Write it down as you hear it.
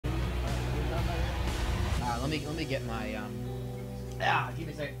on. Let me get my give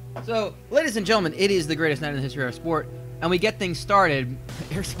me a second. So, ladies and gentlemen, it is the greatest night in the history of our sport, and we get things started.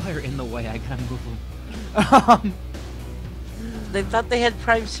 Air supply are in the way. I gotta move them. They thought they had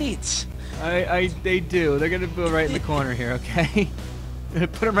prime seats. They do. They're gonna go right in the corner here. Okay.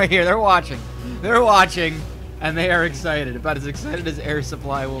 Put them right here. They're watching. They're watching, and they are excited. About as excited as air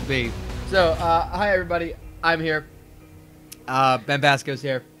supply will be. So, hi everybody. I'm here. Ben Basco's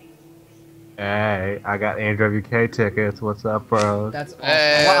here. Hey, I got NWK tickets. What's up, bro? That's awesome.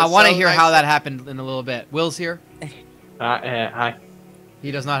 I want to hear how that happened in a little bit. Will's here. Hi.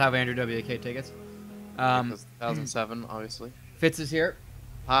 He does not have Andrew WK tickets. 2007, obviously. Fitz is here.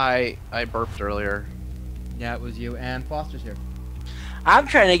 Hi, I burped earlier. Yeah, it was you. And Foster's here. I'm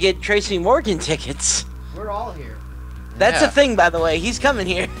trying to get Tracy Morgan tickets. We're all here. That's a thing, by the way. He's coming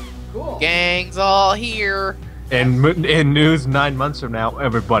here. Cool. Gang's all here. And in news 9 months from now,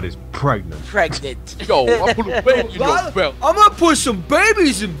 everybody's pregnant. Pregnant. Yo, I put a baby in your belly. I'm gonna put some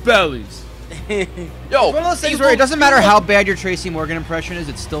babies in bellies. Yo, It's one of those things where it doesn't matter how bad your Tracy Morgan impression is,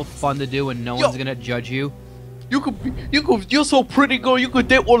 it's still fun to do and no one's gonna judge you. You're so pretty, girl. You could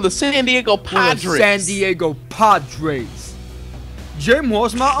date one of the San Diego Padres. San Diego Padres. Jim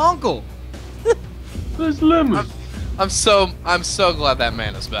was my uncle. There's lemons. I'm so glad that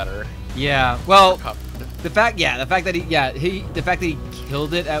man is better. Yeah. Well, the fact that he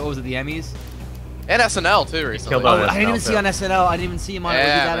killed it at, what was it, the Emmys? And SNL too recently. Killed on I didn't even SNL see on SNL. I didn't even see him on it. Was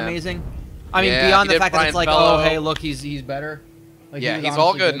he that man. amazing? I mean, Yeah, beyond he the did fact that it's Brian like, Fellow. oh, hey, look, he's better. Like, Yeah, was he's all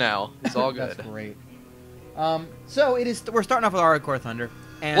honestly good now. He's all good. That's great. So we're starting off with our Hardcore Thunder.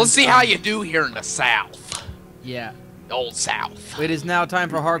 And, Let's see how you do here in the South. Yeah. Old South. It is now time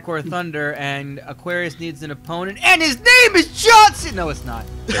for Hardcore Thunder, and Aquarius needs an opponent, and his name is Johnson! No, it's not.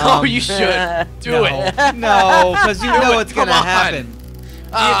 Oh, you should. Do it. No, because you know what's going to Come on. happen.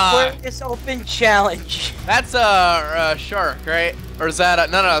 The Aquarius Open Challenge. That's a shark, right? Or is that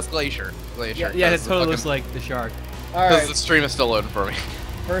no, that's Glacier. Glacier. Yeah, it totally looks like the shark. All Because right, the stream is still loading for me.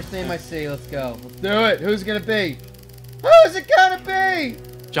 first name I see, let's go. Let's do it. Who's going to be? Who's it going to be?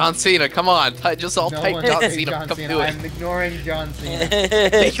 John Cena, come on. Just all No type one's John saying Cena. John Come Cena. do it. I'm ignoring John Cena.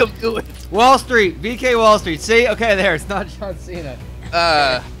 Make him do it. Wallstreet, VK Wallstreet. See? Okay, there. It's not John Cena.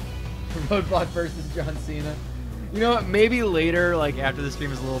 Roadblock versus John Cena. You know what? Maybe later, like after the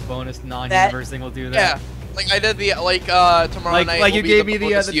stream, is a little bonus non-universe thing. We'll do that. Yeah, like I did the tomorrow night. Like you will be gave me the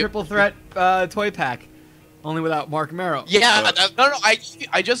bonus triple threat toy pack, only without Mark Merrow. Yeah, no,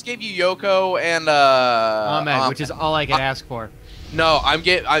 I just gave you Yoko and Ahmed, which is all I can ask for. No,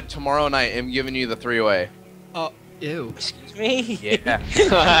 tomorrow night I'm giving you the 3-way. Oh, ew. Excuse me? Yeah.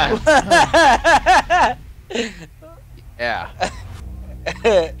 Yeah.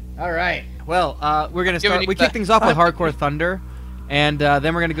 All right. Well, we're gonna Giving start. you We kick things off with Hardcore Thunder, and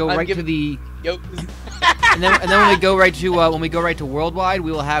then we're gonna go right to the. And then when we go right to Worldwide,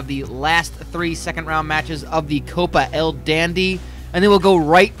 we will have the last 3 second-round matches of the Copa El Dandy, and then we'll go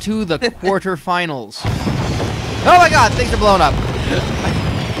right to the quarterfinals. Oh my God! Things are blowing up. I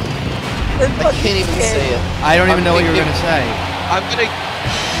can't even say it. I don't even know what you were gonna say. I'm gonna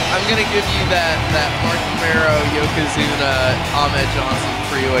give you that Mark Merrow, Yokozuna, Ahmed Johnson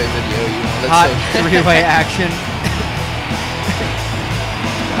 3-way video. You know, that's Hot so 3-way action.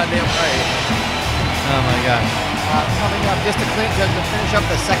 goddamn right. Oh my God. Coming up, just to finish up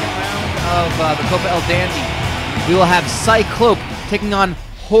the second round of the Copa El Dandy, we will have Clope taking on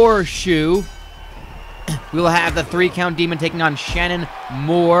Whore-shu. We will have the 3-count Demon taking on Shannon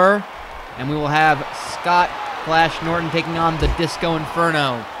Moore. And we will have Scott Flash Norton taking on the Disco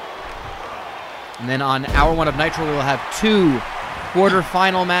Inferno. And then on hour 1 of Nitro, we will have 2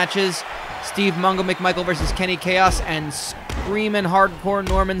 quarterfinal matches. Steve Mongo McMichael versus Kenny Kaos, and Screamin' Hardcore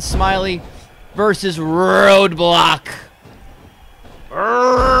Norman Smiley versus Roadblock.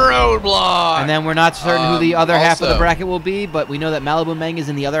 Roadblock. And then we're not certain who the other half of the bracket will be, but we know that Malibu Meng is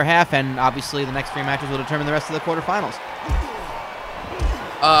in the other half, and obviously the next 3 matches will determine the rest of the quarterfinals.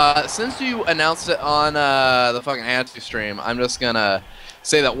 Since you announced it on the fucking Attitude stream, I'm just gonna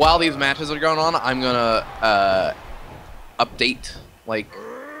say that while these matches are going on, I'm gonna update like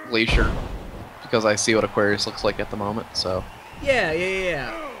Glacier because I see what Aquarius looks like at the moment. So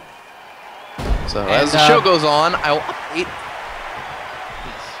Yeah. So And, as the show goes on, I will update.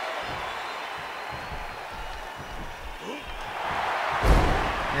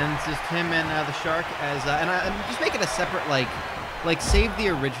 And it's just him and the shark as, and I'm just making a separate like save the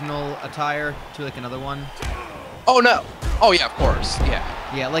original attire to like another one. Oh no! Oh yeah, of course. Yeah.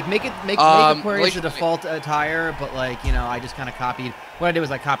 Yeah, like make Aquarius like, the default attire, but like, you know, I just kind of copied. What I did was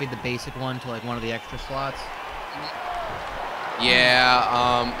I copied the basic one to like one of the extra slots.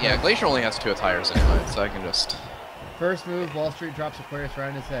 Yeah, Glacier only has 2 attires anyway, so I can just... First move, Wallstreet drops Aquarius right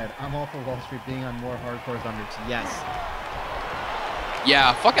in his head. I'm all for Wallstreet being on more hardcore thunders. Yes.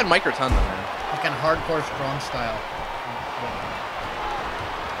 Yeah, fucking Mike Rotunda, man. Fucking hardcore strong style.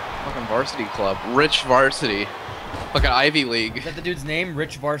 Fucking varsity club. Rich varsity. Fucking Ivy League. Is that the dude's name?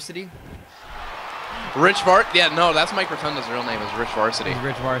 Rich Varsity? Yeah, no, that's Mike Rotunda's real name is Rich Varsity.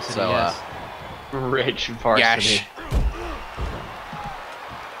 Rich Varsity, So, yes. Rich varsity. Yash.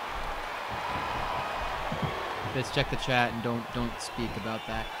 Let's check the chat and don't speak about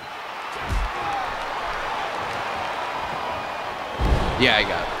that. Yeah, I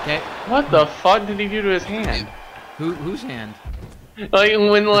got it. Okay. What the fuck did he do to his hand? Whose hand? Like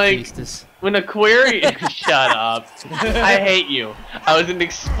Batistas. when Aquarius. Shut up! I hate you. I was gonna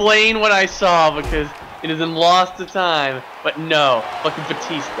explain what I saw because it is in lost to time, but no, fucking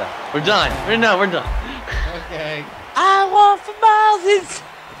Batista. We're done. We're done. Okay. I want for miles.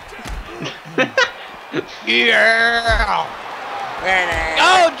 Yeah!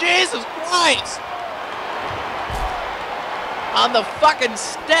 Oh, Jesus Christ! On the fucking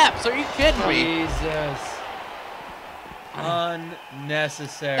steps, are you kidding me? Jesus.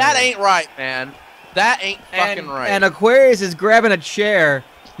 Unnecessary. That ain't right, man. That ain't fucking right. And Aquarius is grabbing a chair.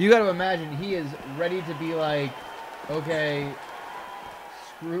 You gotta imagine he is ready to be like, okay,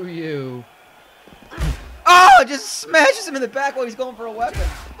 screw you. Oh, just smashes him in the back while he's going for a weapon.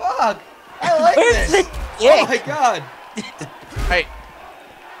 Fuck. I like this. Oh my god. Hey.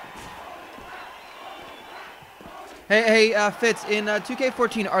 Hey, Fitz, in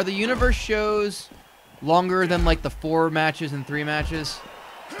 2K14, are the Universe shows longer than like the 4 matches and 3 matches?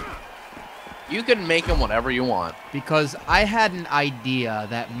 You can make them whatever you want. Because I had an idea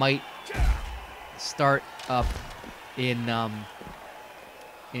that might start up in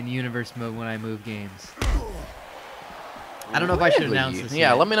Universe Mode when I move games. I don't know if I should announce this. Yeah,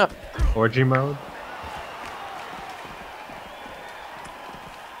 yet. let me know. Orgy mode?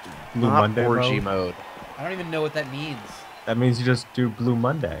 Blue Monday orgy mode? mode. I don't even know what that means. That means you just do Blue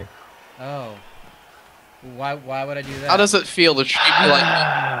Monday. Oh. Why would I do that? How does it feel to treat me like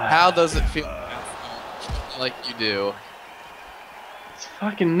How does it feel like you do? It's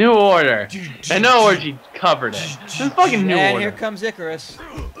fucking New Order. I know Orgy covered it. It's fucking New And Order. here comes Icarus.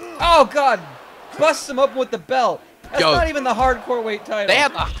 Oh god! Busts him open with the belt. That's Yo. not even the hardcore weight title. They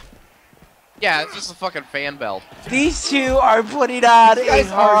have the... Yeah, it's just a fucking fan belt. These two are putting on These a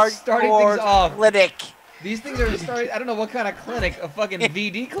guys are starting things hardcore off. clinic. These things are starting. I don't know what kind of clinic. A fucking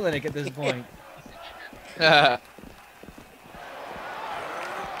VD clinic at this point. They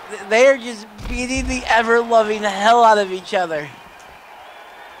are just beating the ever-loving hell out of each other.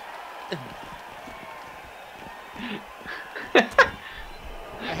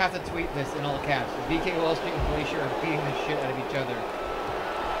 I have to tweet this in all caps. VK Wallstreet and Glacier are beating the shit out of each other.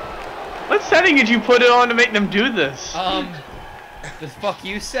 What setting did you put it on to make them do this? The fuck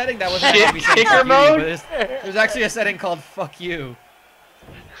you setting? That wasn't Shit, actually saying kicker fuck you, mode? but there's actually a setting called fuck you.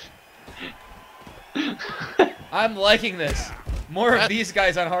 I'm liking this. More of these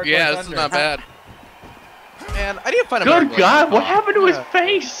guys on Hardcore Yeah, Thunder. this is not bad. Man, I need to find a Good better God, glitch. what happened to his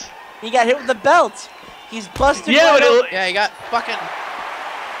face? He got hit with the belt. He's busted. Yeah, but Yeah, he got fucking...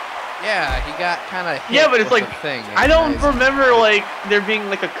 Yeah, he got kind of yeah, but it's with like the thing. I don't Nice. remember like there being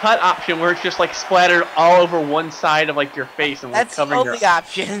like a cut option where it's just like splattered all over one side of like your face and like That's the covering your. only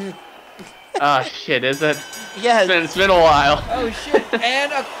option. Ah, shit, is it? Yes. It's been a while. Oh shit!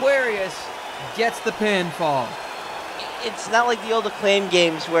 And Aquarius gets the pinfall. It's not like the old Acclaim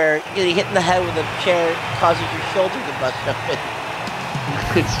games where you get hit in the head with a chair causes your shoulder to bust open.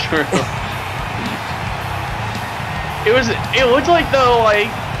 It's true. It looked like though like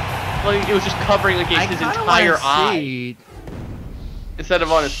it was just covering like his entire eye instead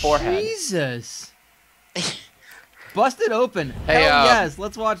of on his forehead. Jesus. Busted open. Hey, Hell yes,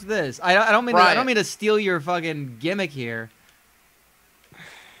 let's watch this. I don't mean Ryan. I don't mean to steal your fucking gimmick here.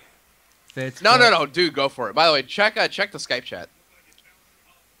 Fitz, No, dude, go for it. By the way, check the Skype chat.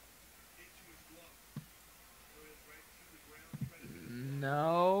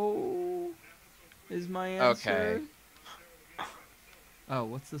 No. Is my answer. Okay. Oh,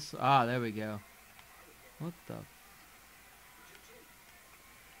 what's this? Ah, there we go. What the?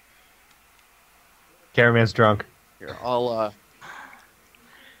 Caraman's drunk. Here, I'll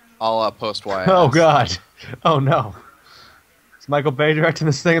post why. Oh God. Oh no. Is Michael Bay directing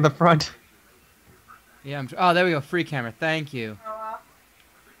this thing in the front? Yeah, oh, there we go. Free camera. Thank you.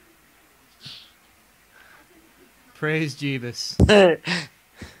 Praise Jeebus.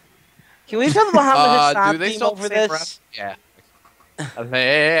 Can we tell the Muhammad Hassan do they theme still over say this? Yeah.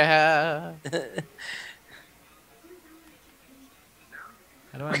 Yeah.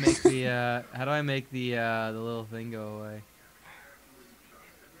 How do I make the the little thing go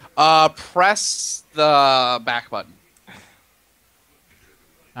away? Press the back button.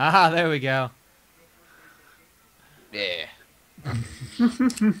 Ah, there we go. Yeah.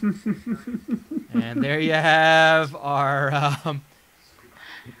 And there you have our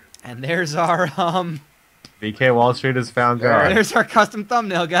and there's our VK Wallstreet has found God. there's our custom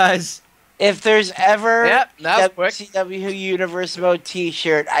thumbnail, guys. If there's ever Yep, that was quick. WCW Universe Mode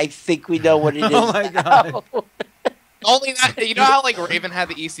T-shirt, I think we know what it is. Oh my god. Only that, you know how like Raven had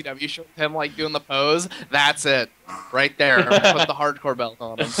the ECW shirt with him like doing the pose? That's it. Right there. Put the hardcore belt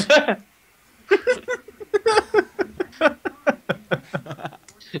on him.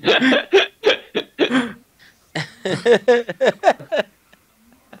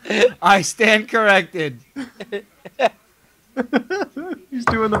 I stand corrected. He's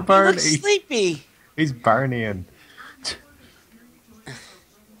doing the He burn. looks sleepy. He's burning.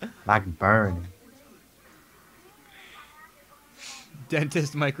 Like burning.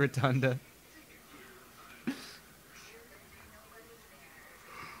 Dentist Mike Rotunda.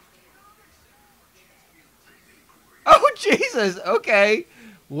 Oh Jesus! Okay.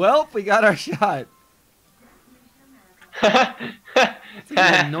 Well, we got our shot. It's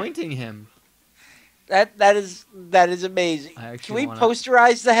like anointing him. That is amazing. I actually Can we wanna-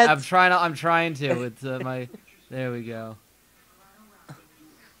 posterize the head? I'm trying to. It's my. There we go.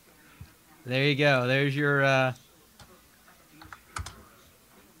 There you go. There's your. Let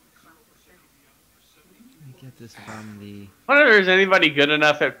me get this from the. I wonder if there's anybody good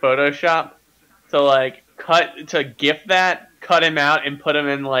enough at Photoshop to like GIF that, cut him out, and put him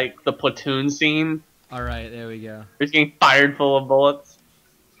in like the platoon scene. All right, there we go. He's getting fired full of bullets.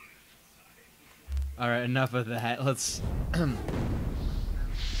 All right, enough of that. Let's.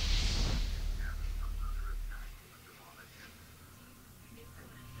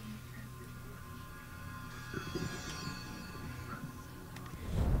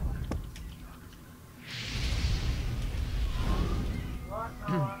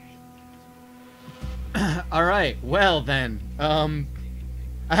 All right. Well then,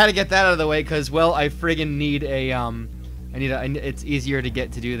 I had to get that out of the way because, well, I friggin' need a it's easier to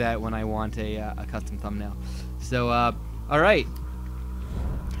get to do that when I want a custom thumbnail. So, all right.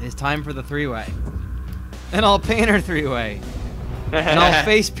 It's time for the three-way. An all-painter three-way. An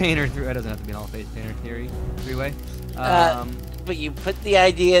all-face painter three-way. It doesn't have to be an all-face painter three-way. But you put the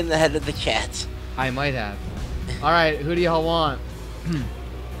idea in the head of the chat. I might have. All right, who do y'all want?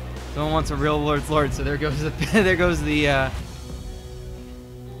 Someone wants a real Lord's Lord, so there goes the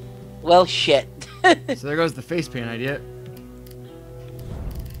Well, shit. so there goes the face paint idea.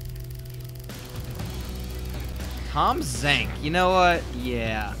 Tom Zenk. You know what?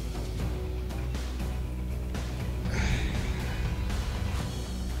 Yeah.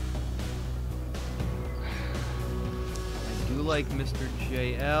 I do like Mr.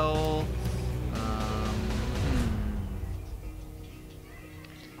 JL.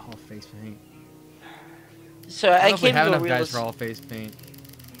 All face paint. So I I don't know if we came have to a enough guys for realization. all face paint.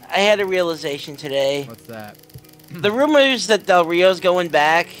 I had a realization today. What's that? The rumors that Del Rio's going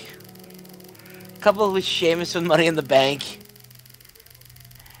back, coupled with Sheamus with Money in the Bank,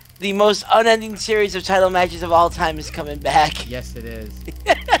 the most unending series of title matches of all time is coming back. Yes, it is.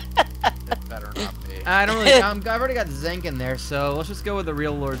 It better not be. I don't really. I've already got Zenk in there, so let's just go with the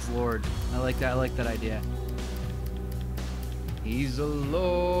real Lord's Lord. I like that. I like that idea. He's a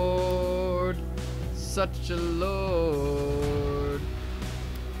lord, such a lord.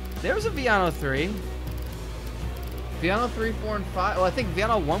 There was a Viano 3. Viano 3, 4, and 5. Well, I think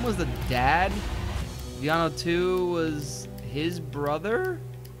Viano 1 was the dad. Viano 2 was his brother.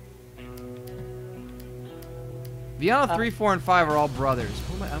 Viano 3, 4, and 5 are all brothers.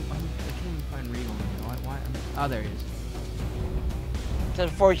 Who am I can't even find Regal. Why? Oh, there he is. It's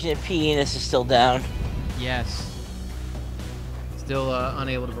unfortunate P. Enos is still down. Yes. Still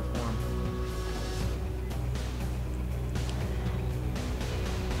unable to perform.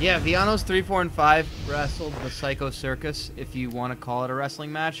 Yeah, Viano's 3, 4, and 5 wrestled the Psycho Circus, if you want to call it a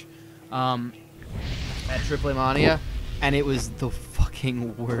wrestling match, at Triple Mania, and it was the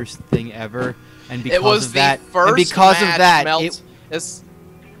fucking worst thing ever. And because It was of that, the first and because match of that, Melt-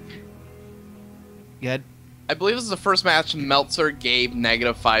 Good. I believe this is the first match Meltzer gave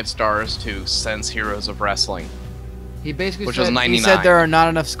 -5 stars to since Heroes of Wrestling. He basically Which said, was he 99. said there are not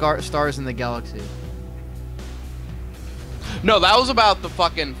enough stars in the galaxy. No, that was about the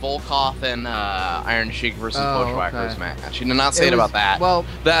fucking Volkoff and Iron Sheik versus Oh, Bushwhackers okay. match. He did not say it was- about that. Well,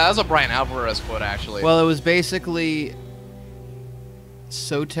 That was a Brian Alvarez quote, actually. well, it was basically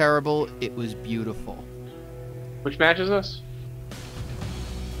so terrible, it was beautiful. Which match is this?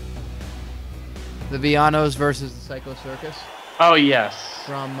 The Villanos versus the Psycho Circus Oh yes.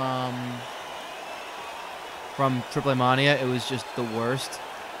 from Triple Mania. It was just the worst.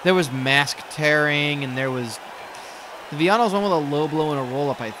 There was mask tearing, and there was the Villanos one with a low blow and a roll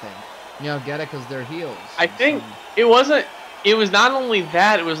up. I think. You know, get it because they're heels. I think it wasn't. It was not only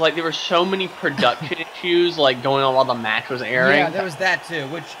that. It was like there were so many production issues like going on while the match was airing. Yeah, there was that too,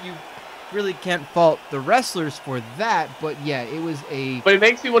 which you really can't fault the wrestlers for that. But yeah, it was a. But it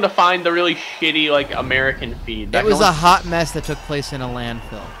makes me want to find the really shitty like American feed. It was a hot mess that took place in a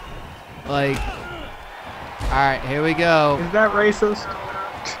landfill. Like, all right, here we go. Is that racist?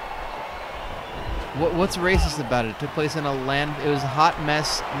 What's racist about it? It took place in a land. It was a hot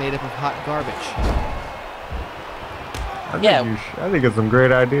mess made up of hot garbage. I think it's some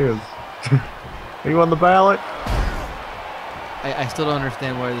great ideas. Are you on the ballot? I still don't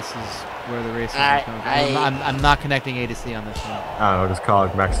understand where this is, where the racism is coming from. I'm not connecting A to C on this one. I don't know, just call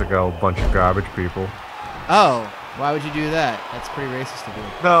it Mexico a bunch of garbage people. Oh, why would you do that? That's pretty racist to do.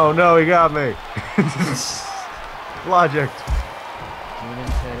 No, he got me. Logic.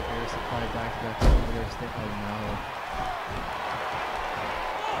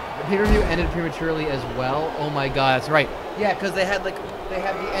 The pay-per-view ended prematurely as well. Oh my god, that's right. Yeah, because they had the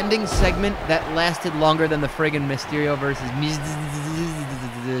ending segment that lasted longer than the friggin' Mysterio versus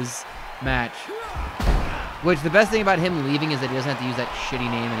Miz match. Which the best thing about him leaving is that he doesn't have to use that shitty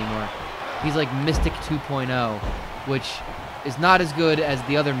name anymore. He's like Mystic 2.0, which is not as good as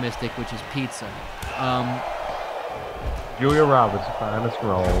the other Mystic, which is Pizza. Julia Roberts, finest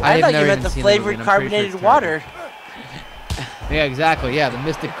role. I thought you meant the flavored carbonated water. Yeah, exactly. Yeah, the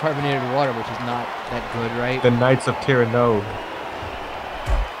Mystic carbonated water, which is not that good, right? The Knights of Tyranno.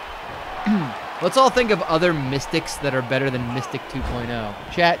 Let's all think of other Mystics that are better than Mystic 2.0.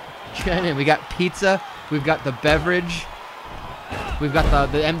 Chat, Shannon, we got pizza. We've got the beverage. We've got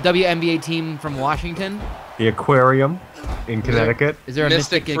the WNBA team from Washington. The Aquarium in Connecticut. Is there a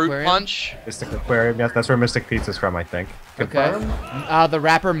Mystic Mystic Fruit Aquarium? Punch. Mystic Aquarium. Yes, that's where Mystic Pizza's from, I think. Okay. The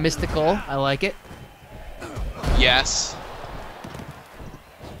rapper Mystical. I like it. Yes.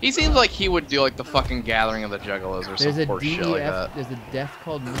 He seems like he would do like the fucking Gathering of the Juggalos or some horse shit like that. There's a death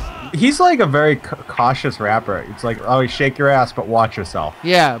called Mystic. He's like a very cautious rapper. It's like, oh, shake your ass, but watch yourself.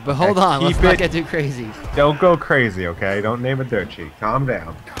 Yeah, but hold on. Let's keep not it- get too crazy. Don't go crazy, okay? Don't name a dirt sheet. Calm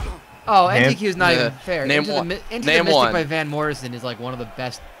down. Oh, NTQ is not even fair. Name Into one. the Name Mystic one. by Van Morrison is like one of the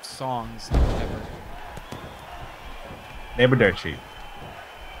best songs ever. Name a dirt sheet.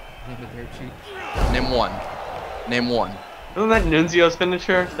 Name a dirt sheet. Name one. Name one. Isn't that Nunzio's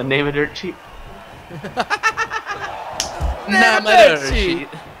finisher? The name of dirt sheet. Name a dirt sheet.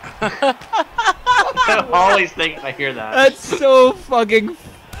 I always think I hear that. That's so fucking.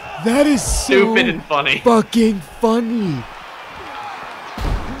 That is so Stupid and funny. fucking funny.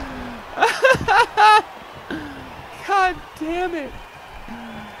 God damn it.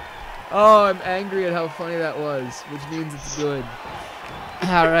 Oh, I'm angry at how funny that was, which means it's good.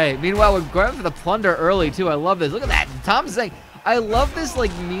 All right. Meanwhile, we're going for the plunder early too. I love this. Look at that. Tom's saying, "I love this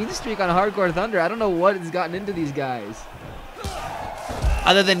like mean streak on Hardcore Thunder." I don't know what has gotten into these guys,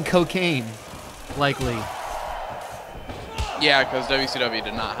 other than cocaine, likely. Yeah, because WCW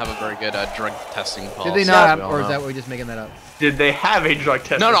did not have a very good drug testing policy. Did they not, as we all or is know. that we're just making that up? Did they have a drug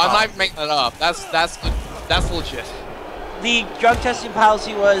test? No, I'm not making that up. That's legit. The drug testing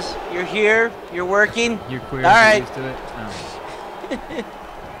policy was, you're here, you're working. You're queer. All right. Used to it. Oh.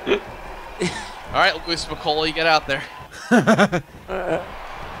 All right, Luis McCauley, get out there. Going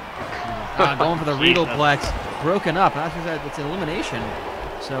for the Regal Plex. Broken up. Not sure that it's an elimination.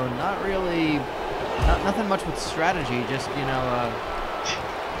 So not really, nothing much with strategy. Just, you know,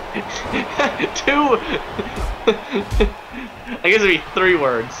 I guess it'd be 3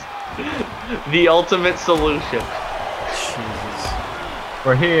 words. The ultimate solution. Jesus.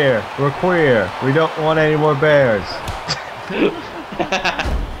 We're here. We're queer. We don't want any more bears.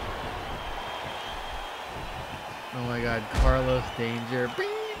 Oh my God, Carlos Danger.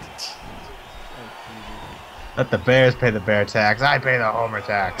 Let the bears pay the bear tax. I pay the homer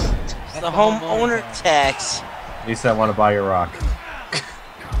tax. It's the homeowner tax. At least I want to buy your rock.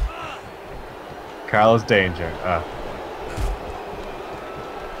 Carlos Danger.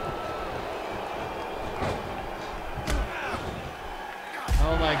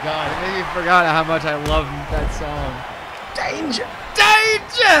 Oh my God, I maybe forgot how much I love that song. Danger.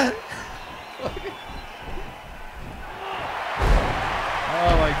 Danger!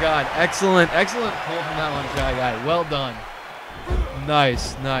 Oh my God, excellent pull from that one, Shy Guy. Well done.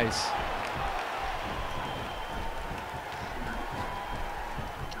 Nice. Damn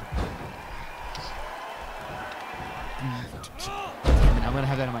it, I'm gonna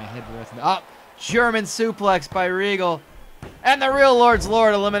have that in my head for the rest of the. Oh, German suplex by Regal. And the real Lord's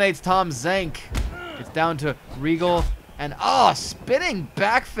Lord eliminates Tom Zenk. It's down to Regal. And, oh, spinning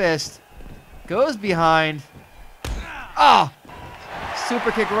back fist. Goes behind. Ah!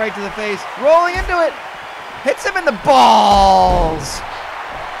 Super kick right to the face. Rolling into it. Hits him in the balls.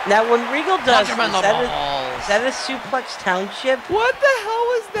 Now, when Regal does, Punch him in the balls. is that a suplex township? What the hell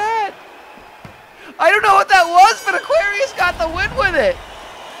was that? I don't know what that was, but Aquarius got the win with it.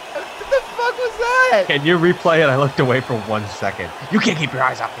 What the fuck was that? Can you replay it? I looked away for 1 second. You can't keep your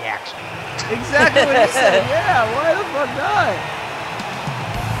eyes off the action. Exactly what he said. Yeah, why the fuck not?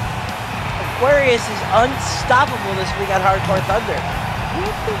 Aquarius is unstoppable this week on Hardcore Thunder.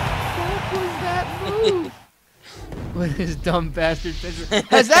 What the fuck was that move? With his dumb bastard finisher.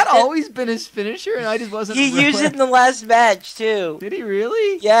 Has that always been his finisher and I just wasn't He used it in the last match, too. Did he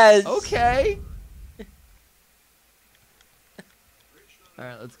really? Yes. Okay.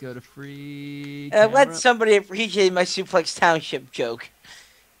 Alright, let's go to free Let somebody appreciate my suplex township joke.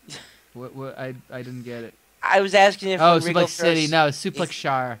 What I didn't get it. I was asking if Oh, Regal Suplex City. throws- No, Suplex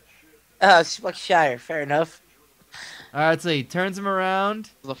Shire. Oh, Suplex Shire. Fair enough. Alright, let's see. Turns him around.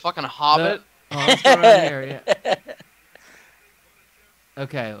 The fucking Hobbit. Oh, let's go around here, yeah.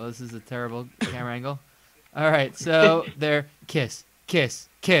 Okay, well, this is a terrible camera angle. Alright, so they're kiss, kiss,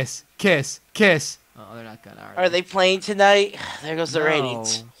 kiss, kiss, kiss. Oh, they're not gonna, Are they playing tonight? There goes the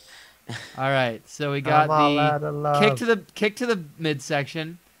ratings. Alright, so we got the kick to the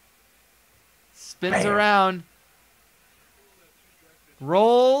midsection. Spins around.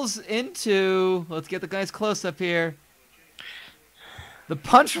 Rolls into, let's get the nice close up here. The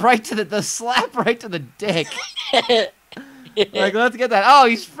punch right to the slap right to the dick. Like, let's get that. Oh,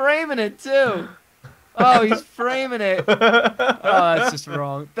 he's framing it too. Oh, he's framing it. Oh, that's just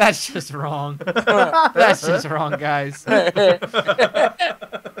wrong. That's just wrong. That's just wrong, guys. We're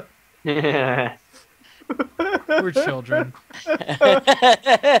children.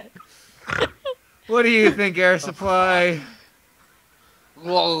 What do you think, Air Supply? It's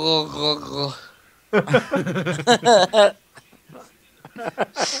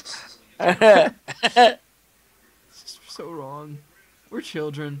just so wrong. We're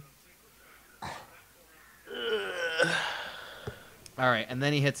children. Alright, and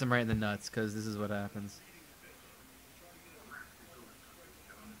then he hits him right in the nuts, because this is what happens.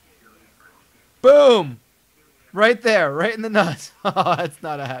 Boom! Right there, right in the nuts. Oh, that's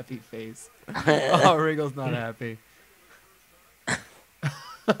not a happy face. Oh, Regal's not happy.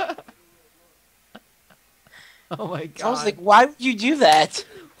 Oh my god. I was like, why would you do that?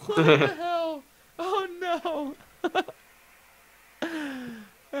 What the hell? Oh no.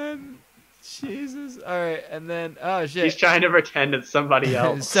 And Jesus. Alright, and then oh shit. He's trying to pretend it's somebody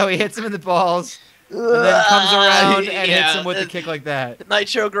else. So he hits him in the balls. And then comes around and hits him with a kick like that.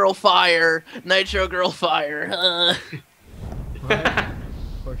 Nitro Girl fire. Nitro Girl fire. What?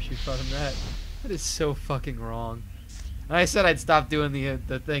 Of course you taught him that. That is so fucking wrong. And I said I'd stop doing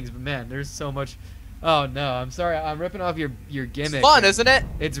the things, but man, there's so much. Oh no, I'm sorry. I'm ripping off your gimmick. It's fun, isn't it?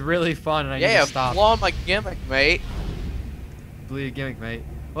 It's really fun, and I need Yeah, to stop. blow my gimmick, mate. Bleed a gimmick, mate.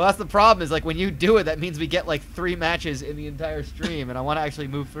 Well, that's the problem. Is like when you do it, that means we get like 3 matches in the entire stream, and I want to actually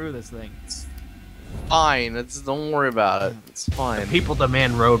move through this thing. Fine. Don't worry about it. It's fine. People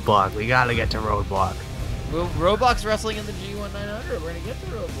demand Roadblock. We gotta get to Roadblock. Well, Roadblock's wrestling in the G1 900. We're gonna get to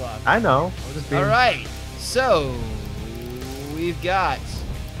Roadblock. I know. All right. So we've got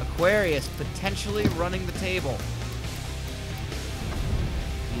Aquarius potentially running the table.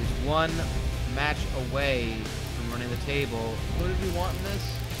 He's 1 match away from running the table. Who did we want in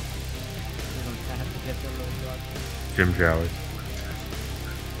this? We don't have to get to Roadblock. Jim Jowers.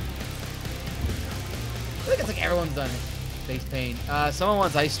 I think it's like everyone's done face paint. Someone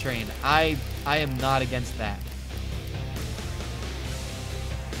wants Ice Train. I am not against that.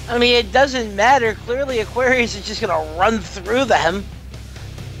 I mean, it doesn't matter. Clearly, Aquarius is just gonna run through them.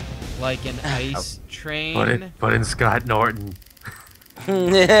 Like an Ice Train. Put in Scott Norton.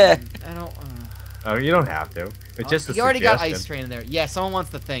 Yeah. I don't. Oh, you don't have to. It's just a You already got suggestion. Ice Train in there. Yeah, someone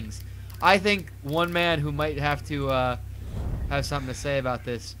wants the things. I think one man who might have to have something to say about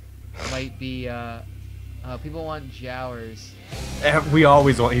this might be. People want Jowers. We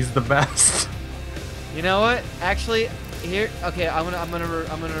always want. He's the best. You know what? Actually, here. Okay, I'm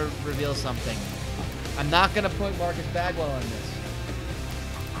gonna reveal something. I'm not gonna put Marcus Bagwell in this.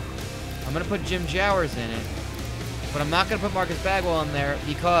 I'm gonna put Jim Jowers in it, but I'm not gonna put Marcus Bagwell in there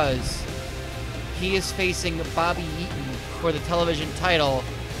because he is facing Bobby Eaton for the television title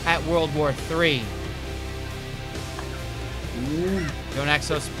at World War III. Don't act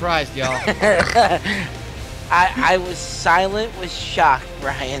so surprised, y'all. I was silent with shock,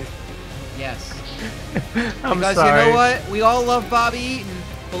 Brian. Yes. I'm Because sorry. you know what? We all love Bobby Eaton,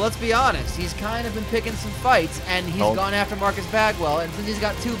 but let's be honest. He's kind of been picking some fights, and he's gone after Marcus Bagwell. And since he's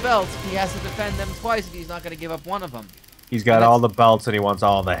got 2 belts, he has to defend them twice if he's not going to give up one of them. He's got all the belts and he wants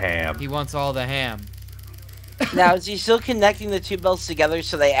all the ham. He wants all the ham. Now, is he still connecting the 2 belts together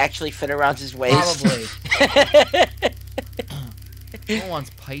so they actually fit around his waist? Probably. Who wants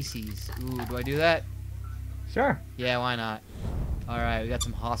Pisces? Ooh, do I do that? Sure. Yeah, why not? All right, we got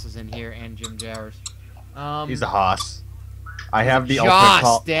some hosses in here and Jim Jowers. He's a hoss. I have the Joss, ultimate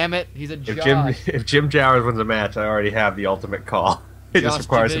call. damn it. He's a If Joss. if Jim Jowers wins a match, I already have the ultimate call. It just Joss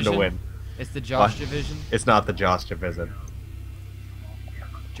requires him to division? win. It's the Josh What? division. It's not the Josh division.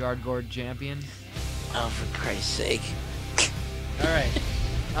 Jard Gord champion. Oh, for Christ's sake. All right.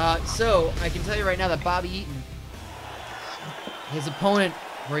 So I can tell you right now that Bobby Eaton, his opponent,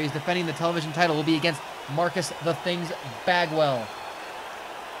 where he's defending the television title, will be against Marcus the Things Bagwell.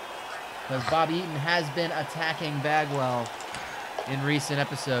 Because Bobby Eaton has been attacking Bagwell in recent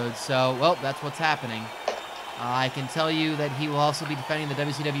episodes. So, well, that's what's happening. I can tell you that he will also be defending the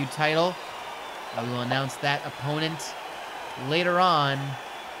WCW title. We will announce that opponent later on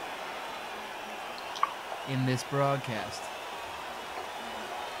in this broadcast.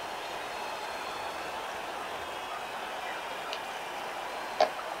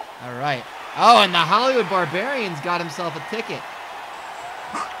 All right. Oh, and the Hollywood Barbarian's got himself a ticket.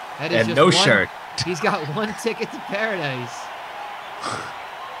 That is And just no one, shirt. He's got 1 ticket to paradise.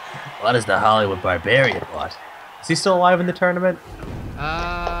 What is the Hollywood Barbarian want? Is he still alive in the tournament?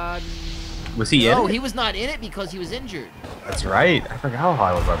 Was he No, in it? he was not in it because he was injured. That's right. I forgot how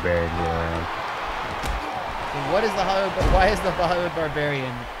Hollywood Barbarian was around. So what is the Hollywood? Why is the Hollywood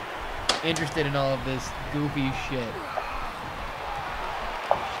Barbarian interested in all of this goofy shit?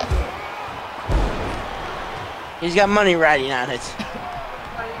 He's got money riding on it.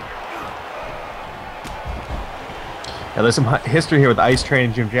 Now, there's some history here with Ice Train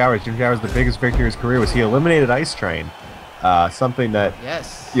and Jim Jowers. Jim Jowers, the biggest victory of his career was he eliminated Ice Train. Something that,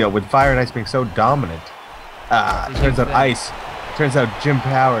 Yes. you know, with Fire and Ice being so dominant, turns out Jim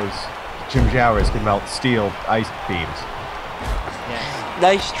Jowers can melt steel ice beams. Yes.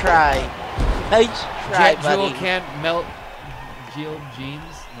 Nice try. Nice try, Jet Jewel buddy. can't melt Jill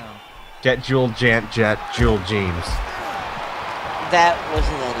jeans. No. Jet Jewel Jeans. That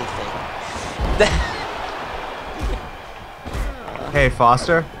wasn't anything. Hey,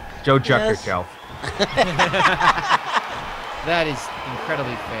 Foster. Joe Juck Yes. yourself. That is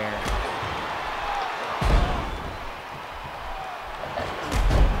incredibly fair.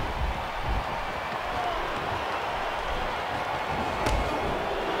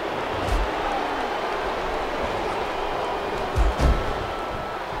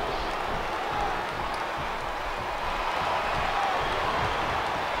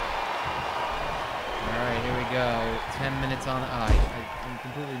 Alright, here we go. 10 minutes on. I'm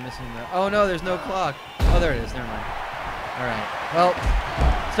completely missing the. Oh no, there's no clock. Oh, there it is. Never mind. Alright. Well,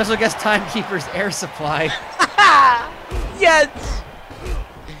 special guest timekeeper's air supply. Yes!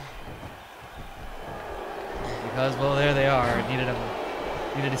 Because, well, there they are.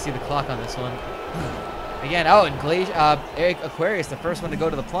 Needed to see the clock on this one. Again, oh, and Eric Aquarius, the first one to go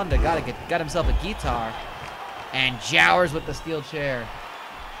to the plunder, got himself a guitar. And Jowers with the steel chair.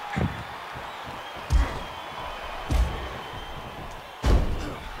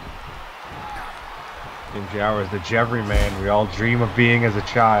 Jim Jowers, the Jeffrey man we all dream of being as a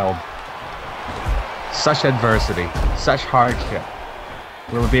child. Such adversity, such hardship.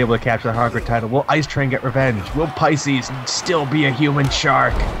 Will we be able to capture the hardcore title? Will Ice Train get revenge? Will Pisces still be a human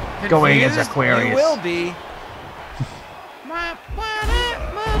shark going against Confused? Aquarius? You will be.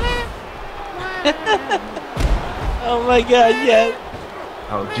 Oh my god, yes.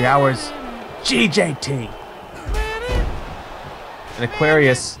 Oh, Jowers, GJT. And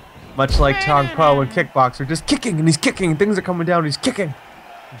Aquarius, much like Tong Po and Kickboxer, just kicking and he's kicking. Things are coming down. And he's kicking.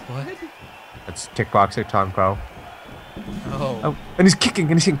 What? That's Kickboxer, Tong Po. Oh. And he's kicking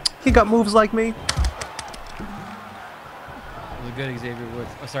and he's saying, he got moves like me. It was a good Xavier Woods.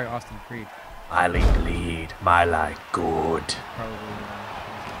 Oh, sorry, Austin Creed. My league bleed, my life good. Probably.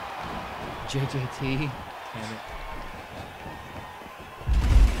 JJT. Damn it.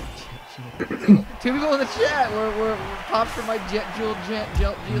 2 people in the chat were popped for my Jet Jewel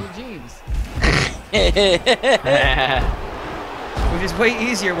jeans. Which is way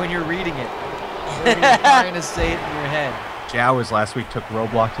easier when you're reading it. When you're trying to say it in your head. Jowers last week took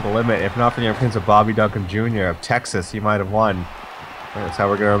Roadblock to the limit. If not for the influence of Bobby Duncan Jr. of Texas, he might have won. That's how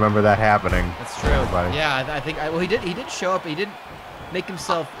we're gonna remember that happening. That's true. Everybody. Yeah, I think. Well, he did show up. He didn't make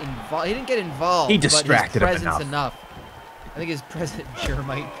himself involved. He didn't get involved. He but his distracted him presence enough. I think his present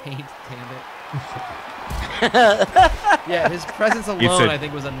germite paint, damn it. Yeah, his presence alone, I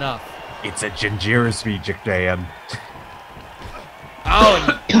think, was enough. It's a Ginger's magic, Dan.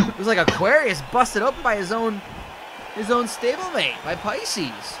 Oh, and it was like Aquarius busted open by his own stablemate, by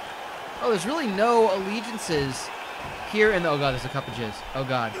Pisces. Oh, there's really no allegiances here in the... Oh, God, there's a cup of jizz. Oh,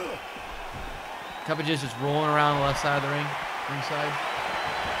 God. Cup of jizz just rolling around the left side of the ringside.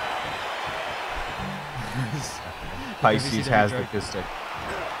 Pisces has the kistic.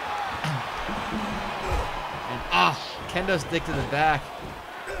 And, kendo stick to the back.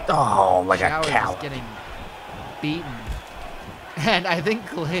 Oh, like Jowers a cow. is getting beaten. And I think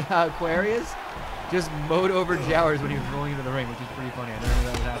Aquarius just mowed over Jowers when he was rolling into the ring, which is pretty funny. I never knew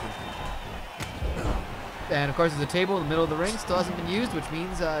that would happen. And of course, there's a table in the middle of the ring. Still hasn't been used, which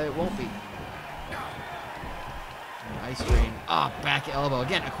means it won't be. Ice train. Back elbow.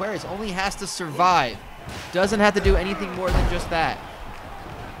 Again, Aquarius only has to survive. Doesn't have to do anything more than just that.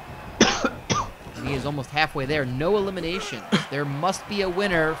 He is almost halfway there. No elimination. There must be a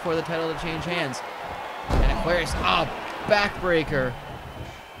winner for the title to change hands. And Aquarius, backbreaker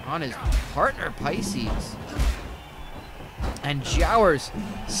on his partner, Pisces. And Jowers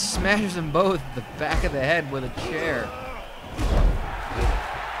smashes them both the back of the head with a chair.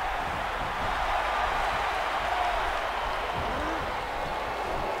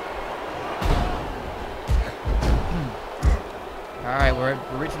 All right, we're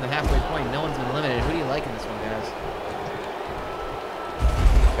reaching the halfway point. No one's been eliminated. Who do you like in this one, guys?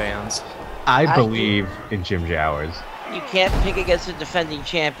 Fans. I believe in Jim Jowers. You can't pick against a defending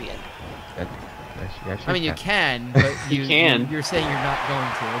champion. I mean, you can, but You can. You're saying you're not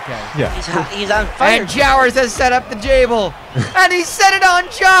going to. Okay. Yeah. He's on fire. And Jowers has set up the Jable, and he set it on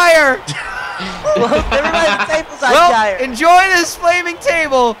Gyre. Well, never mind, the table's on Well, Gyre. enjoy this flaming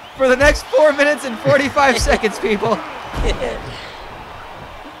table for the next 4 minutes and 45 seconds, people.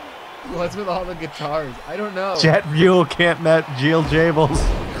 What's with all the guitars? I don't know. Jet Mule can't met Jill Jables.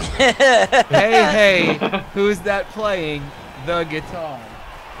 Hey, who's that playing the guitar?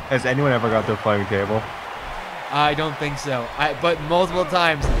 Has anyone ever got to a flaming table? I don't think so. But multiple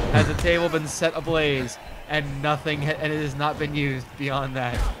times has the table been set ablaze and nothing, and it has not been used beyond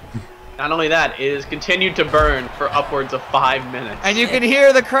that. Not only that, it has continued to burn for upwards of 5 minutes. And you can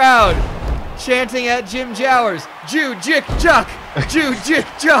hear the crowd chanting at Jim Jowers, Jew, Jick, Juck, Jew, Jick,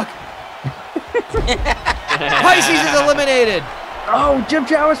 Juck. Pisces is eliminated. Oh, Jim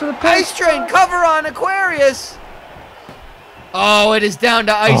Jowers for the Ice Train cover on Aquarius. Oh, it is down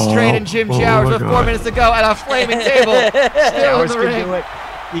to Ice Train and Jim Jowers with 4 minutes to go at a flaming table. Still in Jowers the can ring. do it.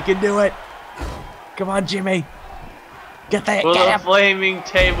 He can do it. Come on, Jimmy. Get that. Will Get the him. flaming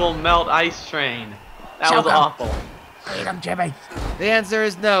table melt Ice Train? That was awful. Beat him, Jimmy. The answer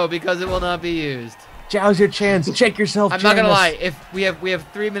is no, because it will not be used. Jow's your chance. Shake yourself, I'm not gonna lie. If we have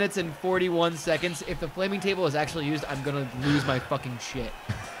 3 minutes and 41 seconds, if the flaming table is actually used, I'm gonna lose my fucking shit.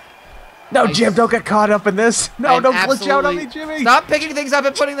 No, Jim, don't get caught up in this. No, I'm don't glitch out on absolutely- me, Jimmy. Stop picking things up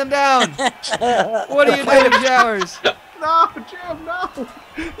and putting them down. What are you doing, Jowers? No, Jim, no.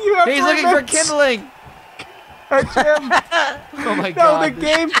 You have He's 3 looking for minutes. kindling. Jim. Oh my No, god. the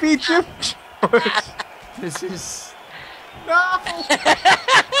game beat Jim Jowers. This is No.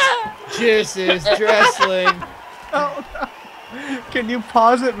 this is wrestling. No, no. Can you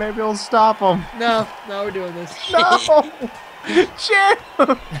pause it? Maybe it'll stop him. No, we're doing this. No. Jim.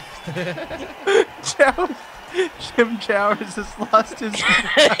 Jim Jowers has lost his.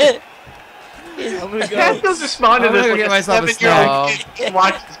 I'm gonna go. Just respond to I'm this gonna like get a myself a 7-year-old kid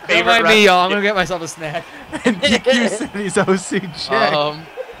watch his Don't favorite mind me, wrestler. y'all. I'm gonna get myself a snack. And DQ said he's OC Jack.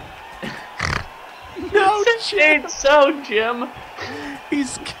 No, Jim. Ain't so, Jim.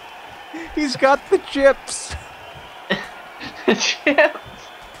 He's got the chips. Jim.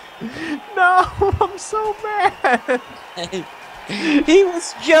 No, I'm so mad. He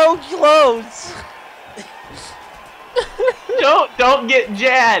was Joe Close. Don't get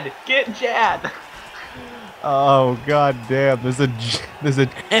Jad. Get Jad. Oh god damn! There's a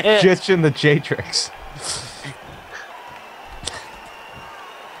jitch in the Jatrix.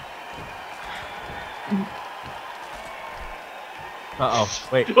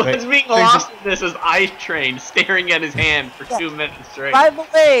 Wait. What's being lost in this is Ice Train staring at his hand for 2 minutes straight. By the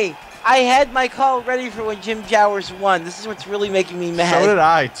way, I had my call ready for when Jim Jowers won. This is what's really making me mad. So did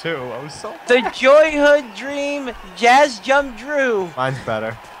I too. I was so. The Joy Hood Dream Jazz Jump Drew. Mine's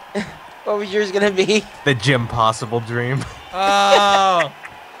better. What was yours gonna be? The Jim Possible Dream. Oh.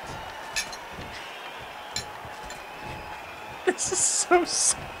 This is so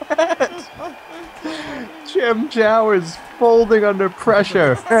sad. Jim Jowers folding under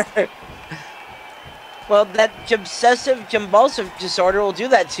pressure. Well, that obsessive compulsive disorder will do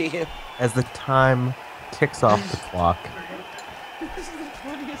that to you. As the time ticks off the clock. This is the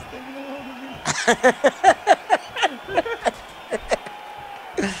funniest thing in the world to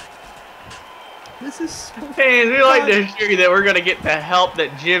me. This is so Hey, we like to assure you that we're gonna get the help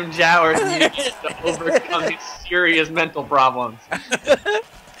that Jim Jowers needs to overcome his serious mental problems.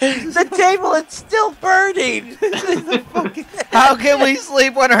 The table is still burning. How can we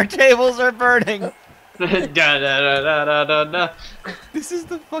sleep when our tables are burning? Da, da, da, da, da, da, da. This is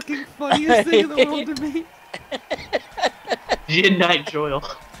the fucking funniest thing in the world to me. Gin Nitro.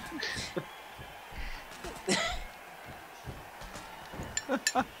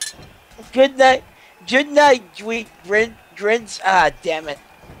 Good night. Good night, sweet Grinch. Ah, damn it.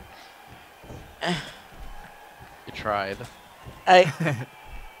 You tried.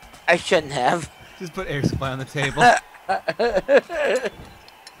 I shouldn't have. Just put air supply on the table.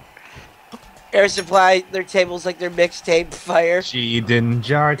 Air Supply, their tables like their mixtape fire. She didn't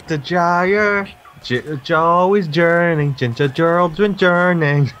jar the gyre. Always journeying. Ginger Gerald's been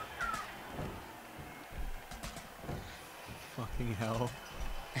journeying. Fucking hell.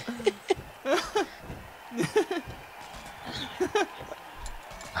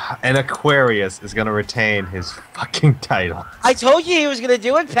 And Aquarius is gonna retain his fucking title. I told you he was gonna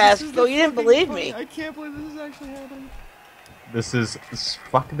do it, Pascal. You didn't believe me. I can't believe this is actually happening. This is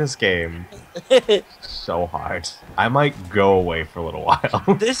fucking this game so hard. I might go away for a little while.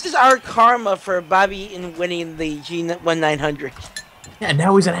 This is our karma for Bobby in winning the G1900. Yeah,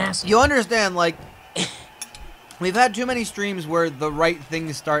 now he's an ass. You understand, like, we've had too many streams where the right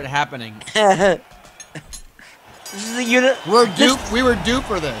things start happening. This is the We were duped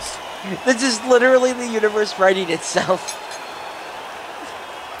for this. This is literally the universe writing itself.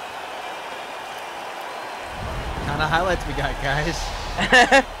 Kind of highlights we got, guys.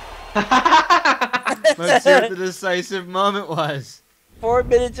 Let's see what the decisive moment was. 4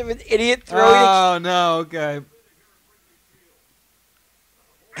 minutes of an idiot throwing. Oh no! Okay.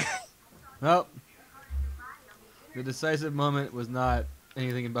 Well, the decisive moment was not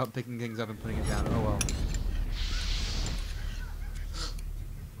anything about picking things up and putting it down. Oh well.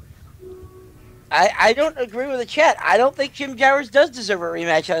 I don't agree with the chat. I don't think Jim Jowers does deserve a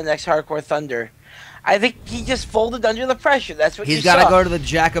rematch on the next Hardcore Thunder. I think he just folded under the pressure. That's what He's got to go to the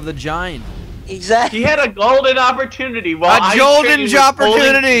Jack of the Giant. Exactly. He had a golden opportunity. While A golden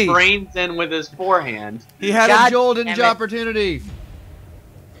opportunity. Brains in with his forehand. He had God a golden damn it. opportunity.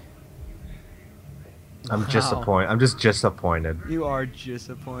 I'm Wow. disappointed. I'm just disappointed. You are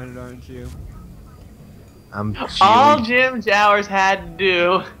disappointed, aren't you? I'm All cheering. Jim Jowers had to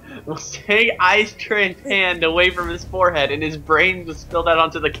do was take Ice Train's hand away from his forehead, and his brains was spilled out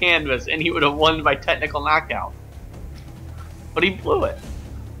onto the canvas, and he would have won by technical knockout. But he blew it.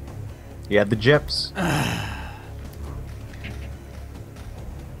 He had the gyps.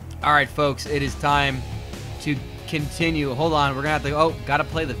 All right, folks, it is time to continue. Hold on, we're gonna have to. Oh, gotta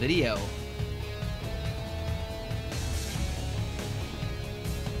play the video.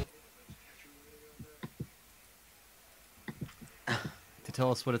 To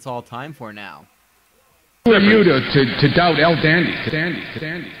tell us what it's all time for now. Who are you to doubt El Dandy?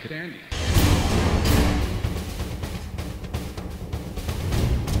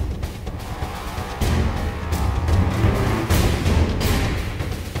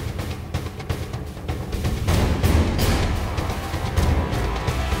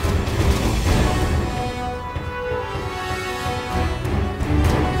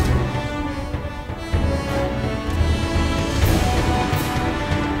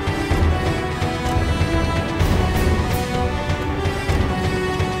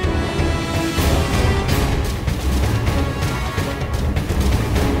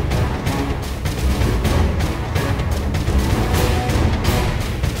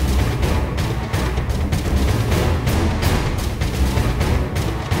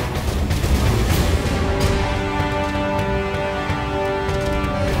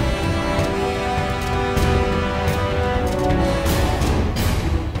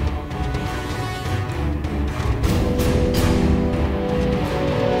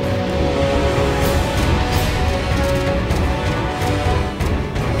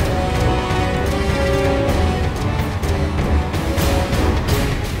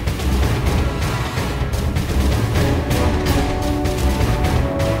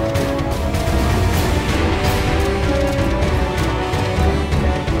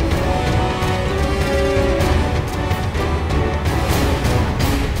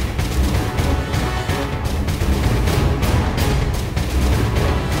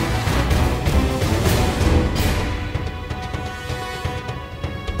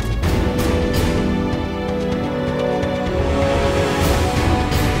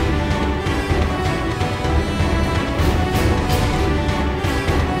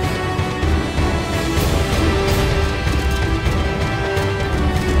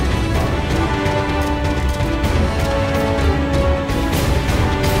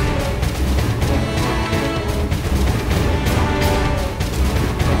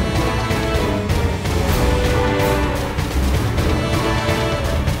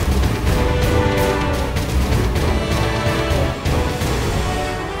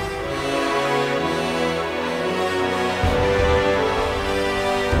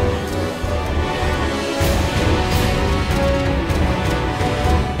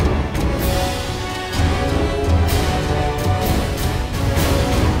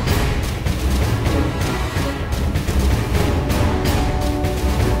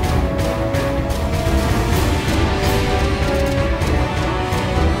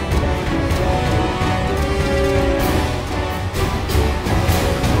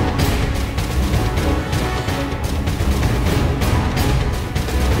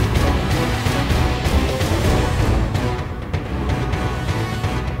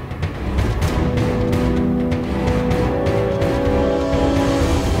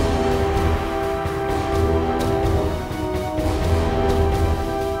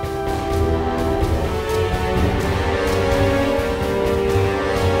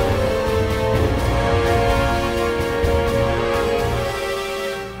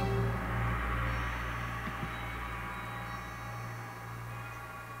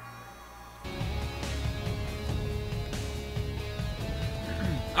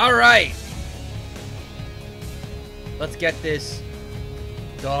 All right. Let's get this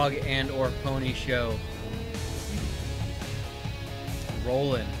dog and or pony show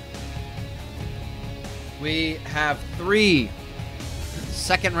rolling. We have 3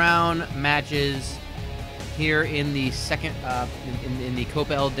 second round matches here in the second in the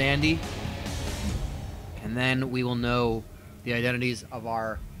Copa El Dandy, and then we will know the identities of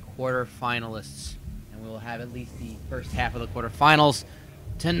our quarterfinalists, and we will have at least the first half of the quarterfinals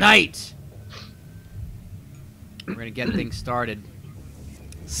tonight. We're gonna get things started.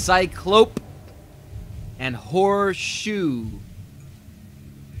 Clope and Whore-shu,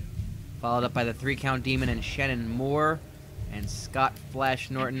 followed up by the 3-count Demon and Shannon Moore, and Scott Flash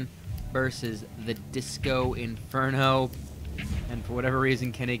Norton versus the Disco Inferno. And for whatever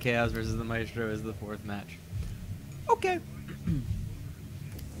reason, Kenny Kaos versus the Maestro is the 4th match. Okay.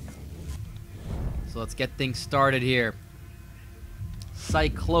 So let's get things started here.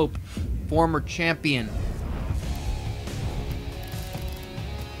 Clope, former champion.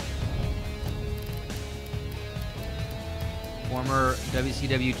 Former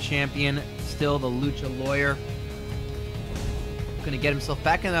WCW champion, still the Lucha Lawyer. Gonna get himself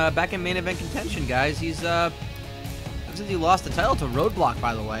back in main event contention, guys. He's ever since he lost the title to Roadblock,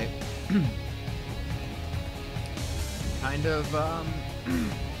 by the way. Kind of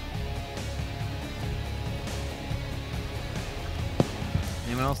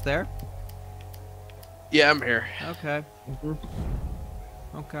anyone else there? Yeah, I'm here. Okay.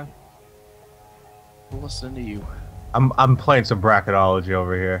 Okay. We'll listen to you. I'm playing some bracketology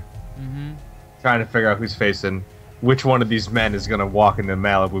over here. Trying to figure out who's facing which one of these men is gonna walk into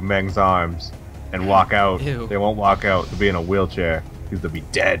Malibu Meng's arms and walk out. Ew. They won't walk out. They'll be in a wheelchair. They'll be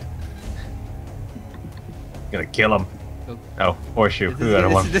dead. Gonna kill him. Oh, Whore-shu.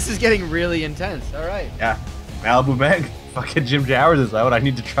 This is getting really intense. All right. Yeah, Malibu Meng. Fucking Jim Jowers is out. I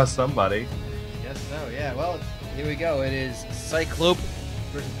need to trust somebody. Guess so. Yeah. Well, here we go. It is Clope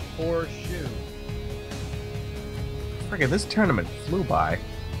versus Whore-shu. Friggin', this tournament flew by.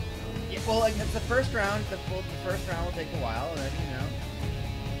 Yeah, well, like, it's the first round. The first round will take a while, and then, you know.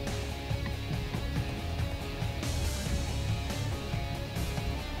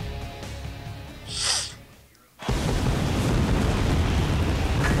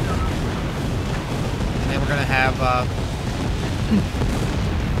 And then we're going to have,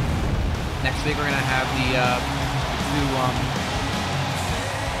 next week we're going to have the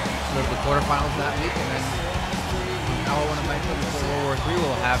quarterfinals that week, and then hour 1 of Nitro before World War III,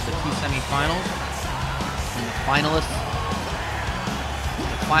 we'll have the 2 semifinals and the finalists.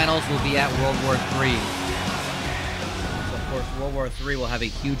 The finals will be at World War III. So, of course, World War III will have a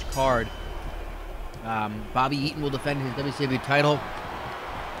huge card. Bobby Eaton will defend his WCW title.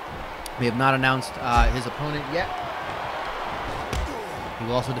 We have not announced his opponent yet. He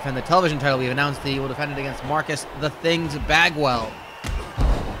will also defend the television title. We have announced that he will defend it against Marcus "The Things" Bagwell.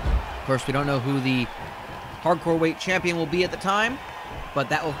 Of course, we don't know who the hardcore weight champion will be at the time, but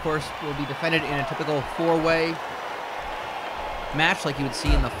that, of course, will be defended in a typical 4-way match like you would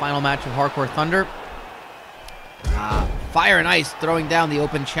see in the final match of Hardcore Thunder. Fire and Ice throwing down the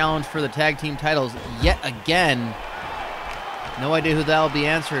open challenge for the tag team titles yet again. No idea who that will be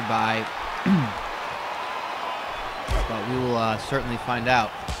answered by, but we will certainly find out.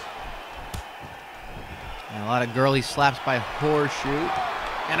 And a lot of girly slaps by Whore-shu.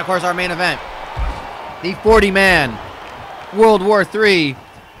 And, of course, our main event. The 40-man World War III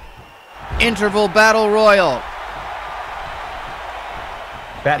Interval Battle Royal.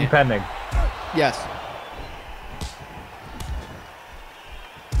 Patent pending. Yes.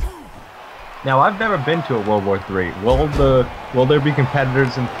 Now, I've never been to a World War III. Will there be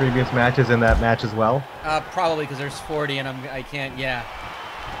competitors in previous matches in that match as well? Probably, because there's 40 and I can't, yeah.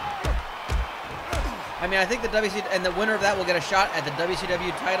 I mean, I think the WCW, and the winner of that will get a shot at the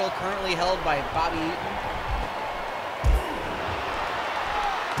WCW title currently held by Bobby Eaton.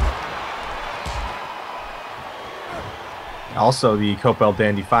 Also, the Copa El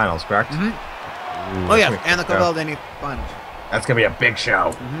Dandy finals, correct? Mm-hmm. Oh, yeah, and the Copa El Dandy finals. That's going to be a big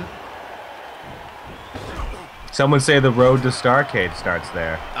show. Mm-hmm. Someone say the road to Starrcade starts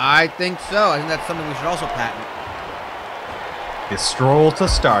there. I think so. I think that's something we should also patent. The stroll to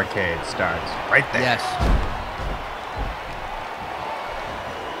Starrcade starts right there. Yes.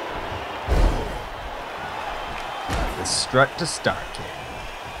 The strut to Starrcade.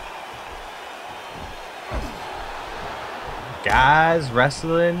 Guys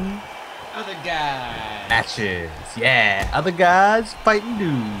wrestling. Other guys. Matches. Yeah. Other guys fighting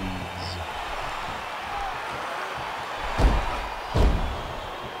dudes.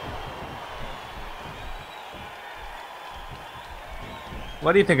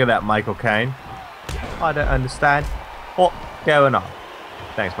 What do you think of that, Michael Caine? I don't understand. What's going on?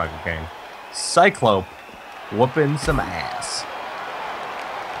 Thanks, Michael Caine. Cyclope whooping some ass.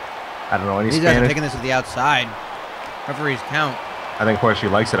 I don't know any These guys are Spanish. taking this to the outside. Referees count. I think Horseshoe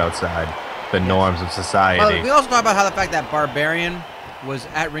likes it outside. The norms of society. We also talk about how the fact that Barbarian was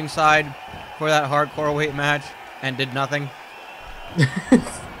at ringside for that hardcore weight match and did nothing.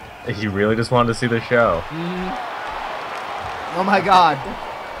 He really just wanted to see the show. Oh my God.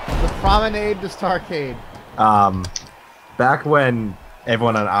 The promenade to Starcade. Back when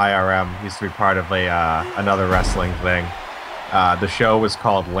everyone on IRM used to be part of another wrestling thing, the show was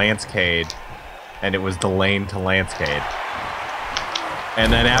called Lancecade, and it was the lane to Lancecade.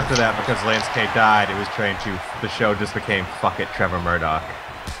 And then after that, because Lancecade died, it was changed to, the show just became Fuck It, Trevor Murdoch.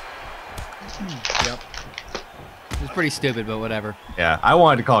 Yep. It was pretty stupid, but whatever. Yeah, I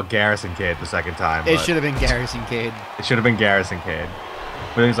wanted to call it Garrison Cade the second time. It should have been Garrison Cade. It should have been Garrison Cade.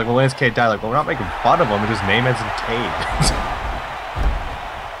 But he's like, well, Lancecade died. Like, well, we're not making fun of him. We're just name ends in Cade.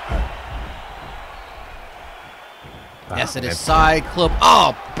 Yes, it is Cyclope.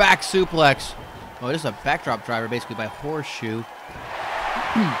 Oh, back suplex. Oh, this is a backdrop driver basically by Horseshoe.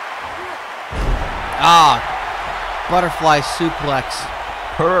 Butterfly suplex.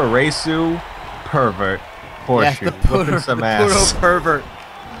 Puraresu pervert. Horseshoe. Yes, the puro pervert.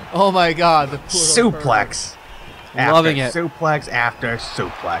 Oh my God, the puro suplex. Pervert. Loving it. Suplex after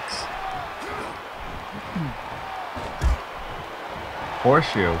suplex.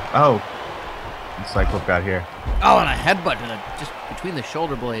 Horseshoe. Oh. Cyclope got here. Oh, and a headbutt to just between the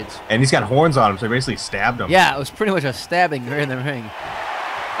shoulder blades. And he's got horns on him, so he basically stabbed him. Yeah, it was pretty much a stabbing right in the ring.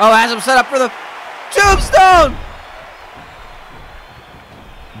 Oh, has him set up for the tombstone!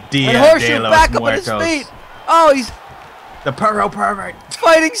 Dia and Horseshoe de los back Muertos. up on his feet. Oh, he's the puro pervert.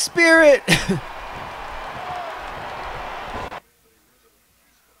 Fighting spirit. Sorry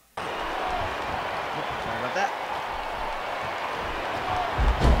about that.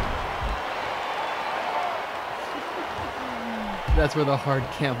 That's where the hard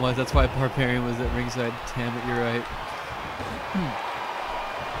cam was. That's why Barbarian was at ringside. Damn it, you're right.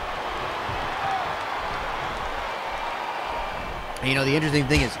 And you know, the interesting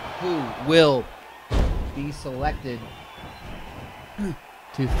thing is who will be selected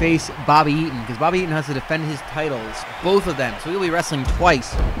to face Bobby Eaton, because Bobby Eaton has to defend his titles, both of them. So he'll be wrestling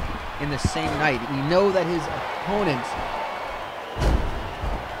twice in the same night. We know that his opponent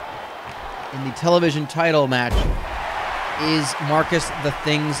in the television title match is Marcus the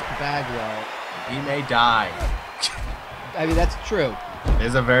Things Bagwell. He may die. I mean, that's true.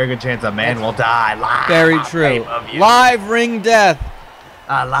 There's a very good chance a man will die live. Very true. Live ring death.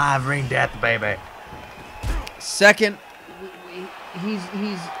 Live ring death, baby. Second, he's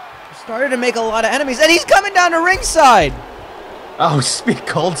started to make a lot of enemies, and he's coming down to ringside. Oh, speak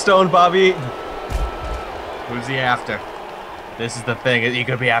Cold Stone, Bobby Eaton. Who's he after? This is the thing. He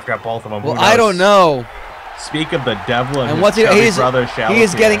could be after both of them. Well, I don't know. Speak of the devil and what's his brother, Shallow. He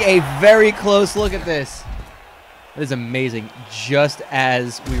is getting a very close look at this. It is amazing, just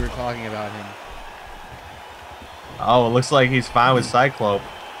as we were talking about him. Oh, it looks like he's fine with Cyclope.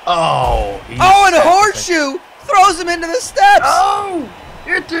 Oh! And a Horseshoe throws him into the steps! Oh!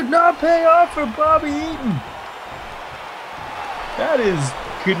 It did not pay off for Bobby Eaton. That is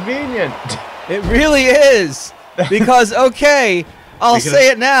convenient. It really is. Because, okay, I'll say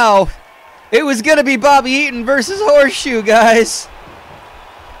it now. It was going to be Bobby Eaton versus Horseshoe, guys.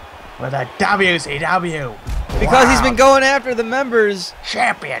 With a WCW. Because he's been going after the members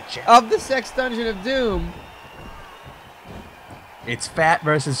championship of the Sex Dungeon of Doom. It's Fat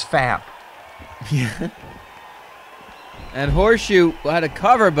versus Fap. Yeah. And Horseshoe had a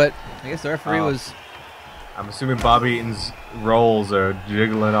cover, but I guess the referee was... I'm assuming Bobby Eaton's rolls are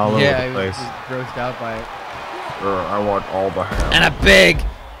jiggling all over the place. Yeah, he was grossed out by it. I want all the hair. And a big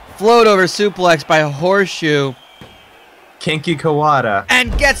float over suplex by Horseshoe. Kinky Kawada.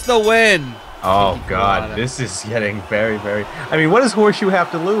 And gets the win. Oh, God. This is getting very, very... I mean, what does Horseshoe have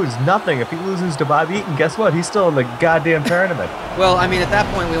to lose? Nothing. If he loses to Bobby Eaton, guess what? He's still in the goddamn tournament. Well, I mean, at that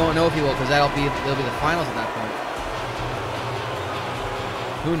point, we won't know if he will, because they'll be the finals at that point.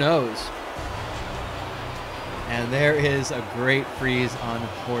 Who knows? And there is a great freeze on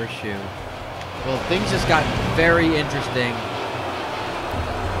Horseshoe. Well, things just got very interesting.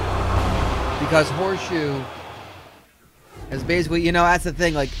 Because Horseshoe is basically, you know, that's the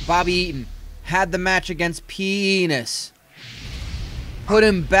thing. Like, Bobby Eaton had the match against Penis. Put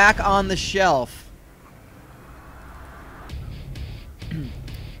him back on the shelf.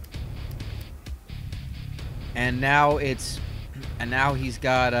 And now he's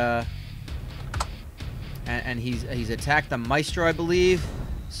got and he's attacked the Maestro, I believe.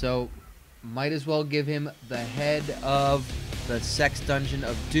 So might as well give him the head of the Sex Dungeon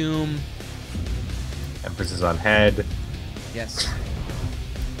of Doom. Emphasis on head. Yes.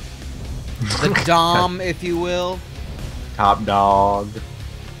 The Dom, if you will. Top dog.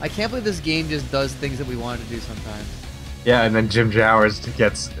 I can't believe this game just does things that we want it to do sometimes. Yeah, and then Jim Jowers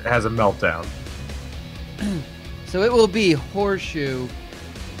has a meltdown. So it will be Whore-shu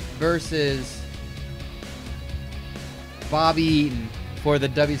versus Bobby Eaton for the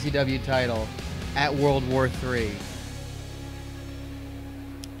WCW title at World War III.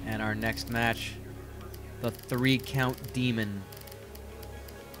 And our next match, the 3-count demon.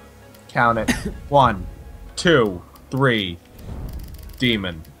 Count it. 1, 2, 3.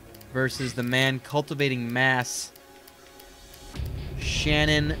 Demon. Versus the man cultivating mass,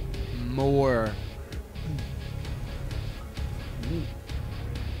 Shannon Moore.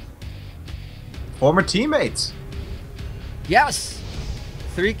 Former teammates. Yes!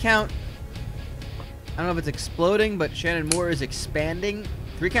 3-count. I don't know if it's exploding, but Shannon Moore is expanding.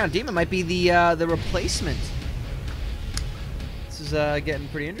 3-count demon might be the replacement. This is getting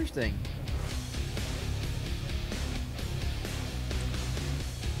pretty interesting.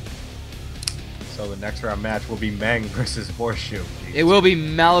 So the next round match will be Meng versus Whore-shu. It will be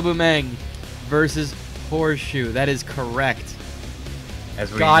Malibu Meng versus Whore-shu. That is correct.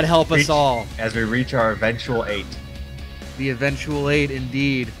 God help us all. As we reach our eventual 8. The eventual 8,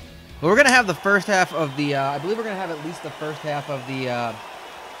 indeed. But we're gonna have the first half of the. I believe we're gonna have at least the first half of the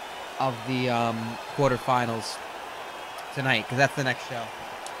quarterfinals tonight, because that's the next show.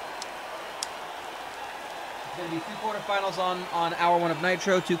 There's gonna be 2 quarterfinals on hour 1 of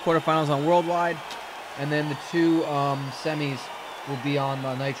Nitro, 2 quarterfinals on Worldwide, and then the 2 semis will be on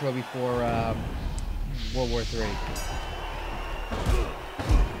Nitro before World War III.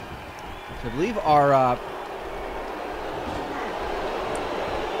 So I believe our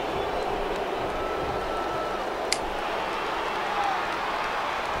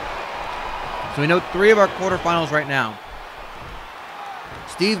so we know 3 of our quarterfinals right now.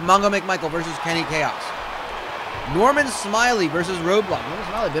 Steve Mongo McMichael versus Kenny Kaos. Norman Smiley versus Roadblock. Norman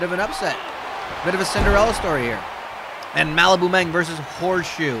Smiley, bit of an upset. Bit of a Cinderella story here. And Malibu Meng versus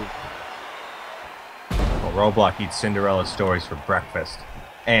Whore-shu. Well, Roadblock eats Cinderella stories for breakfast.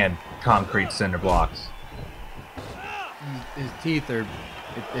 And concrete cinder blocks. His teeth are...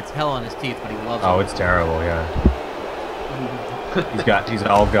 It's hell on his teeth, but he loves Oh, it. it's terrible, yeah. He's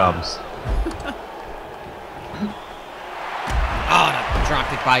all gums. Oh,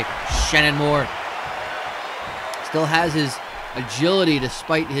 dropped it by Shannon Moore. Still has his agility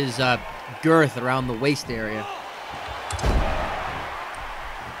despite his girth around the waist area.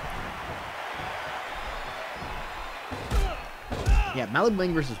 Yeah, Malibu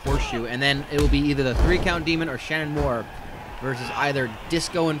Meng versus Whore-shu, and then it will be either the 3-count demon or Shannon Moore versus either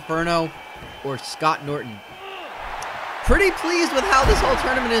Disco Inferno or Scott Norton. Pretty pleased with how this whole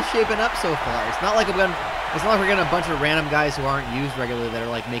tournament is shaping up so far. It's not like we're getting a bunch of random guys who aren't used regularly that are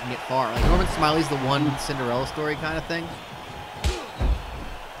like making it far. Like Norman Smiley's the one Cinderella story kind of thing.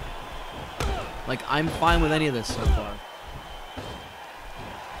 Like I'm fine with any of this so far.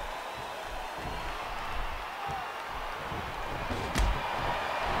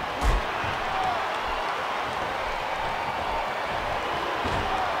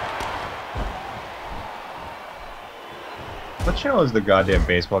 What channel is the goddamn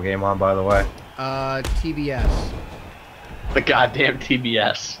baseball game on, by the way? TBS. The goddamn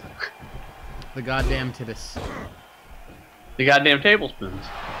TBS. The goddamn Titus. The goddamn tablespoons.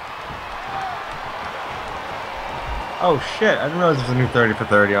 Oh shit, I didn't realize there was a new 30 for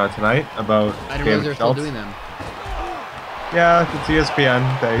 30 on tonight about I didn't realize they were still doing them. Yeah, it's ESPN.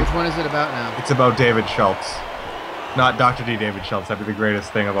 Which one is it about now? It's about David Schultz. Not Dr. D. David Schultz, that'd be the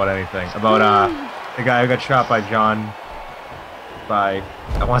greatest thing about anything. About the guy who got shot by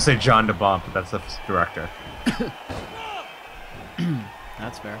I want to say John DeBomp, but that's the director.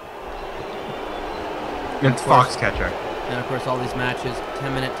 That's fair. It's Foxcatcher. And of course all these matches,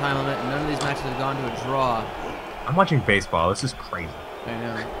 10-minute time limit, and none of these matches have gone to a draw. I'm watching baseball, this is crazy. I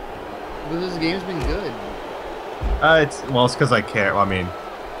know. But this game's been good. It's because I care. Well, I mean,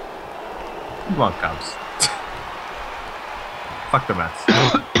 come on, Cubs. Fuck the Mets.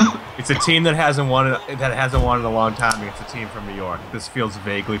 It's a team that hasn't won in a long time against a team from New York. This feels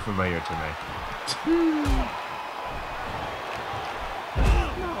vaguely familiar to me.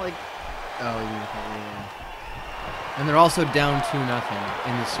 Not like, oh yeah. And they're also down 2-0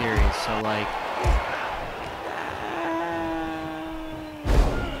 in the series, so like.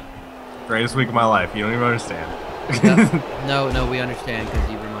 Greatest week of my life. You don't even understand. No, we understand because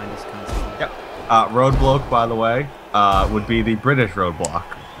you remind us constantly. Yep. Roadblock, by the way, would be the British Roadblock.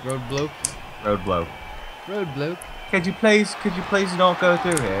 Roadblock. Roadblock. Roadblock. Could you please not go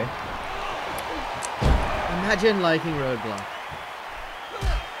through here? Imagine liking Roadblock.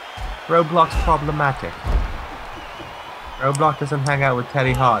 Roadblock's problematic. Roadblock doesn't hang out with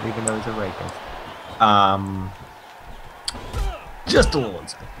Teddy Hart, even though he's a rapist. Just a little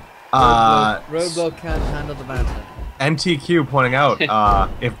inside. Roadblock can't handle the banter. MTQ pointing out,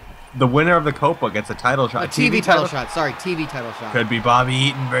 if the winner of the Copa gets a title shot, A TV title shot. Sorry, TV title shot. could be Bobby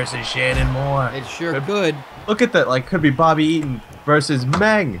Eaton versus Shannon Moore. It sure could. Look at that, like, could be Bobby Eaton versus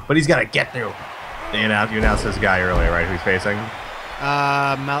Meng, but he's got to get through. You announced this guy earlier, right, who he's facing?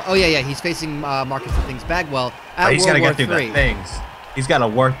 Oh, yeah, he's facing Marcus the Things Bagwell at He's World got to War get through III. the things. He's got to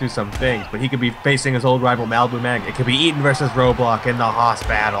work through some things, but he could be facing his old rival Malibu Meng. It could be Eaton versus Roadblock in the Haas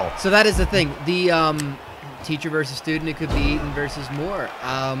battle. So that is the thing. The teacher versus student, it could be Eaton versus Moore.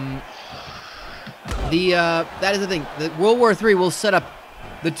 That is the thing. The World War III will set up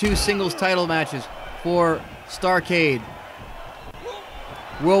the 2 singles title matches for Starrcade.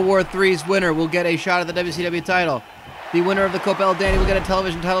 World War III's winner will get a shot at the WCW title. The winner of the Copa El Dandy will get a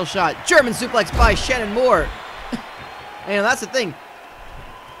television title shot. German suplex by Shannon Moore. And that's the thing.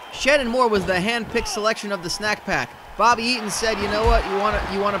 Shannon Moore was the hand-picked selection of the snack pack. Bobby Eaton said, "You know what?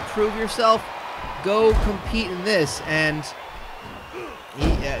 You want to prove yourself? Go compete in this." And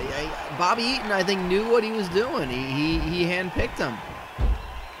Bobby Eaton, I think, knew what he was doing. He hand-picked him.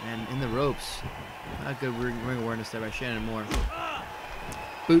 And in the ropes. Not good ring awareness there by Shannon Moore.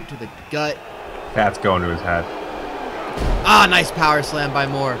 Boot to the gut. That's going to his head. Ah, nice power slam by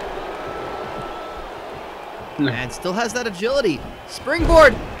Moore. And still has that agility.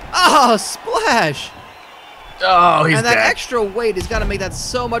 Springboard. Oh, splash. Oh, he's And that dead. extra weight has got to make that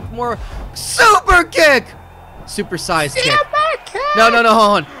so much more. Super kick. Supersized kick. No, hold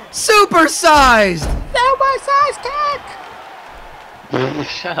on. Supersized.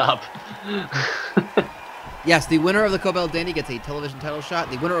 Shut up. Yes, the winner of the Copa El Dandy gets a television title shot.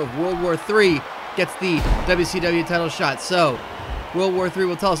 The winner of World War III gets the WCW title shot. So, World War III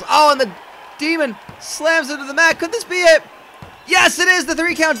will tell us. Oh, and the Demon slams into the mat. Could this be it? Yes, it is. The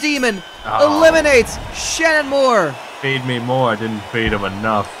 3-count Demon eliminates Shannon Moore. Feed me more. Didn't feed him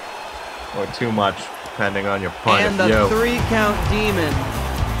enough. Or too much, depending on your point And of the view. 3-count Demon.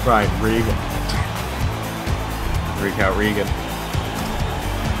 Right, Regal. 3-count Regan.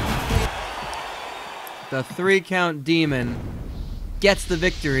 The 3-count Demon gets the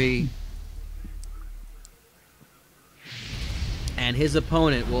victory. And his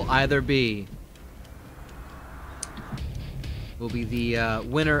opponent will either be the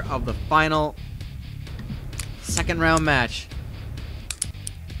winner of the final 2nd round match,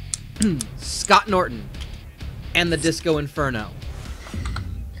 Scott Norton and the Disco Inferno.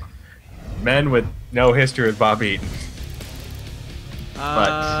 Men with no history with Bob Eaton.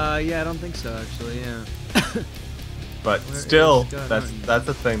 Yeah, I don't think so, actually. Yeah. But Where still, is Scott that's Norton?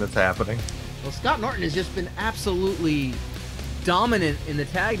 a thing that's happening. Well, Scott Norton has just been absolutely dominant in the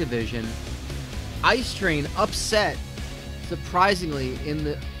tag division. Ice Train upset, surprisingly, in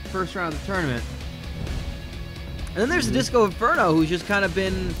the 1st round of the tournament. And then there's the Disco Inferno, who's just kind of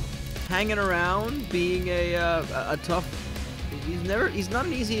been hanging around, being a tough. He's not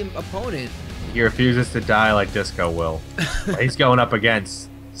an easy opponent. He refuses to die like Disco will. He's going up against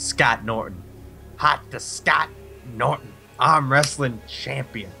Scott Norton. Hot to Scott Norton, arm wrestling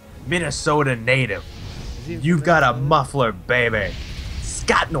champion, Minnesota native. You've got a muffler, baby.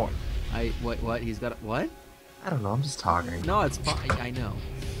 Scott Norton. What? He's got what? I don't know. I'm just talking. No, it's fine. I know.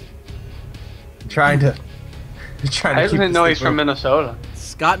 Trying to I didn't know he's from Minnesota.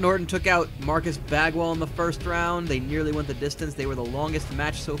 Scott Norton took out Marcus Bagwell in the 1st round. They nearly went the distance. They were the longest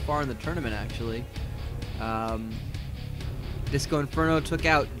match so far in the tournament, actually. Disco Inferno took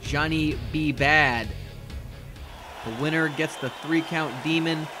out Johnny B. Bad. The winner gets the 3-count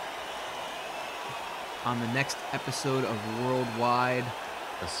Demon on the next episode of Worldwide.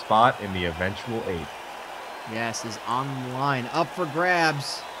 The spot in the eventual 8. Yes, is on the line. Up for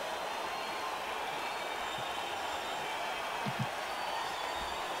grabs.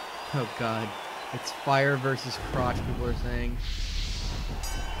 Oh, God. It's fire versus crotch, people are saying.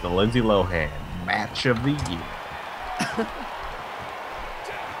 The Lindsay Lohan match of the year.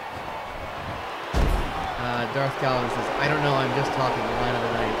 Darth Calvin says, I don't know, I'm just talking the line of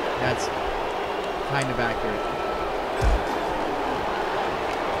the night. That's kind of accurate.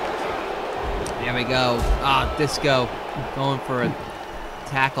 There we go. Ah, Disco going for a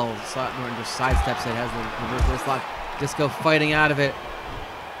tackle. Scott Norton just sidesteps it, has the reverse wrist lock. Disco fighting out of it.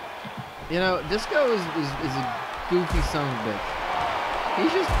 You know, Disco is a goofy son of a bitch.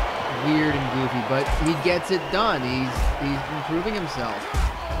 He's just weird and goofy, but he gets it done. He's improving himself.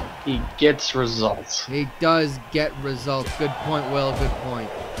 He gets results. He does get results. Good point, Will. Good point.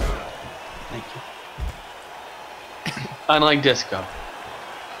 Thank you. Unlike Disco.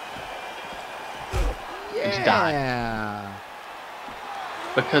 Yeah.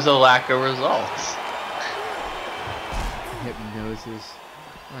 Because of lack of results. Hypnosis.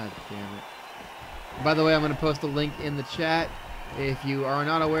 God damn it. By the way, I'm going to post a link in the chat. If you are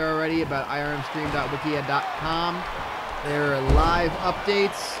not aware already about IRMstream.wikia.com, there are live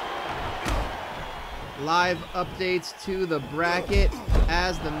updates to the bracket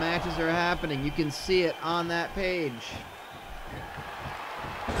as the matches are happening. You can see it on that page.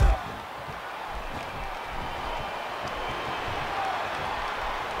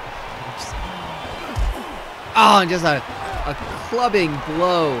 Oh, and just a clubbing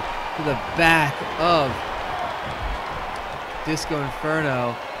blow to the back of Disco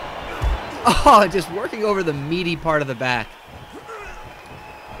Inferno. Oh, just working over the meaty part of the back.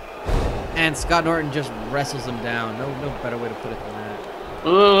 And Scott Norton just wrestles him down. No better way to put it than that. A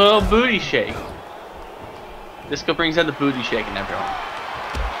little booty shake. Disco brings out the booty shake in everyone.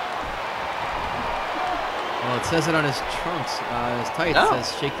 Well, it says it on his trunks, his tights. Oh. It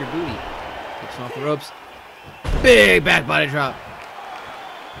says shake your booty. Kicks him off the ropes. Big back body drop.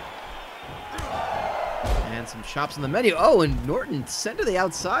 And some chops on the menu. Oh, and Norton sent to the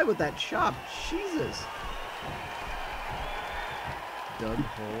outside with that chop. Jesus. Dug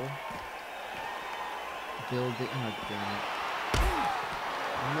hole. Building. Oh, damn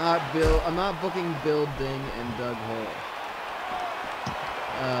it. I'm not booking building and dug hole.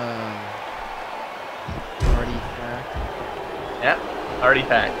 Artifact. Yep.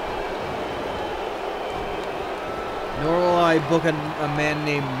 Artifact. Nor will I book a man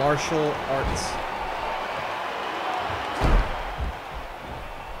named Martial Arts.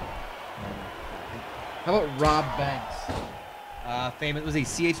 How about Rob Banks? Famous, was he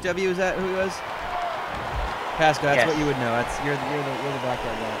CHW? Is that who he was? Pascal, that's Yes. what you would know. You're the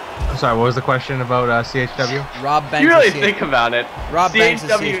backyard guy. I'm sorry, what was the question about CHW? Rob Banks. You really is think about it. Rob Banks is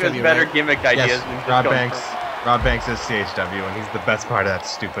CHW has CHW, better right? gimmick ideas Yes, than Rob Disco Banks. Inferno. Rob Banks is CHW, and he's the best part of that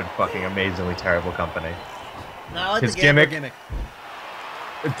stupid, fucking, amazingly terrible company. No, I like His the gimmick.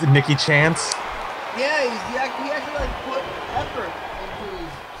 It's Nicky Chance. Yeah, he actually like put effort into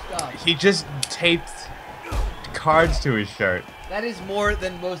his stuff. He just taped cards to his shirt. That is more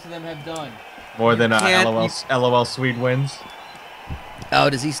than most of them have done. More than can't- LOL Swede wins. Oh,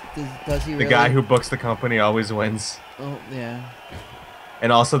 does he really? The guy who books the company always wins. Oh, yeah.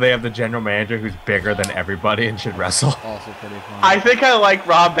 And also they have the general manager who's bigger than everybody and should wrestle. Also pretty fun. I think I like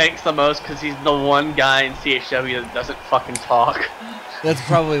Rob Banks the most because he's the one guy in CHW that doesn't fucking talk. That's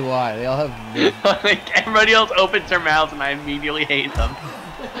probably why. They all have... Like, everybody else opens their mouths and I immediately hate them.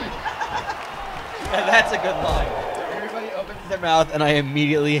 That's a good line. Everybody opens their mouth and I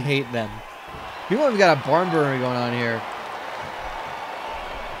immediately hate them. Meanwhile, we've got a barn burner going on here.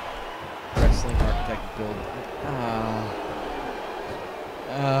 Wrestling architect build.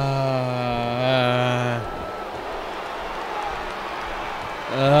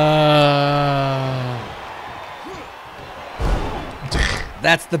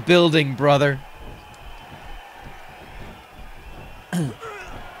 That's the building, brother. And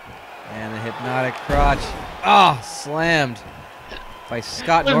the hypnotic crotch. Oh, slammed by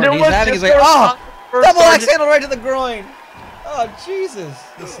Scott Norton. He's having his way. Oh, double axe handle right to the groin. Oh, Jesus.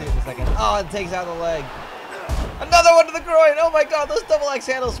 Let's see in a second. Oh, it takes out the leg. Another one to the groin. Oh, my God. Those double axe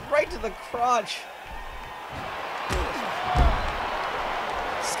handles right to the crotch.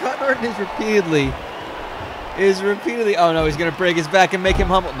 Scott Norton is repeatedly... Oh, no. He's going to break his back and make him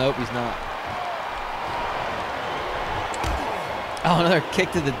humble. Nope, he's not. Oh, another kick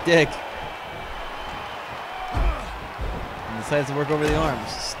to the dick. And decides to work over the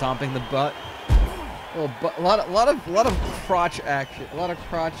arms, stomping the butt. A lot of crotch action. A lot of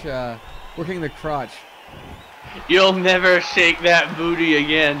crotch, working the crotch. You'll never shake that booty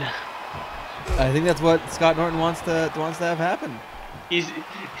again. I think that's what Scott Norton wants to have happen. He's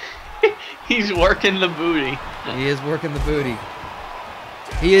working the booty. He is working the booty.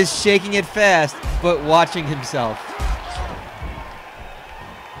 He is shaking it fast, but watching himself.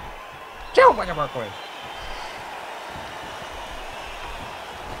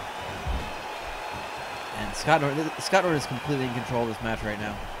 And Scott Norton is completely in control of this match right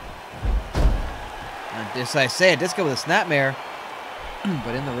now. And as I say, a Disco with a snapmare,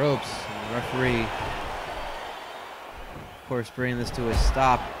 but in the ropes. The referee, of course, bringing this to a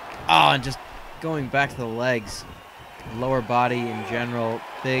stop. Oh, and just going back to the legs. Lower body in general.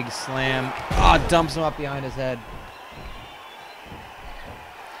 Big slam. Oh, dumps him up behind his head.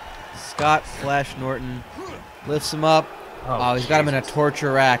 got Flash Norton. Lifts him up. Oh, he's got him in a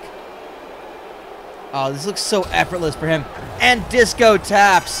torture rack. Oh, this looks so effortless for him. And Disco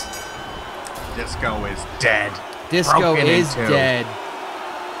taps. Disco is dead. Disco is dead.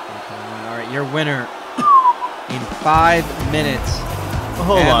 Okay, all right, your winner in 5 minutes.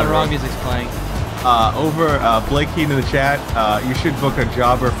 Hold on, the wrong music's playing. Blake Keane in the chat, you should book a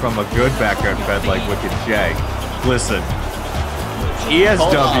jobber from a good backyard fed like Wicked J. Listen,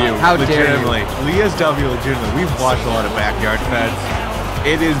 ESW, How dare you. ESW legitimately, we've watched a lot of backyard feds.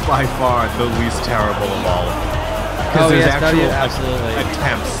 It is by far the least terrible of all of them. Because there's actual absolutely.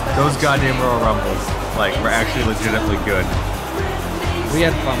 attempts. Those goddamn Royal Rumbles, like, were actually legitimately good. We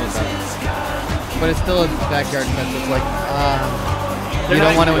had fun with that. But it's still a backyard fed, so it's like, you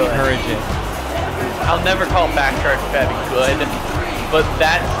don't want to encourage it. I'll never call backyard fed good, but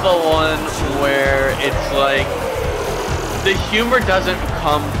that's the one where it's like the humor doesn't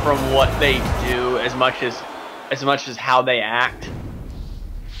come from what they do as much as how they act.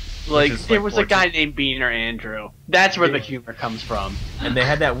 Like there was a guy named Beaner Andrew. That's where the humor comes from. And they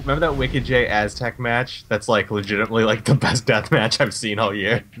had that. Remember that Wicked J Aztec match? That's like legitimately like the best death match I've seen all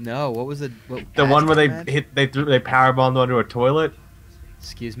year. No, what was it? The one where they powerbombed onto a toilet.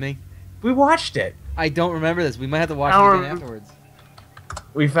 Excuse me. We watched it. I don't remember this. We might have to watch it again afterwards.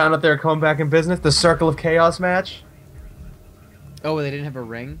 We found out they were coming back in business. The Circle of Chaos match. Oh, they didn't have a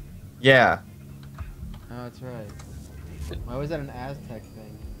ring? Yeah. Oh, that's right. Why was that an Aztec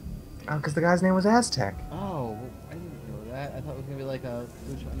thing? Oh, because the guy's name was Aztec. Oh, I didn't know that. I thought it was going to be like a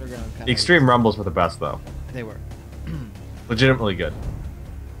Lucha Underground kind of... The Extreme Rumbles were the best, though. They were. Legitimately good.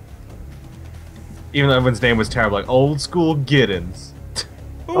 Even though everyone's name was terrible, like Old School Giddens.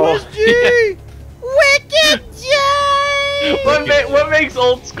 OSG! Wicked J! What makes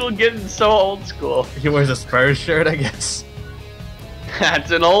Old School getting so old school? He wears a Spurs shirt, I guess.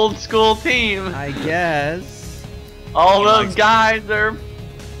 That's an old school team. I guess. All those guys are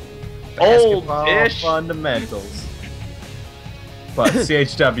old-ish. Fundamentals. But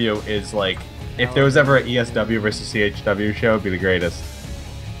CHW is like, if there was ever an ESW versus CHW show, it'd be the greatest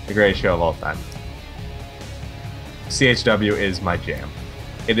show of all time. CHW is my jam.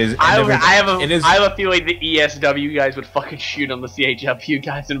 It is. I have a feeling the ESW guys would fucking shoot on the CHW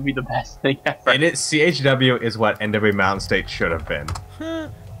guys, and it would be the best thing ever. And CHW is what NW Mountain State should have been.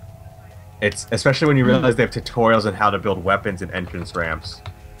 It's especially when you realize they have tutorials on how to build weapons and entrance ramps,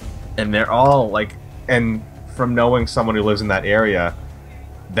 and they're all like, and from knowing someone who lives in that area,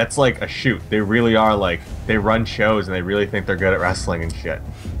 that's like a shoot. They really are like, they run shows and they really think they're good at wrestling and shit.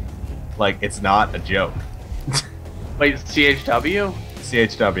 Like, it's not a joke. Wait, CHW?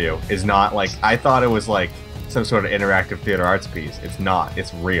 CHW is not like, I thought it was like some sort of interactive theater arts piece. It's not.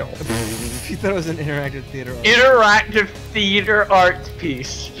 It's real. You thought it was an interactive theater arts Interactive theater arts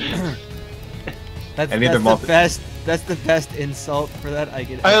piece. That's the best insult for that I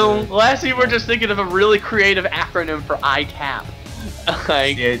get. Last year we're just thinking of a really creative acronym for ITAP.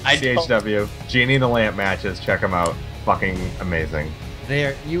 Like, CHW. Genie and the Lamp matches. Check them out. Fucking amazing.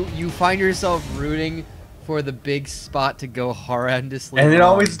 There, you find yourself rooting for the big spot to go horrendously. And it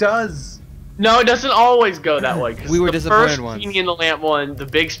always does. No, it doesn't always go that way. We were disappointed once. once. Genie in the Lamp one, the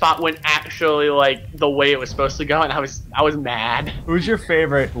big spot went actually like the way it was supposed to go, and I was mad. Who's your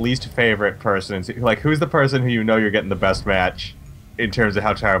least favorite person? Like, who's the person who you know you're getting the best match in terms of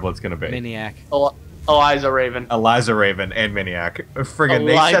how terrible it's gonna be? Maniac. Eliza Raven. Eliza Raven and Maniac.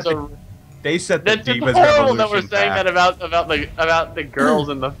 Friggin' they set the Divas horrible Revolution that we're saying back. that about the girls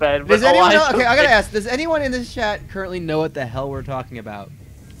in the Fed. Does anyone know? Okay, I gotta ask. Does anyone in this chat currently know what the hell we're talking about?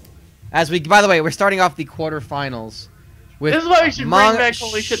 By the way, we're starting off the quarterfinals with this is why we should bring back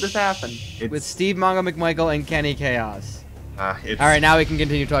holy shit this happened. With Steve Mongo McMichael and Kenny Kaos. All All right, now we can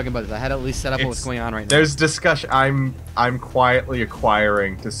continue talking about this. I had to at least set up what's going on right now. There's discussion. I'm quietly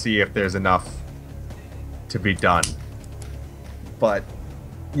acquiring to see if there's enough to be done. But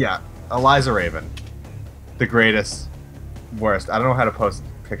yeah, Eliza Raven, the greatest, worst. I don't know how to post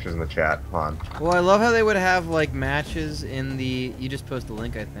pictures in the chat. Hold on. Well, I love how they would have like matches in the. You just post the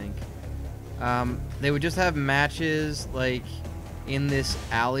link, I think. They would just have matches like in this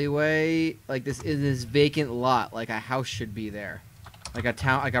alleyway, like this in this vacant lot, like a house should be there, like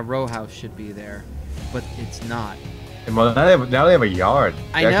a row house should be there, but it's not. Well, now they have a yard.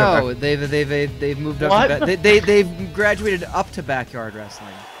 I know they've moved up. They've graduated up to backyard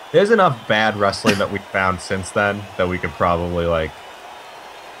wrestling. There's enough bad wrestling that we found since then that we could probably like.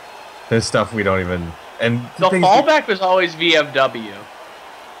 There's stuff we don't even. And the fallback was always VFW.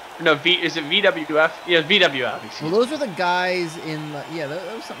 No, is it VWF? Yeah, VWF. Excuse well, those were the guys in. Yeah,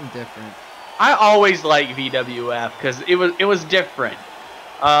 that was something different. I always liked VWF because it was different.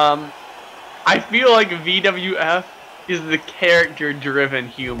 I feel like VWF is the character-driven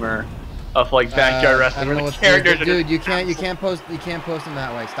humor of like backyard I wrestling. don't know Where the what's characters good. are Dude, just you can't post them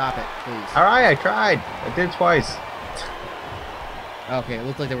that way. Stop it, please. All right, I tried. I did twice. Okay, it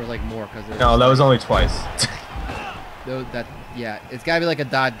looked like there was like more because No, that was only twice. Yeah, it's gotta be like a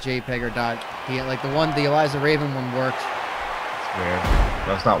 .jpeg or like the Eliza Raven one worked. It's weird.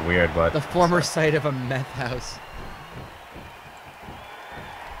 That's not weird, but The former site of a meth house.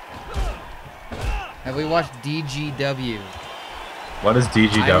 Have we watched DGW? what is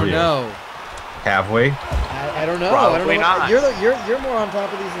DGW? I don't know. Have we? I don't know. Probably I don't know. not. You're more on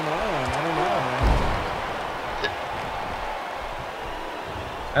top of these than I am. I don't know, man.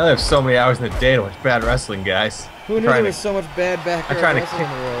 I only have so many hours in the day to watch bad wrestling, guys. Who knew there was so much bad backyard wrestling in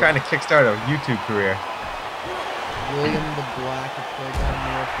the world? trying to kickstart a YouTube career. William the Black of Playground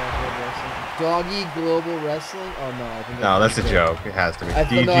Mirror Backyard Wrestling. Doggy Global Wrestling? Oh no, I think No, that's a joke. It has to be. I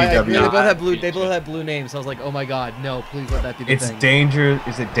DGW. they both have blue names. So I was like, oh my god, no, please let that be the It's thing.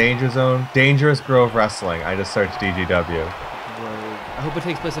 Is it Danger Zone? Dangerous Grove Wrestling. I just searched DGW. Grove. I hope it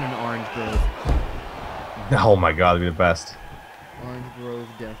takes place in an Orange Grove. Oh my god, that'd be the best. Orange Grove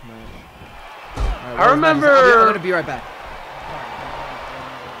Deathmatch. Right, I remember. I'm gonna be right back.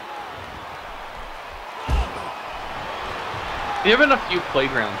 There have been a few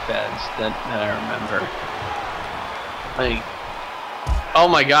playground feds that I remember. Like, oh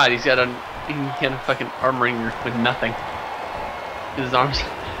my god, he got a fucking arm wringer with nothing. His arms.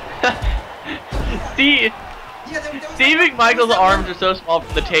 Steve McMichael's arms are so small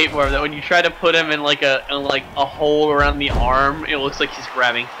from the tapeworm that when you try to put him in like a hole around the arm, it looks like he's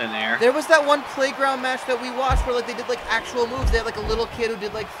grabbing thin air. There was that one playground match that we watched where like they did like actual moves. They had like a little kid who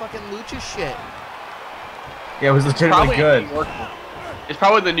did like fucking lucha shit. Yeah, it was legitimately good. It's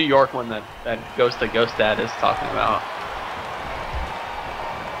probably the New York one that Ghost to Ghost Dad is talking about.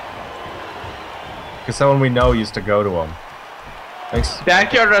 Because someone we know used to go to them. Thanks.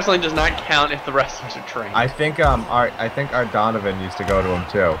 Backyard wrestling does not count if the wrestlers are trained. I think our Donovan used to go to him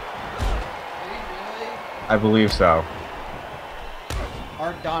too. I believe so.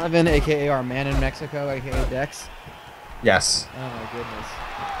 Art Donovan, aka our man in Mexico, aka Dex. Yes. Oh my goodness.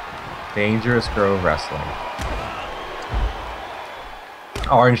 Dangerous Grove Wrestling.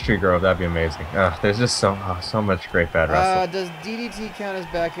 Orange Tree Grove, that'd be amazing. There's just so much great bad wrestling. Does DDT count as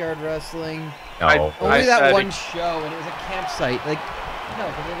backyard wrestling? No. Only that one show, and it was a campsite. Like, no,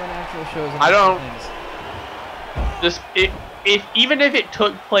 because they run actual shows. And I don't. things. Even if it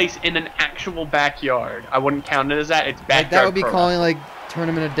took place in an actual backyard, I wouldn't count it as that. It's backyard. Like, that would be pro calling like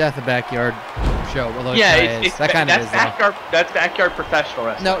Tournament of Death a backyard show. Although yeah, it's that kind of is. Backyard. That's backyard professional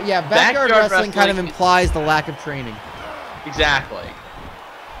wrestling. No, yeah, backyard wrestling kind of implies the lack of training. Exactly.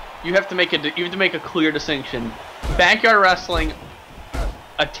 You have to make a clear distinction. Backyard wrestling,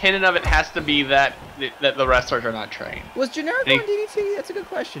 a tenet of it has to be that the wrestlers are not trained. Was Generico on DDT? That's a good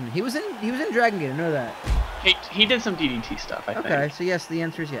question. He was in Dragon Gate. I know that. He did some DDT stuff. I think. Okay, so yes, the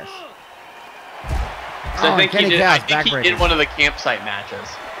answer is yes. So I think he did. I think he backbreaker. did one of the campsite matches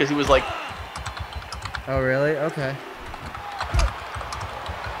because he was like. Oh really? Okay.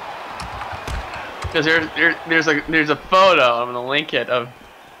 Because there's a photo. I'm gonna link it of.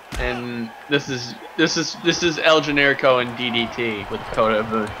 And this is El Generico and DDT with Kota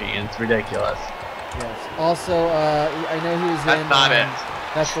Ibushi, and it's ridiculous. Yes. Also, I know he was in. That's not it.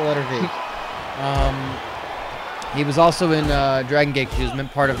 That's the letter V. He was also in Dragon Gate. He was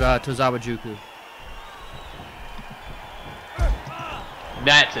part of Tozawa Juku.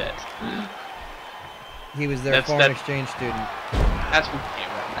 That's it. He was their foreign exchange student. That's what came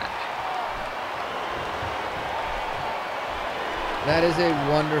right match. That is a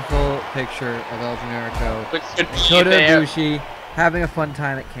wonderful picture of El Generico. Kota Ibushi having a fun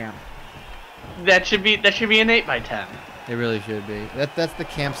time at camp. That should be an 8x10. It really should be. That's the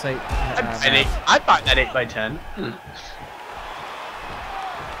campsite. I'd buy that 8x10.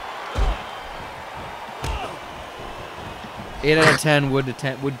 8 out of 10 would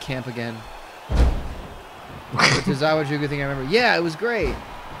camp again. The Tozawa Juku thing I remember. Yeah, it was great.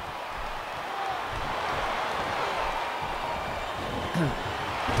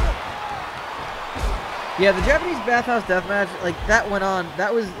 Yeah, the Japanese bathhouse deathmatch, like that went on.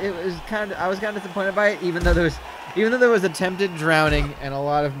 I was kind of disappointed by it, even though there was attempted drowning and a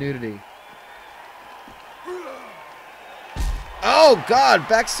lot of nudity. Oh God,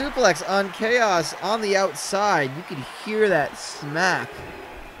 back suplex on Kaos on the outside. You could hear that smack.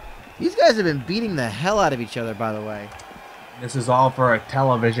 These guys have been beating the hell out of each other, by the way. This is all for a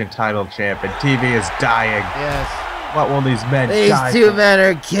television title champ, and TV is dying. Yes. What will these men die for? These two men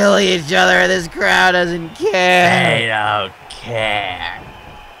are killing each other. This crowd doesn't care. They don't care.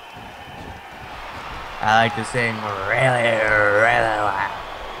 I like to sing really, really loud.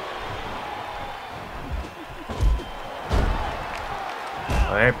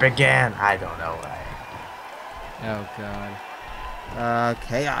 Will it begin? I don't know. Oh, God.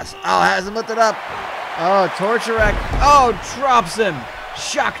 Chaos. Oh, has him lifted up. Oh, torture rack. Oh, drops him.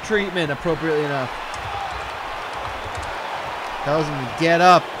 Shock treatment, appropriately enough. Tells him to get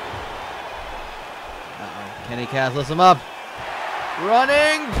up. Uh-oh. Kenny Chaos lifts him up.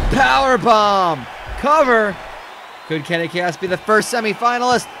 Running power bomb. Cover. Could Kenny Chaos be the first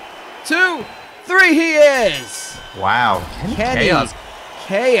semifinalist? 2, 3, he is. Wow. Kenny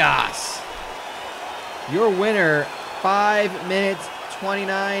Chaos. Your winner, 5 minutes,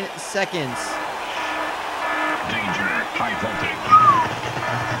 29 seconds. Danger, high voltage.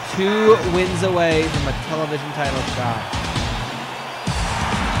 2 wins away from a television title shot.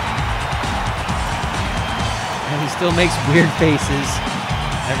 And he still makes weird faces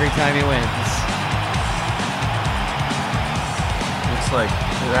every time he wins. Looks like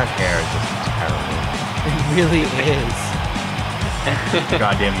that hair is just terrible. It really is.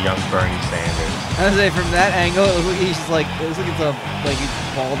 Goddamn young Bernie Sanders. I would say from that angle, it looks like he's just like, it looks like it's like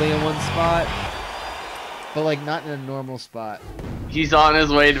he's balding in one spot, but like not in a normal spot. He's on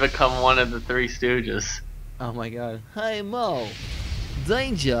his way to become one of the Three Stooges. Oh my God. Hey Mo,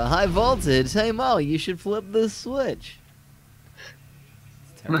 danger, high voltage. Hey Mo, you should flip this switch.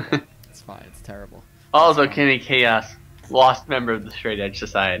 It's terrible. It's fine. It's terrible. Also, Kenny Chaos, lost member of the Straight Edge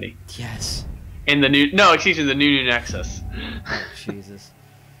Society. Yes. In the new, no, excuse me, the new Nexus. Oh, Jesus.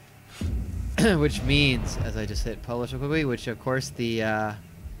 Which means, as I just hit publish real quickly, which of course the,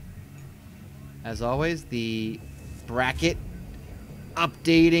 as always, the bracket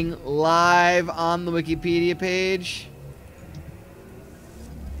updating live on the Wikipedia page.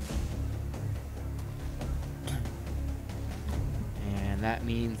 And that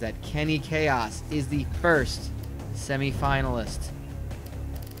means that Kenny Chaos is the first semi-finalist.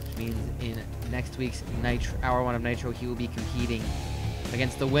 Which means in next week's Nitro, Hour 1 of Nitro, he will be competing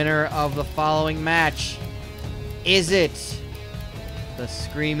against the winner of the following match. Is it the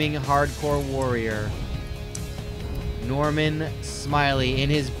Screaming Hardcore Warrior, Norman Smiley in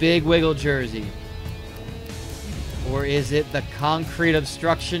his Big Wiggle jersey? Or is it the Concrete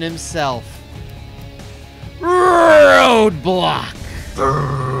Obstruction himself, Roadblock?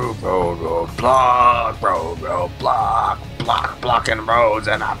 Blocking roads,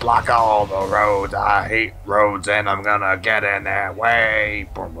 and I block all the roads. I hate roads, and I'm gonna get in their way.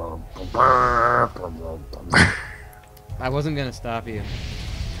 I wasn't gonna stop you.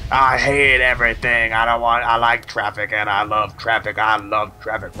 I hate everything. I like traffic, and I love traffic. I love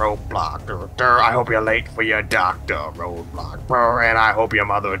traffic. Roadblock. I hope you're late for your doctor. Roadblock. And I hope your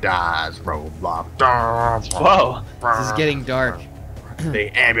mother dies. Roadblock. Whoa. This is getting dark.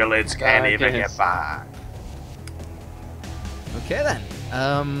 The ambulance can't even get by. Okay then.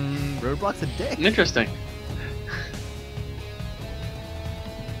 Roadblock's a dick. Interesting.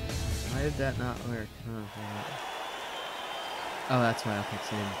 Why did that not work? Oh, that's why. Okay,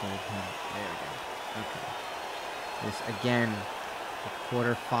 so there we go. Okay. This again, the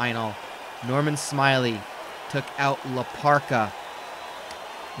quarterfinal. Norman Smiley took out La Parka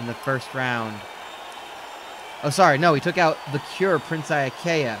in the first round. Oh, sorry, no, he took out The Cure, Prince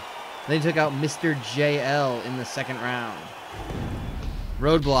Iakea. Then he took out Mr. JL in the second round.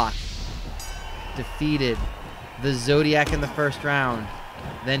 Roadblock defeated the Zodiac in the first round.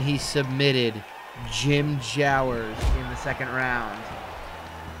 Then he submitted Jim Jowers in the second round.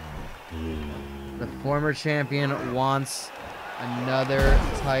 The former champion wants another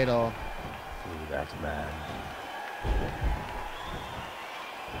title. Ooh, that's bad.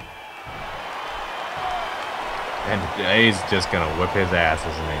 And he's just gonna whip his ass,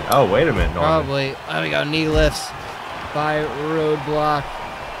 isn't he? Oh, wait a minute, Norman. Probably. Oh, we got knee lifts by Roadblock.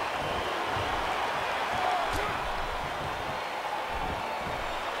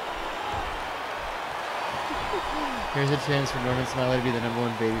 Here's a chance for Norman Smiley to be the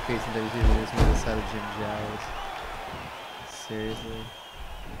 #1 babyface in WCW Universe Mode outside of Jim Jowers. Seriously.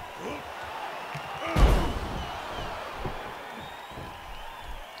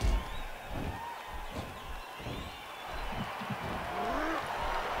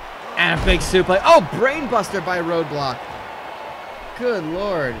 And a big suplex. Oh, brainbuster by Roadblock. Good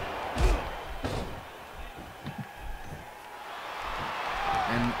lord.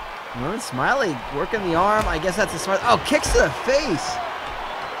 And Norman Smiley working the arm. I guess that's a smart. Oh, kicks to the face.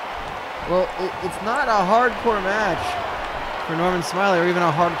 Well, it's not a hardcore match for Norman Smiley, or even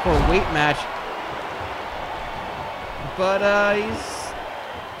a hardcore weight match. But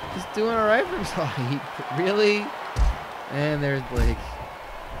he's doing all right for himself. Really? And there's Blake.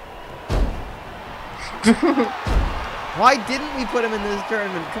 Why didn't we put him in this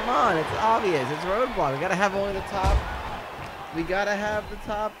tournament? Come on, it's obvious. It's Roadblock. We gotta have only the top. We gotta have the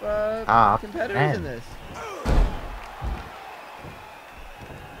top competitors in this.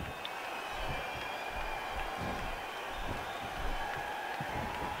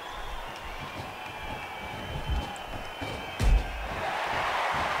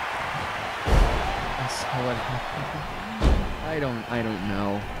 I don't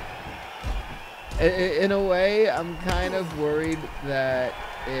know. In a way, I'm kind of worried that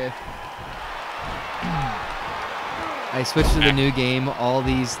if I switch to the new game, all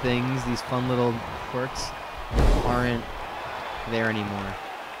these things, these fun little quirks, aren't there anymore.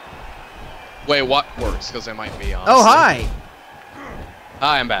 Wait, what quirks? Because they might be on. Oh, hi!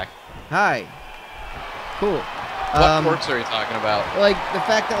 Hi, I'm back. Hi. Cool. What quirks are you talking about? Like, the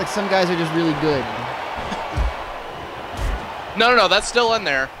fact that like some guys are just really good. No, that's still in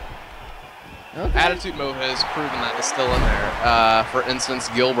there. Okay. Attitude Mode has proven that it's still in there. For instance,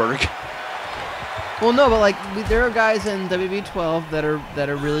 Gilbert. Well, no, but like there are guys in WB12 that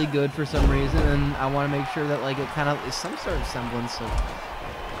are really good for some reason, and I want to make sure that like it kind of is some sort of semblance of.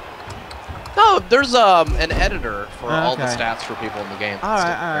 No, there's an editor for all the stats for people in the game. All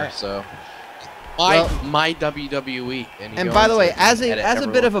right. So my WWE. And by the way, as a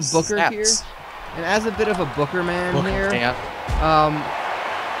bit of a booker here, and as a bit of a booker man here,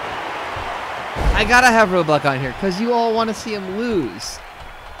 I gotta have Roadblock on here because you all want to see him lose.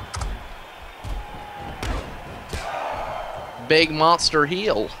 Big monster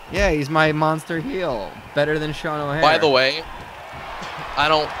heel. Yeah, he's my monster heel. Better than Sean O'Hare. By the way, I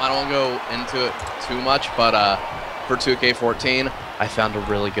don't go into it too much, but for 2K14, I found a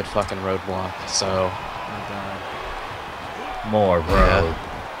really good fucking Roadblock. So. Oh god. More road. Yeah.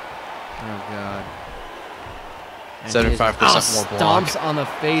 Oh god. 75% more block. Stomps on the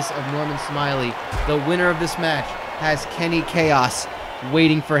face of Norman Smiley. The winner of this match has Kenny Kaos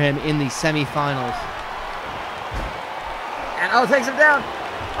waiting for him in the semifinals. And takes him down.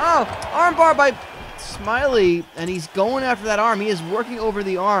 Oh, armbar by Smiley, and he's going after that arm. He is working over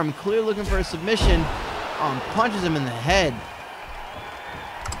the arm, clearly looking for a submission. And punches him in the head.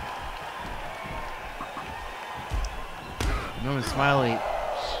 Norman Smiley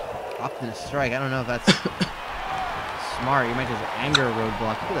up in a strike. I don't know if that's smart. You might just anger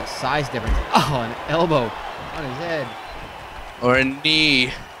Roadblock. Look at the size difference. Oh, an elbow on his head. Or a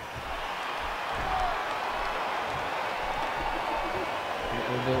knee. An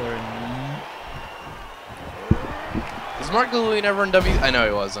elbow or a knee. Is Mark Lillian ever in W? I know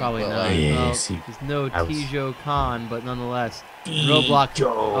he wasn't. Probably not. Yes, He's no Tijo Khan, but nonetheless. Roadblock.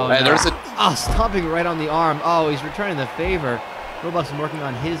 Oh, Hey, there's a stomping right on the arm. Oh, he's returning the favor. Roadblock's been working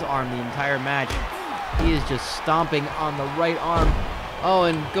on his arm the entire match. He is just stomping on the right arm. Oh,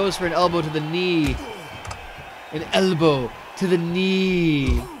 and goes for an elbow to the knee. An elbow to the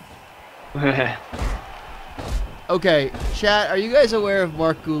knee. Okay, chat, are you guys aware of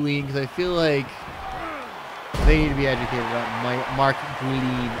Mark Goulin? Because I feel like they need to be educated on Mark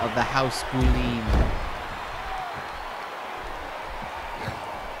Goulin of the House Goulin.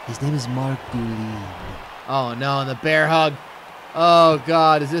 His name is Mark Goulin. Oh no, and the bear hug. Oh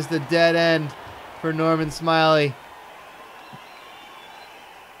god, is this the dead end for Norman Smiley?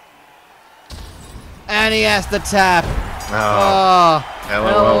 And he has the tap. Oh.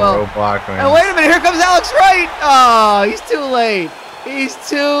 LOL, Roadblock. And wait a minute, here comes Alex Wright. Oh, he's too late. He's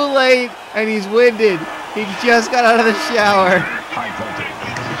too late, and he's winded. He just got out of the shower.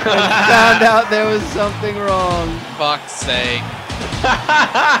 Found out there was something wrong. fuck's sake.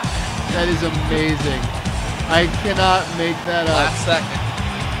 That is amazing. I cannot make that up. Last second.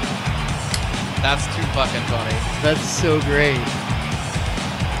 That's too fucking funny. That's so great.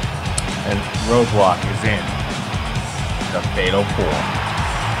 And Roadblock is in the Fatal 4.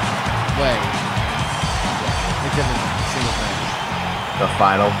 Wait. Except in single match. The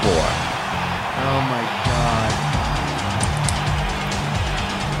Final 4. Oh my god.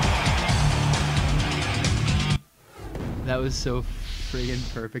 That was so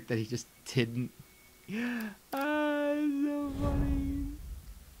friggin' perfect that he just didn't. Ah, it's so funny.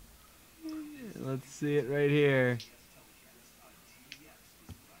 Let's see it right here.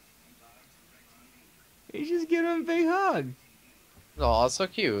 He's just giving him a big hug. Oh, that's so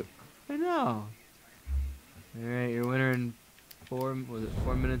cute. I know. Alright, your winner in 4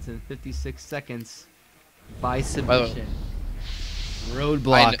 minutes and 56 seconds by submission.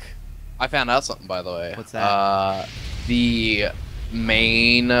 Roadblock. I found out something, by the way. What's that? The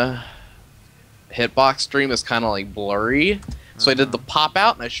main hitbox stream is kind of like blurry. So I did the pop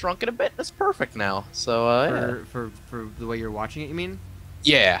out and I shrunk it a bit and it's perfect now. So for the way you're watching it, you mean?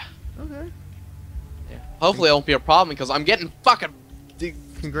 Yeah. Okay. Yeah. Hopefully it won't be a problem because I'm getting fucking...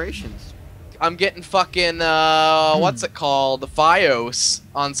 Congratulations. I'm getting fucking, what's it called? The Fios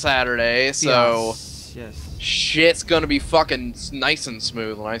on Saturday, so... Yes. Shit's gonna be fucking nice and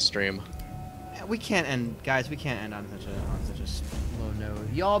smooth when I stream. We can't end, guys. We can't end on such a low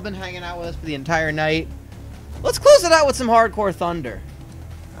note. Y'all been hanging out with us for the entire night. Let's close it out with some hardcore thunder.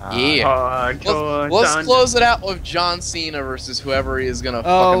 Yeah. Let's close it out with John Cena versus whoever he is gonna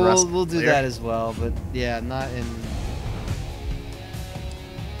fucking wrestle. We'll do that as well, but yeah, not in.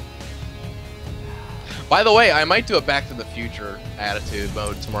 By the way, I might do a Back to the Future attitude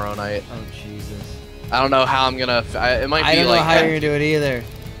mode tomorrow night. Oh Jesus. I don't know how I'm gonna. It might be I don't know like how you're gonna do it either.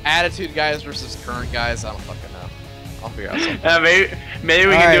 Attitude guys versus current guys. I don't fucking know. I'll figure out something. Maybe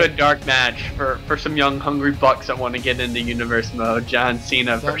we can do a dark match for some young hungry bucks that want to get into Universe Mode. John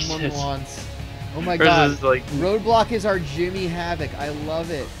Cena versus. Someone wants. Oh my God! Like Roadblock is our Jimmy Havoc. I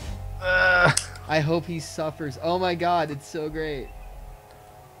love it. I hope he suffers. Oh my God! It's so great.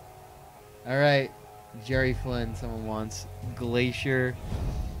 All right, Jerry Flynn. Someone wants Glacier,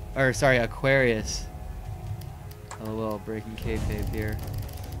 or sorry, Aquarius. A little breaking kayfabe here.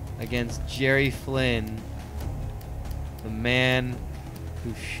 Against Jerry Flynn, the man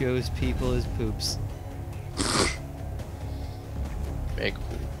who shows people his poops. Big.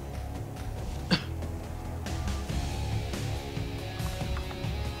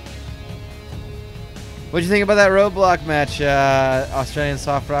 What'd you think about that Roadblock match? Australian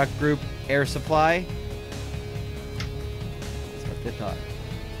soft rock group Air Supply? That's what they thought.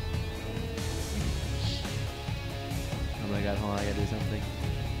 Oh my God, hold on, I gotta do something.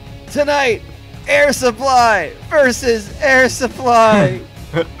 Tonight, Air Supply versus Air Supply.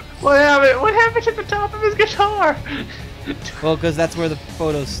 What happened to the top of his guitar? Well, because that's where the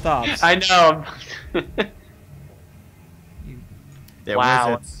photo stops. I know.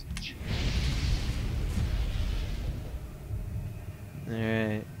 Wow. Wizards.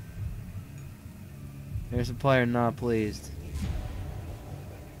 Alright. Air Supply are not pleased.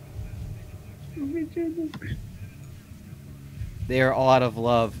 They are all out of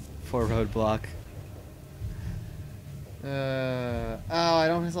love for Roadblock. Oh, I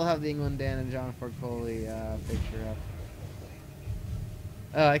don't still have the England Dan and John Ford Coley picture up.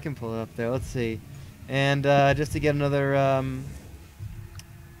 Oh, I can pull it up there. Let's see. And just to get another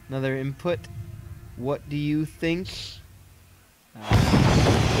another input, what do you think?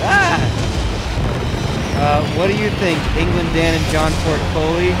 What do you think, England Dan and John Ford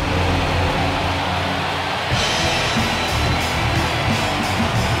Coley?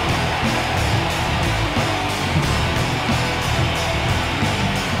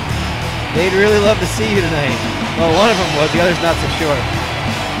 They'd really love to see you tonight. Well, one of them would, the other's not so sure.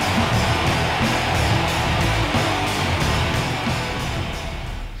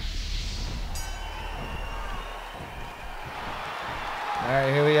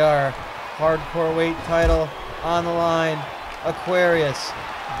 Alright, here we are. Hardcore weight title on the line. Aquarius,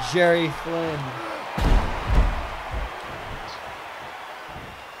 Jerry Flynn.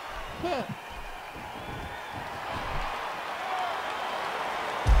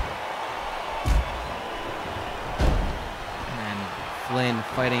 Flynn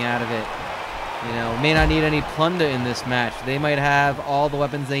fighting out of it. You know, may not need any plunder in this match. They might have all the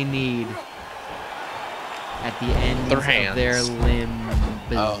weapons they need at the end Their of hands. their limbs.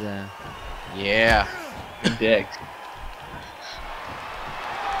 Oh. Yeah. Dicks.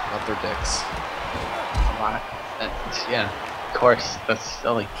 Not their dicks. Yeah, of course. That's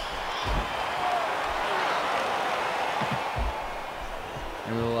silly.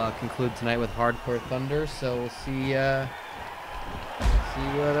 And we'll conclude tonight with Hardcore Thunder. So we'll see.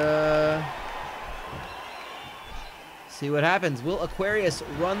 See what happens. Will Aquarius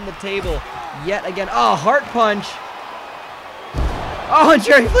run the table yet again? Oh, heart punch! Oh, and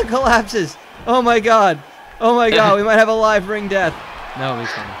Jerry Flynn collapses. Oh my God! Oh my God! We might have a live ring death. No,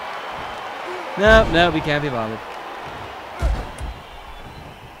 he's fine. No, we can't be bothered.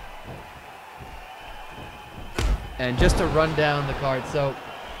 And just to run down the card, so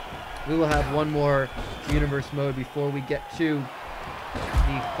we will have one more Universe Mode before we get to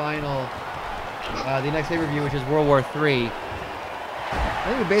the final, the next pay-per-view, which is World War III. I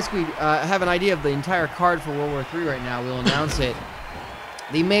think we basically have an idea of the entire card for World War III right now. We'll announce it.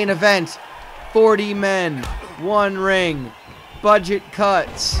 The main event, 40 men, 1 ring, budget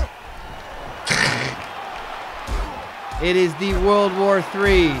cuts. It is the World War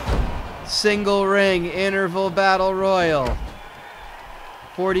III single ring interval battle royal.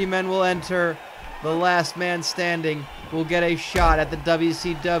 40 men will enter. The last man standing will get a shot at the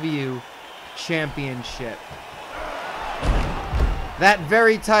WCW Championship. That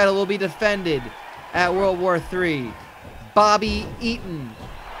very title will be defended at World War III. Bobby Eaton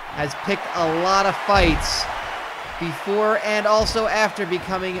has picked a lot of fights before and also after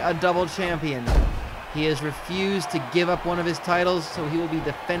becoming a double champion. He has refused to give up one of his titles, so he will be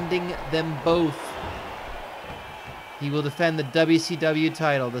defending them both. He will defend the WCW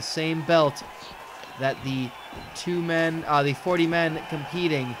title, the same belt that the 40 men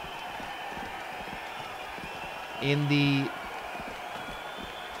competing in the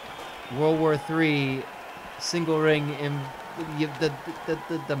World War III single ring in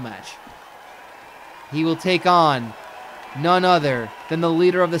the match. He will take on none other than the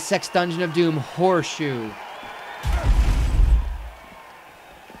leader of the Sex Dungeon of Doom, Whore-shu.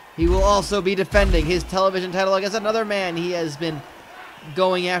 He will also be defending his television title against another man he has been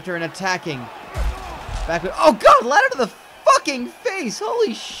going after and attacking. Oh god, ladder to the fucking face!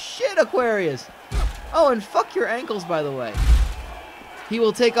 Holy shit, Aquarius! Oh, and fuck your ankles, by the way. He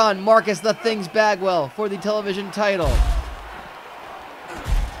will take on Marcus the Things Bagwell for the television title.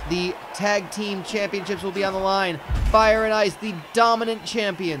 The tag team championships will be on the line. Fire and Ice, the dominant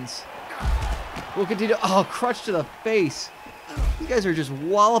champions, will continue. Oh, crutch to the face. These guys are just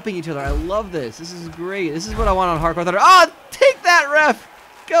walloping each other. I love this. This is great. This is what I want on Hardcore Thunder. Oh, take that, ref!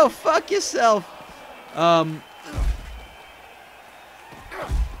 Go fuck yourself.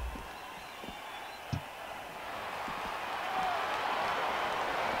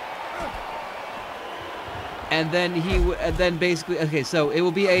 And then basically, okay, so it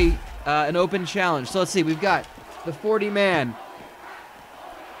will be an open challenge. So let's see, we've got the 40-man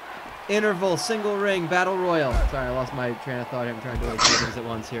interval single ring battle royal. Sorry, I lost my train of thought. I'm trying to do like 2 things at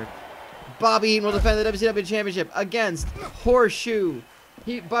once here. Bobby Eaton will defend the WCW Championship against Whore-shu.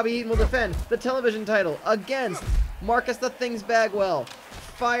 Bobby Eaton will defend the television title against Marcus the Things Bagwell.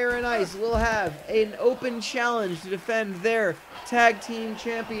 Fire and Ice will have an open challenge to defend their tag team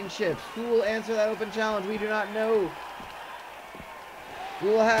championships. Who will answer that open challenge? We do not know. We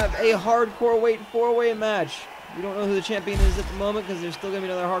will have a hardcore weight 4-way match. We don't know who the champion is at the moment because there's still going to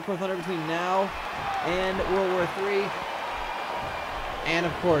be another Hardcore Thunder between now and World War III. And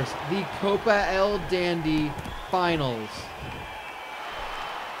of course, the Copa El Dandy Finals.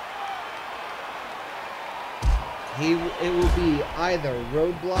 It will be either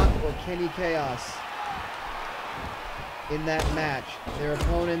Roadblock or Kenny Kaos in that match. Their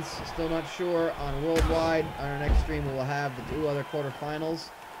opponents, still not sure on Worldwide. On our next stream, we will have the 2 other quarterfinals.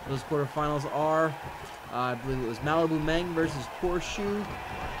 Those quarterfinals are, I believe it was Malibu Meng versus Whore-shu,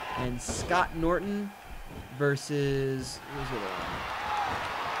 and Scott Norton versus, who was the other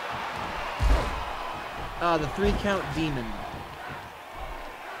one? The 3-count Demon.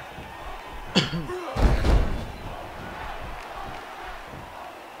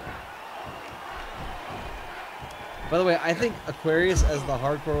 By the way, I think Aquarius as the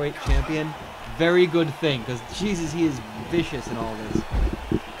hardcore weight champion, very good thing, because Jesus, he is vicious in all this.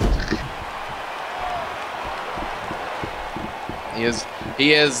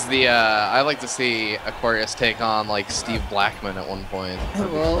 He is the, I like to see Aquarius take on, like, Steve Blackman at one point.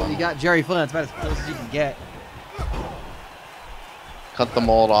 Well, you got Jerry Flynn, that's about as close as you can get. Cut the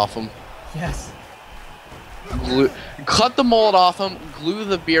mold off him. Yes. Cut the mold off him, glue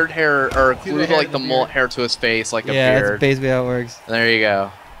the beard hair, or glue the, like the mullet hair to his face like a beard. Yeah, that's basically how it works. There you go.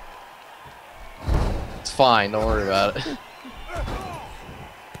 It's fine, don't worry about it. Oh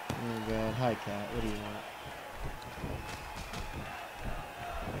god, hi cat, what do you want?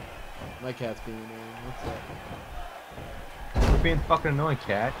 My cat's being annoying, what's up? You're being fucking annoying,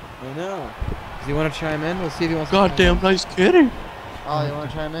 cat. I know. Does he want to chime in? We'll see if he wants Goddamn to chime in. nice kitty. Oh, you want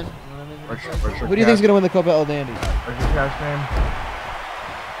to chime in? Who do you think's going to win the Copa El Dandy? Where's your cat's name?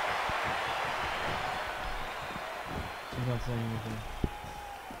 He's not saying anything.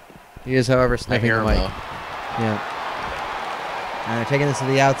 He is, however, sniffing the mic. Yeah. And taking this to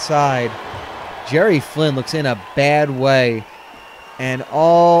the outside. Jerry Flynn looks in a bad way. And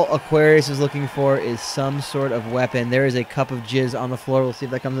all Aquarius is looking for is some sort of weapon. There is a cup of jizz on the floor. We'll see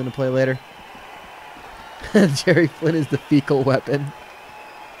if that comes into play later. Jerry Flynn is the fecal weapon.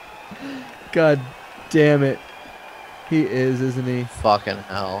 God damn it. He is, isn't he? Fucking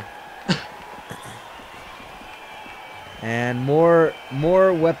hell. And more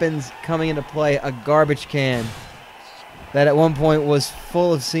weapons coming into play. A garbage can that at one point was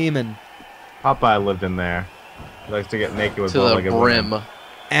full of semen. Popeye lived in there. He likes to get naked with to the bow-legged brim. women.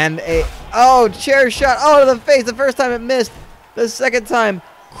 And chair shot. Oh, to the face. The first time it missed. The second time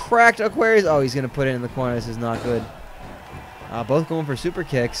cracked Aquarius. Oh, he's going to put it in the corner. This is not good. Both going for super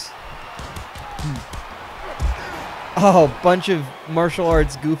kicks. Oh, bunch of martial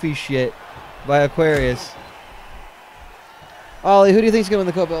arts goofy shit by Aquarius. Ollie, who do you think's going to win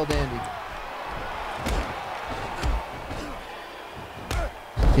the Copa El Dandy?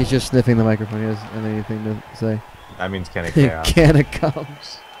 He's just sniffing the microphone. He doesn't have anything to say. That means Kenny Chaos. Canna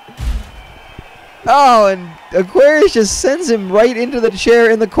comes. Oh, and Aquarius just sends him right into the chair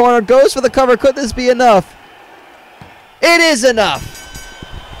in the corner. Goes for the cover. Could this be enough? It is enough.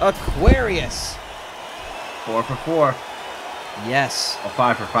 Aquarius. 4 for 4. Yes. Well,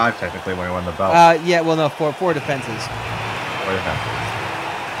 5 for 5 technically when he won the belt. Yeah. Well, no. Four defenses. 4 defenses.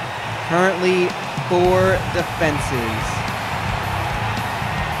 Currently, 4 defenses.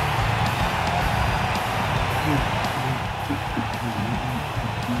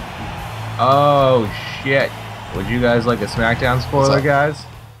 Oh shit! Would you guys like a SmackDown spoiler, guys?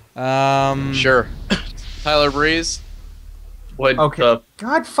 Sure. Tyler Breeze. Would Okay. the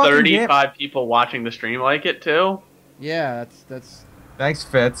God fucking 35 people watching the stream like it too? Yeah, that's. Thanks,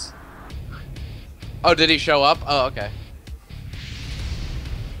 Fitz. Oh, did he show up? Oh, okay.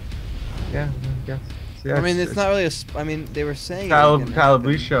 Yeah, I guess. Yeah, I mean, it's not really a. I mean, they were saying. Kyle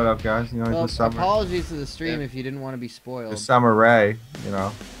Breeze showed up, guys. You know, Well, he's the summer. apologies to the stream if you didn't want to be spoiled. The Summer Rae, you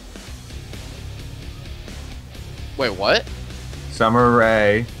know. Wait, what? Summer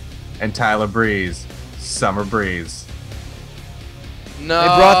Rae and Tyler Breeze. Summer Breeze. No. They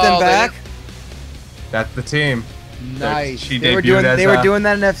brought them they back. That's the team. Nice. She They were debuted doing. as, They were doing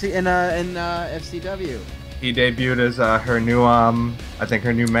that in FCW. He debuted as her new I think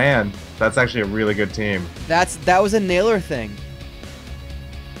her new man. That's actually a really good team. That was a Naylor thing.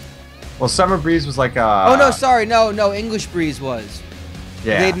 Well, Summer Breeze was like Oh no, sorry, no. English Breeze was.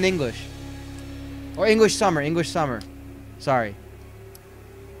 yeah. Made in English. Or English Summer. Sorry.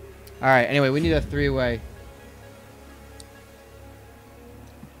 All right. Anyway, we need a 3-way.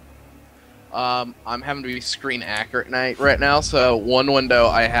 I'm having to be screen accurate right now, so one window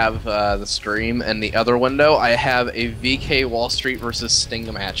I have the stream, and the other window I have a VK Wallstreet versus Sting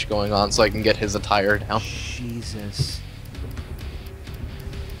match going on, so I can get his attire down. Jesus.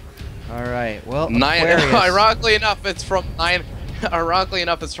 All right. Well, Ironically enough, it's from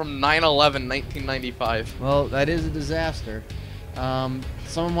 9/11/1995. Well, that is a disaster.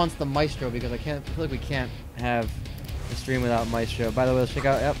 Someone wants the Maestro because I feel like we can't have the stream without Maestro. By the way, let's check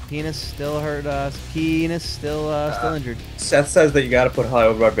out. Yep, penis still hurt. Penis still injured. Seth says that you got to put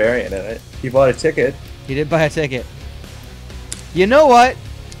Hollywood Barbarian in it. He bought a ticket. He did buy a ticket. You know what?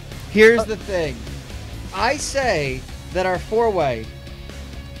 Here's the thing. I say that our 4-way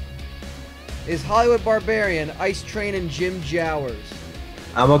is Hollywood Barbarian, Ice Train, and Jim Jowers.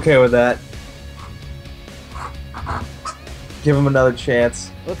 I'm okay with that. Give him another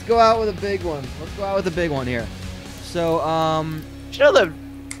chance. Let's go out with a big one. Here. So, By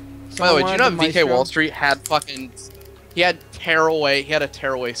the way, do you know VK VK Wallstreet had he had tearaway. He had a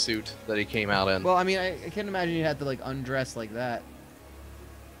tearaway suit that he came out in. Well, I mean, I can't imagine you had to like undress like that.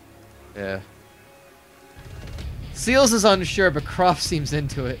 Yeah. Seals is unsure, but Croft seems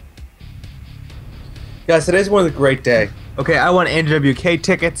into it. Guys, today's one of the great day. Okay, I want NWK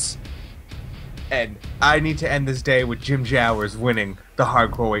tickets, and I need to end this day with Jim Jowers winning the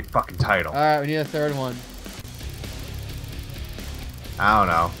hardcore weight fucking title. All right, we need a third one. I don't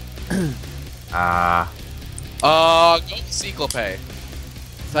know. Go see Clope.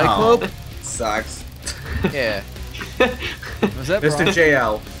 Cyclope? Sucks. Yeah. Was that Mr. Braun?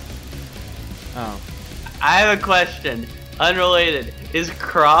 JL. Oh. I have a question. Unrelated. Is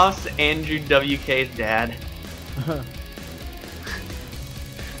Cross Andrew WK's dad?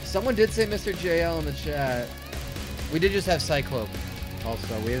 Someone did say Mr. JL in the chat. We did just have Cyclope.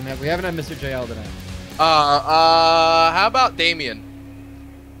 Also, we haven't had Mr. JL tonight. How about Damian?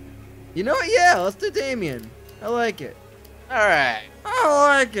 You know what? Yeah, let's do Damian. I like it. All right.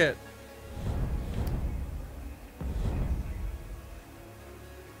 I like it.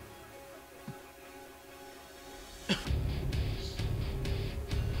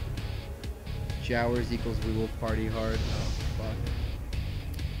 Jowers equals we will party hard. Oh, fuck.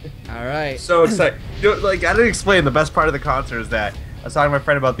 All right. So excited. You know, like, I didn't explain the best part of the concert is that I was talking to my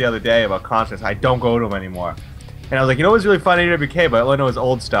friend about the other day about concerts. I don't go to them anymore. And I was like, you know what's really funny at WK, but I only know his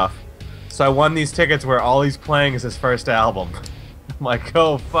old stuff. So I won these tickets where all he's playing is his first album. I'm like,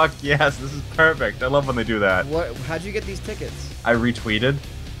 oh, fuck yes, this is perfect. I love when they do that. What? How'd you get these tickets? I retweeted.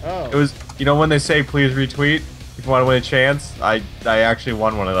 Oh. It was, you know when they say please retweet if you want to win a chance? I actually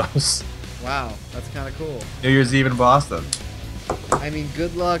won one of those. Wow, that's kind of cool. New Year's Eve in Boston. I mean,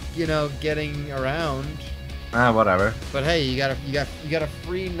 good luck, you know, getting around. Whatever. But hey, you got a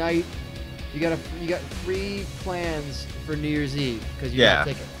free night. You got free plans for New Year's Eve because you got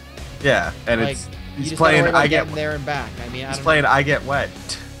tickets. Yeah, and Like, it's you he's just playing. gotta worry about I get getting there and back. I mean, he's playing. I Get Wet.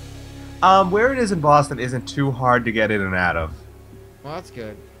 Where it is in Boston isn't too hard to get in and out of. Well, that's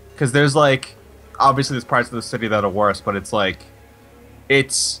good. Because there's like, obviously there's parts of the city that are worse, but it's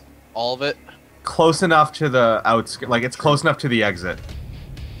It's All of it. close enough to the outskirts. Like, it's close enough to the exit.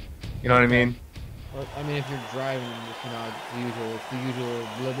 You know what I mean? Well, I mean, if you're driving, it's the usual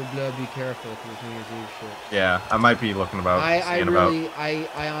blah blah blah. Be careful because it's New Year's Eve shit. Yeah, I might be looking about.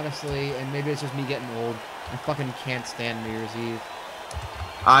 I honestly, and maybe it's just me getting old. I fucking can't stand New Year's Eve.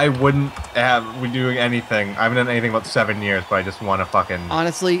 I wouldn't have we doing anything. I haven't done anything about 7 years, but I just want to fucking.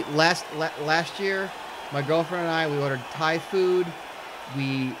 Honestly, last year, my girlfriend and I, we ordered Thai food.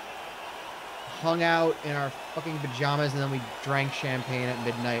 We hung out in our fucking pajamas, and then we drank champagne at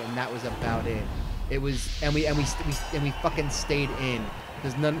midnight, and that was about it. It was, and we fucking stayed in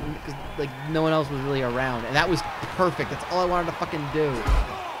because no one else was really around, and that was perfect. That's all I wanted to fucking do.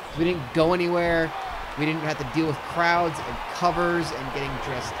 We didn't go anywhere. We didn't have to deal with crowds and covers and getting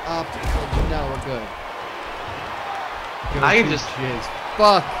dressed up. Like, no, we're good. I can just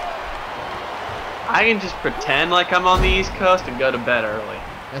fuck. I can just pretend like I'm on the East Coast and go to bed early.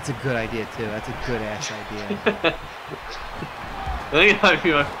 That's a good idea too. That's a good ass idea.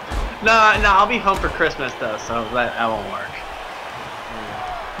 No, I'll be home for Christmas though, so that won't work.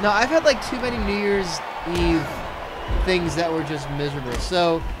 No, I've had like too many New Year's Eve things that were just miserable.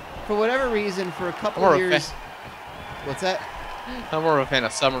 So, for whatever reason, for a couple of years, what's that? I'm more of a fan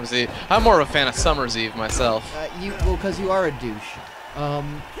of Summer's Eve. I'm more of a fan of Summer's Eve myself. Because you are a douche.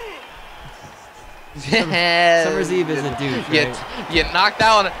 Summer's Eve is a douche, right? You knocked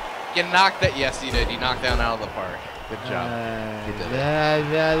down. Yes, you did. You knocked down out of the park. Good job. You did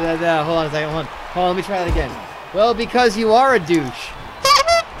it. Hold on a second. Hold on. Let me try that again. Well, because you are a douche.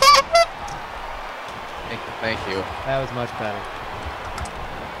 Thank you. That was much better.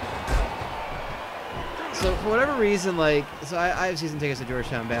 So for whatever reason, I have season tickets to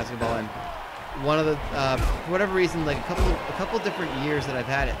Georgetown basketball, and one of the for whatever reason, like a couple different years that I've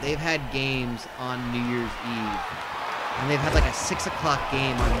had it, they've had games on New Year's Eve, and they've had like a 6 o'clock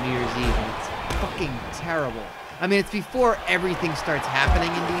game on New Year's Eve, and it's fucking terrible. I mean, it's before everything starts happening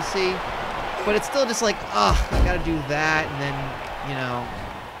in DC, but it's still just like, ugh, I gotta do that, and then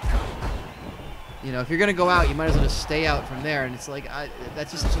if you're gonna go out, you might as well just stay out from there, and it's like that's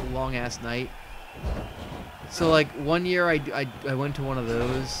just such a long ass night. So like one year I went to one of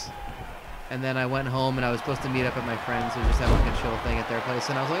those, and then I went home and I was supposed to meet up with my friends who just have like a chill thing at their place,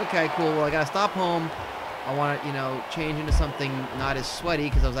 and I was like, okay, cool. Well, I gotta stop home. I want to change into something not as sweaty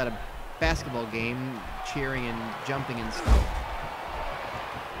because I was at a basketball game, cheering and jumping and stuff.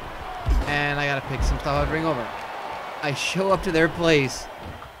 And I gotta pick some stuff I'd bring over. I show up to their place,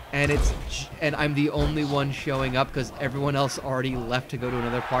 and I'm the only one showing up because everyone else already left to go to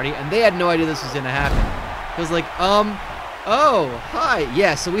another party, and they had no idea this was gonna happen. It was like, oh, hi,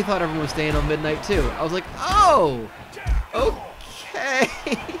 yeah. So we thought everyone was staying till midnight too. I was like, oh, okay.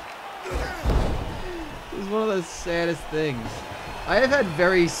 It was one of the saddest things. I have had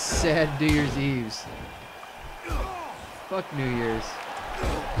very sad New Year's Eves. Fuck New Year's.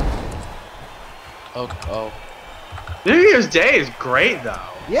 Oh. New Year's Day is great though.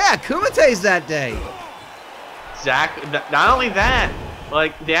 Yeah, Kumate's that day. Zach, not only that,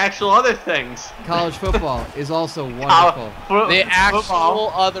 like the actual other things. College football is also wonderful. The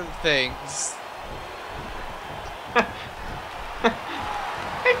actual other things.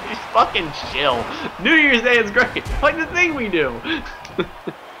 Fucking chill. New Year's Day is great. Like the thing we do.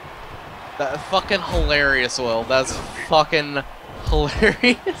 That's fucking hilarious, Will. That's fucking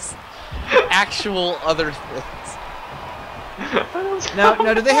hilarious. Actual other things. Now,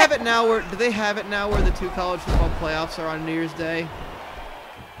 do they have it now? Where the two college football playoffs are on New Year's Day?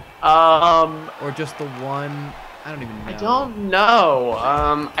 Or just the one? I don't even know. I don't know.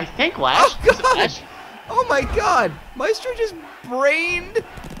 I think last. Oh my God! Maestro just brained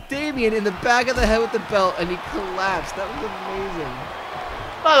Damian in the back of the head with the belt, and he collapsed. That was amazing.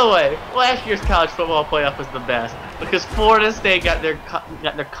 By the way, last year's college football playoff was the best because Florida State got their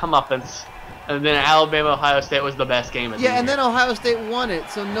comeuppance, and then Alabama Ohio State was the best game of the year. Yeah, and then Ohio State won it,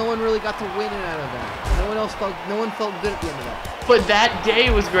 so no one really got to win it out of that. No one felt good at the end of that. But that day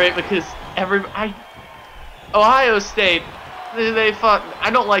was great because Ohio State, they fought.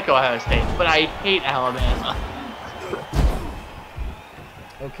 I don't like Ohio State, but I hate Alabama.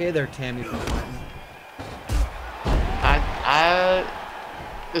 Okay, there, Tammy from Clinton.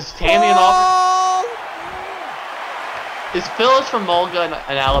 Is Tammy an Auburn? Is Phyllis from Mulga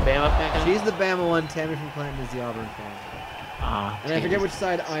an Alabama fan? She's the Bama one. Tammy from Clinton is the Auburn fan. And I forget which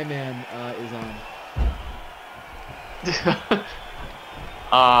side I-Man is on.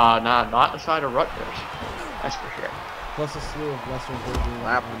 Not the side of Rutgers. That's for sure. Plus a slew of Western Virginia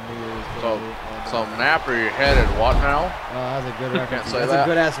on New Year's Day. So Napper, you headed what now? Oh, that's a good reference. Can't say That's a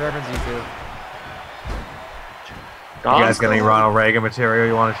good ass reference, you two. You guys got any Ronald Reagan material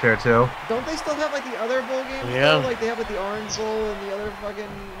you want to share too? Don't they still have like the other bowl games? Yeah. Though? Like they have like the Orange Bowl and the other fucking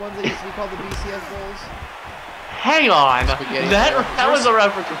ones that used to be called the BCS bowls. Hang on. Spaghetti That was a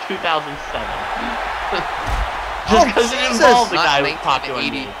reference from 2007. Just because it Jesus. involved the Not guy with popular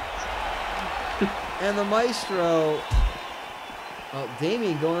 1980. names. And the Maestro. Oh,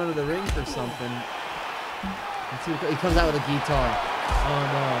 Damian going under the ring for something. Let's see, he comes out with a guitar. Oh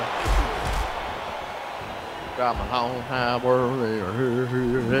no. Got my home highway.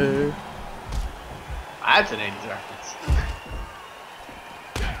 That's an 80s reference.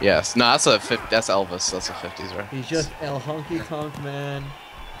 Yes, no, that's that's Elvis. That's a 50s reference. He's just El Honky Tonk Man.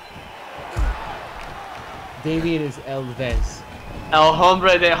 Damian is Elvis. El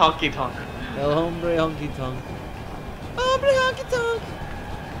hombre de honky tonk. El Hombre Honky Tonk. Hombre Honky Tonk.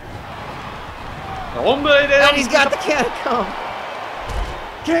 El hombre de And he's got the can of cum.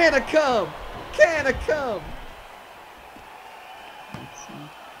 Can of cum. Can of cum.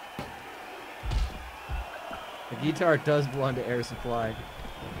 The guitar does belong to Air Supply.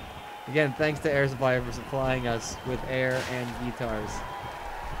 Again, thanks to Air Supply for supplying us with air and guitars.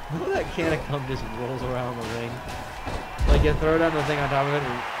 Look at that can of cum just rolls around the ring. Like you throw down the thing on top of it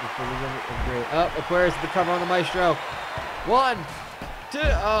and it's great. Oh, Aquarius at the cover on the Maestro. 1, 2,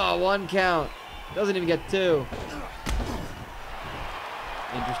 oh, 1 count. Doesn't even get 2.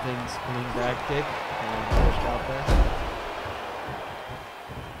 Interesting spinning back kick and pushed out there.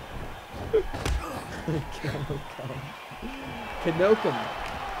 Kanokum.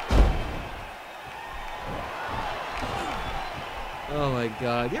 Oh my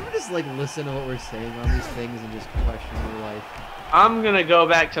god. You ever just like listen to what we're saying on these things and just question your life? I'm gonna go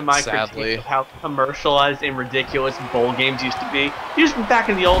back to my Sadly. critique of how commercialized and ridiculous bowl games used to be. Used to be back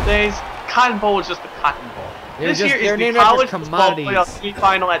in the old days, Cotton Bowl was just a Cotton Bowl. This year is the named after college football commodities. playoff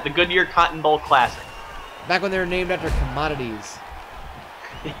semifinal at the Goodyear Cotton Bowl Classic. Back when they were named after commodities.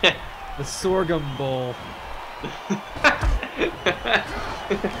 The Sorghum Bowl.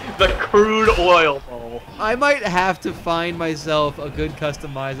 The crude oil bowl. I might have to find myself a good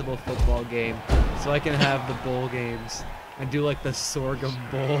customizable football game so I can have the bowl games and do like the Sorghum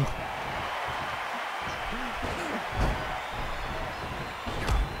Bowl.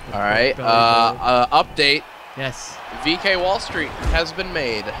 All right. Update. Yes. VK Wallstreet has been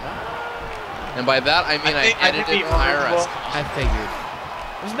made, and by that I mean I think edited the IRS. I figured.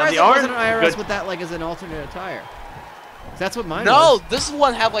 I'm surprised the there wasn't an orange- IRS good. with that like as an alternate attire. 'Cause that's what mine No, was. this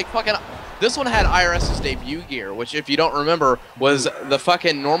one had like fucking. This one had IRS's debut gear, which if you don't remember was the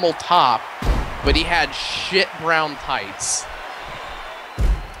fucking normal top, but he had shit brown tights.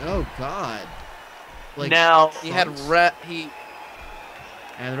 Oh god. Like Now, He had and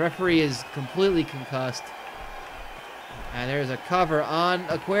the referee is completely concussed. And there's a cover on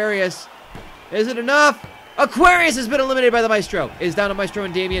Aquarius. Is it enough? Aquarius has been eliminated by the Maestro. It is down to Maestro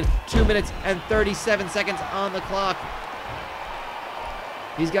and Damian. 2 minutes and 37 seconds on the clock.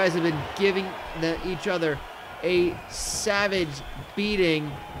 These guys have been giving each other a savage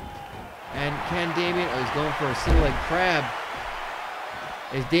beating. And can Damian... Oh, he's going for a single leg crab.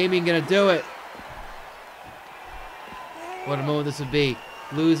 Is Damian going to do it? What a moment this would be.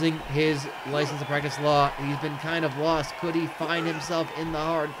 Losing his license to practice law. He's been kind of lost. Could he find himself in the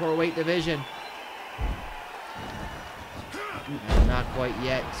hardcore weight division? And not quite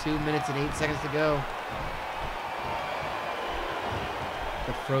yet. 2 minutes and 8 seconds to go.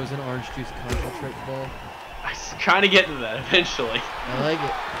 The frozen orange juice concentrate bowl. I was trying to get to that eventually. I like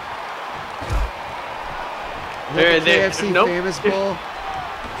it. There- Look at there- KFC nope. famous bowl.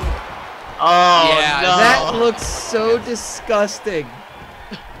 Oh, Yeah, no. That looks so disgusting.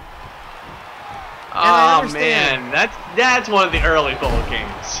 I Oh, understand. man. That's one of the early bowl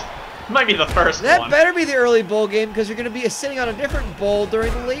games. Might be the first That one. better be the early bowl game because you're going to be sitting on a different bowl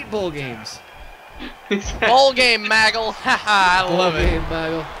during the late bowl games. bowl game, Maggle. Haha, I love Bowl it. game,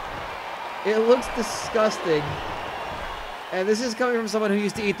 Bagel. It looks disgusting. And this is coming from someone who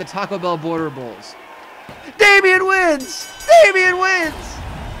used to eat the Taco Bell Border Bowls. Damian wins! Damian wins!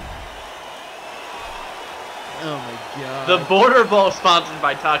 Oh my god. The Border Bowl sponsored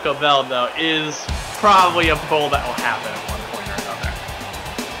by Taco Bell, though, is probably a bowl that will happen at one point or another.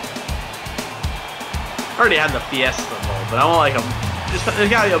 I already had the Fiesta Bowl, but I want like there's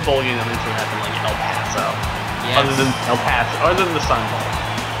gotta be a bowl game that eventually happen like El Paso. Yes. Other than El Paso, other than the Sun Bowl.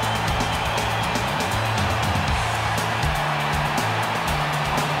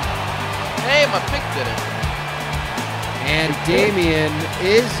 Hey, my pick did it. And Damian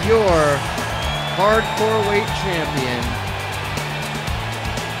is your hardcore weight champion.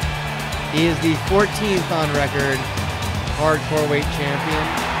 He is the 14th on record hardcore weight champion.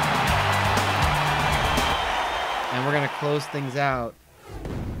 And And we're going to close things out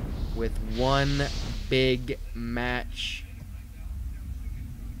with one big match.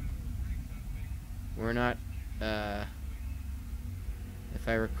 We're not, if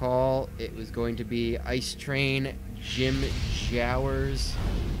I recall, it was going to be Ice Train, Jim Jowers.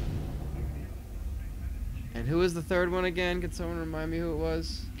 And who was the third one again? Can someone remind me who it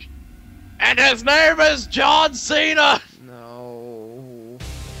was? And his name is John Cena! No.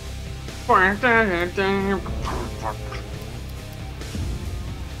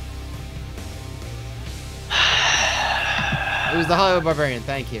 It was the Hollywood Barbarian,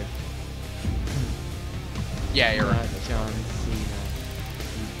 thank you. Yeah, you're right. John Cena.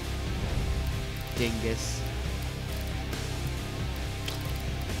 You dingus.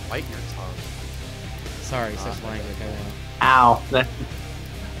 Bite your tongue. Sorry, such language, I know. Ow.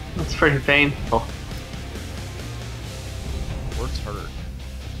 That's pretty painful. Words hurt.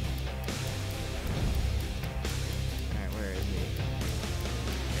 Alright, where is he?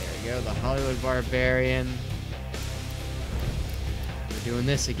 There we go, the Hollywood Barbarian. We're doing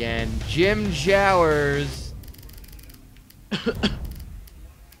this again. Jim Jowers.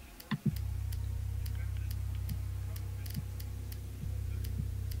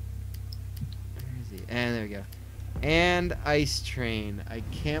 And there we go. And Ice Train. I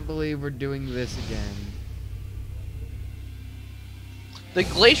can't believe we're doing this again. Did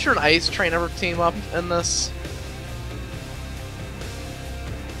Glacier and Ice Train ever team up in this?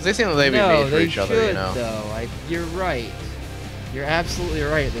 'Cause they seem like they'd be made for each other, you know. Though. You're right. You're absolutely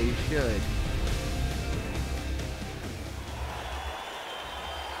right. They should.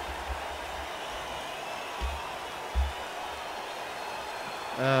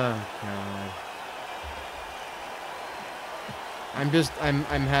 Oh God. I'm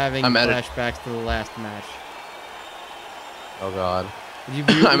having flashbacks to the last match. Oh God. You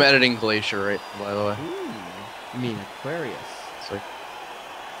I'm editing Glacier right, by the way. Ooh, you mean Aquarius? So,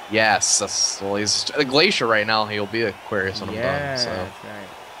 yes, that's well, he's a Glacier right now. He'll be Aquarius when I'm done. So. That's right.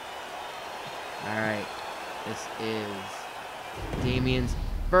 All right. This is Damian's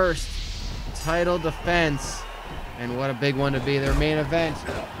first title defense. And what a big one to be their main event.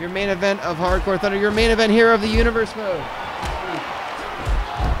 Your main event of Hardcore Thunder. Your main event here of the Universe Mode.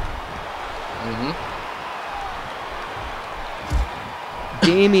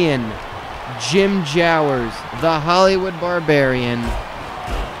 Damian, Jim Jowers, the Hollywood Barbarian,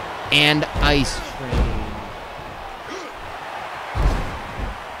 and Ice Train.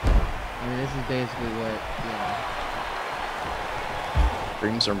 I mean, this is basically what,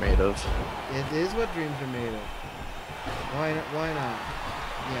 Dreams are made of. It is what dreams are made of. Why not? Why not?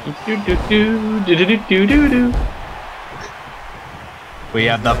 Yeah. We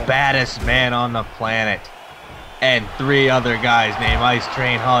have the baddest man on the planet. And 3 other guys named Ice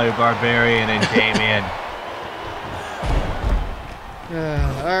Train, Hollywood Barbarian, and Damian.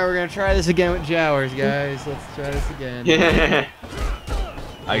 Alright, we're going to try this again with Jowers, guys. Let's try this again. Yeah.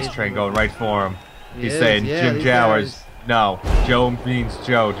 Ice Train going right for him. He's He saying, is, yeah, Jim these Jowers. guys. No, Joe means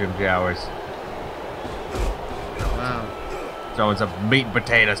Joe, Jim Jowers. Wow. Throwing some meat and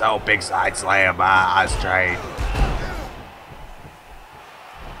potatoes. Oh, big side slam by Ice Train.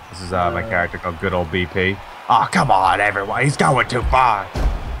 This is my character called Good Old BP. Oh, come on, everyone. He's going too far.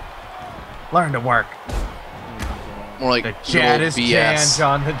 Learn to work. More like The good Jan old is BS. Jan,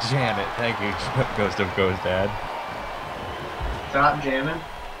 John the Janet. Thank you, Ghost of Ghost Dad. Stop jamming.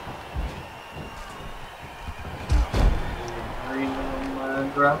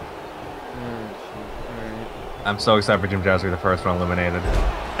 I'm so excited for Jim Jowers to be the first one eliminated.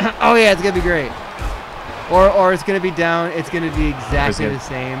 Oh yeah, it's gonna be great. Or it's gonna be down. It's gonna be exactly the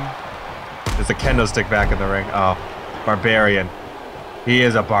same. There's a kendo stick back in the ring. Oh, Barbarian. He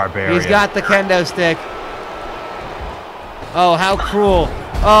is a barbarian. He's got the kendo stick. Oh, how cruel!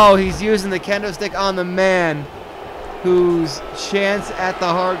 Oh, he's using the kendo stick on the man whose chance at the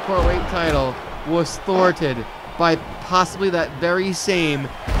hardcore weight title was thwarted by possibly that very same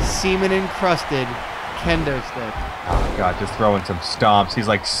semen-encrusted kendo stick. Oh god, just throwing some stomps. He's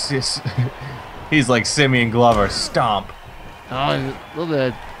like he's like Simeon Glover. Stomp. Oh, a little bit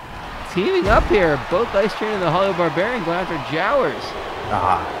of teaming up here. Both Ice Train and the Hollywood Barbarian going after Jowers.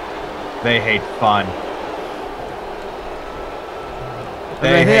 Ah, they hate fun.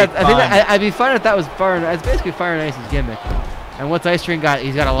 I think I'd be fine if that was Fire. It's basically Fire and Ice's gimmick. And what's Ice Train got?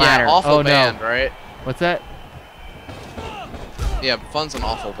 He's got a ladder. Yeah, awful oh band, no! right? What's that? Yeah, Fun's an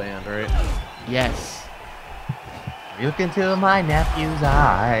awful band, right? Yes. Look into my nephew's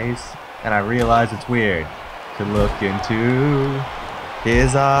eyes, and I realize it's weird to look into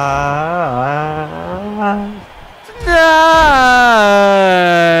his eyes. Tonight.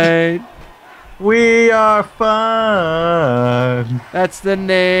 We are are fun. That's the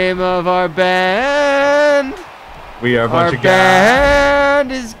name of our band. We are a bunch Our of guys.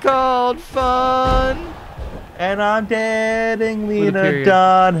 band is called Fun. And I'm dating With a Lena period.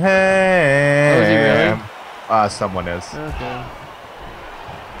 Dunham. Oh, is he really? Someone is. Okay.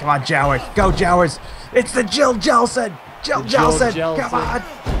 Come on, Jowers. Go, Jowers. It's the Jill Jelson. Jill Jelson. Come on.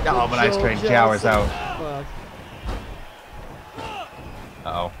 Oh, but Ice Train Jowers out. Fuck.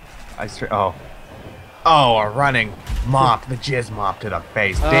 Uh-oh. Ice Train. Oh. Oh, a running mop. The jizz mop to the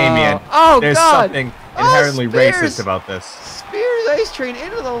face. Damian. Oh, There's God. something inherently Spears. racist about this. Spears Ice Train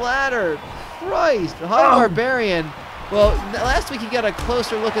into the ladder. Christ. The Barbarian. Well, last week he got a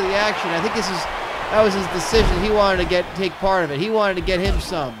closer look at the action. I think that was his decision. He wanted to take part of it. He wanted to get him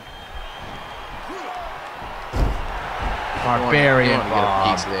some. Barbarian You want to get a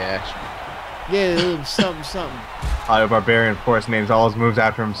bomb. piece of the action. Yeah, something. The Barbarian, of course, names all his moves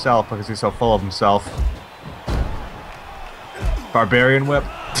after himself because he's so full of himself. Barbarian whip.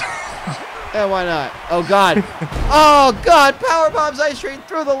 Yeah, why not? Oh, God. Oh, God. Power bombs Ice Train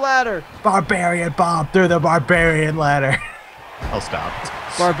through the ladder. Barbarian bomb through the Barbarian ladder. I'll stop.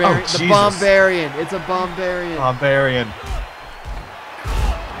 Barbarian. Oh, the Jesus. Bombarian. It's a Bombarian. Barbarian.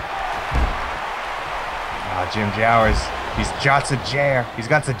 Jim Jowers. He's got a Jair. He's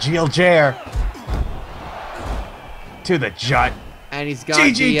got the Jill Jair. To the jut. And he's got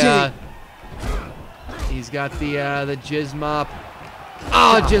GGT. he's got the jizz mop.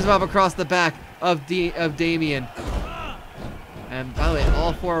 Oh, jizz mop across the back of Damian. And by the way,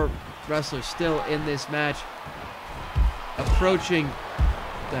 all four wrestlers still in this match. Approaching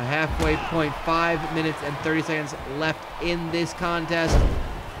the halfway point. 5 minutes and 30 seconds left in this contest.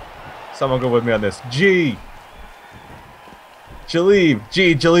 Someone go with me on this. G. Jalib.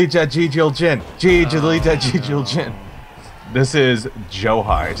 G. Jalija. G. Jiljin. G. Jalita. G. Jiljin. This is Joe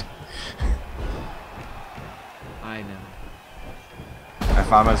Hart. I know. I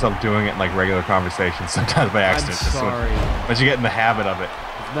find myself doing it in like regular conversations sometimes by accident. I'm sorry. But you get in the habit of it.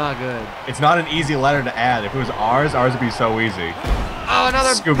 It's not good. It's not an easy letter to add. If it was ours would be so easy. Oh,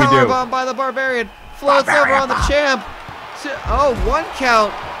 another Scooby-Doo. powerbomb by the Barbarian. Floats over on the champ. Oh, 1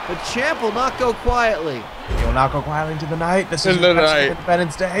 count. The champ will not go quietly. He will not go quietly into the night. This is Into the night.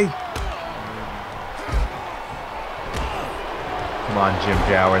 Independence Day. Come on, Jim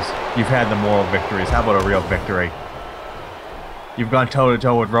Jowers. You've had the moral victories. How about a real victory? You've gone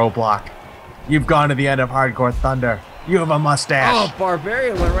toe-to-toe with Roadblock. You've gone to the end of Hardcore Thunder. You have a mustache. Oh,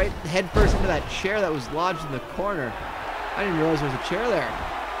 Barbarian went right headfirst into that chair that was lodged in the corner. I didn't realize there was a chair there.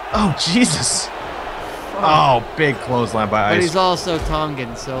 Oh, Jesus. Oh, big clothesline by But Ice. he's also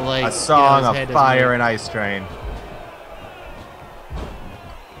Tongan, so like A song his of head doesn't fire really- and Ice Train.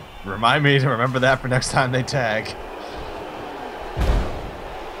 Remind me to remember that for next time they tag.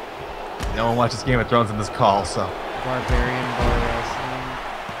 No one watches Game of Thrones in this call, so. Barbarian bar wrestling.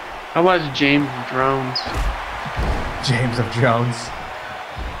 I watched James Drones. James of Jones.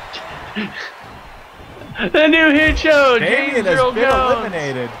 The new hit show. Damian James has Earl been Jones.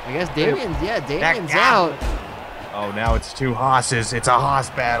 eliminated. I guess Damian's out. Oh, now it's 2 hosses. It's a hoss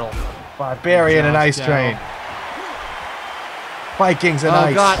battle. Barbarian and Ice Josh Train. Vikings and Oh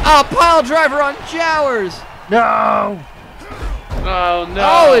Ice. God! Oh, pile driver on Jowers. No! Oh no.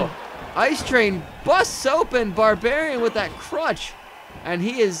 Oh, and Ice Train busts open Barbarian with that crutch, and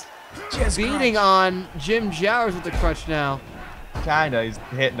he is Just beating on Jim Jowers with the crutch now. Kinda. He's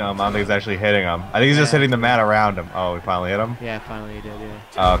hitting him. I don't think he's actually hitting him. I think he's just hitting the mat around him. Oh, he finally hit him? Yeah, finally he did. Yeah.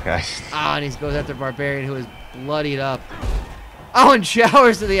 Oh, okay. Ah, and he goes after Barbarian, who is bloodied up. Oh, and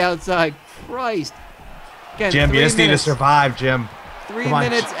Jowers to the outside. Christ. Again, Jim, 3 you just need to minutes. survive, Jim. 3 Come on.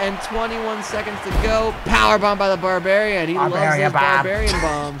 minutes and 21 seconds to go. Powerbomb by the Barbarian. He loves Barbarian those bomb. Barbarian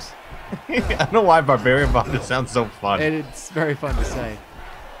bombs. I don't know why Barbarian Bomb just sounds so fun. And it's very fun to say.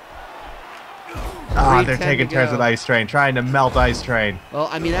 Ah, they're 3:10 taking to turns go. with Ice Train, trying to melt Ice Train. Well,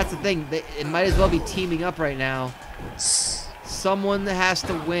 I mean, that's the thing. It might as well be teaming up right now. Someone has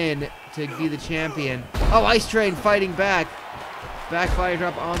to win to be the champion. Oh, Ice Train fighting back. Backfire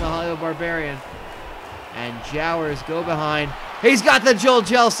drop on the Hollywood Barbarian. And Jowers go behind. He's got the Joel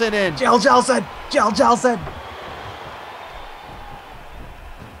Jelson in. Jill Jelson! Jill Jelson!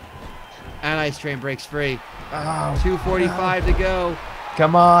 And Ice Train breaks free. Oh, 2:45 to go.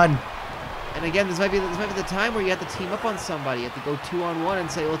 come on. And again, this might be the time where you have to team up on somebody. You have to go 2-on-1 and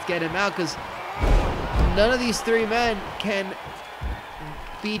say, let's get him out, because none of these 3 men can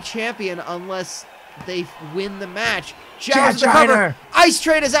be champion unless they win the match. Jowers with the cover. China. Ice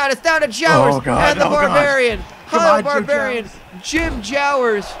Train is out. It's down to Jowers Oh, God. and the Oh, God. Barbarian. Come Hello, on, Jim Barbarian. Jim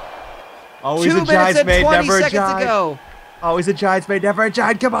Jowers. Always 2 a minutes giant's and made, 20 never a seconds to giant. go. Always a giant's made, never a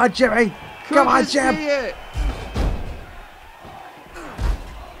giant. Come on, Jimmy. Come on, this Jim. be it?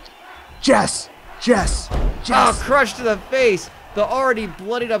 Jess. Oh, crushed to the face. The already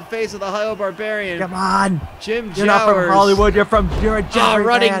bloodied up face of the Ohio Barbarian. Come on. Jim Jowers. You're not from Hollywood. You're a Jeffrey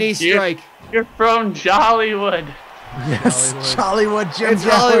running man. knee strike. You're from Jollywood. Yes, Jollywood. Jim It's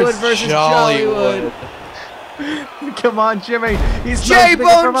Jowers. Hollywood versus Jollywood. Come on, Jimmy. He's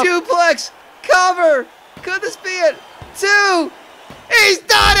J-Bone Duplex. Cover. Could this be it? 2. He's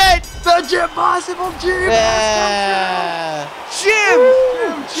done it. The Jim Possible Jim. Jim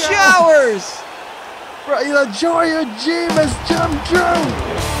Jowers. The joy of Jim has come true.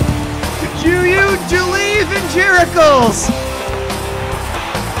 Do you believe in miracles?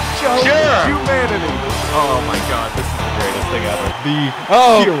 Humanity. Oh my God, this is the greatest thing ever. The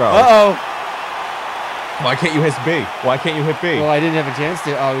hero. Why can't you hit B? Why can't you hit B? Well, I didn't have a chance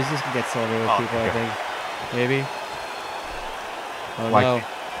to. Oh, he's just gonna get silver with people, I okay. think. Maybe. Oh Why no.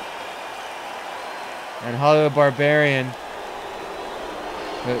 can't- And Hollywood Barbarian.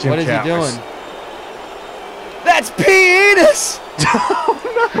 Wait, Jim what is Jowers. he doing? That's P-Enos!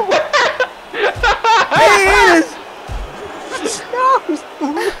 P-Enos!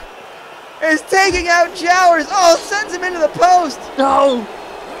 Is taking out Jowers. Oh, sends him into the post. No!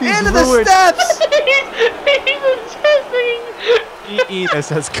 He's Into the ruined. steps. Enos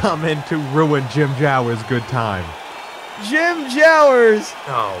has come in to ruin Jim Jowers' good time. Jim Jowers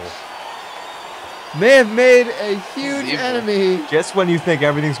No. may have made a huge evil. enemy. Just when you think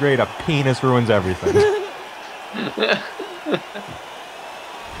everything's great, a penis ruins everything.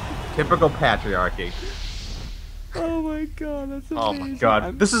 Typical patriarchy. Oh my God, that's amazing. Oh my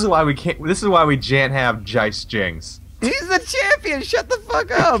God. This is why we can't. This is why we can't have Jice Jings. He's the champion. Shut the fuck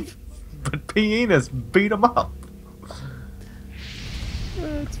up. But Penis beat him up.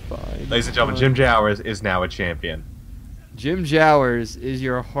 That's fine. Ladies and gentlemen, Jim Jowers is now a champion. Jim Jowers is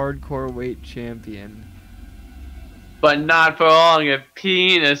your hardcore weight champion. But not for long if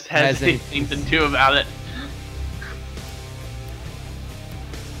Penis has Has any- anything to do about it.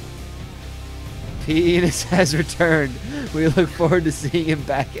 Penis has returned. We look forward to seeing him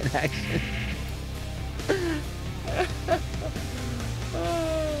back in action.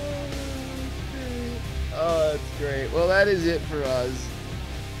 Oh, that's great. Well, that is it for us.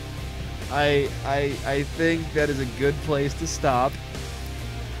 I think that is a good place to stop.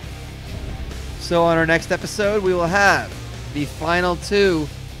 So on our next episode, we will have the final 2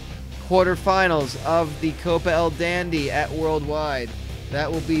 quarterfinals of the Copa El Dandy at Worldwide.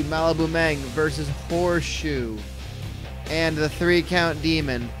 That will be Malibu Meng versus Whore-shu, and the 3-count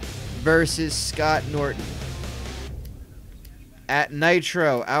Demon versus Scott Norton. At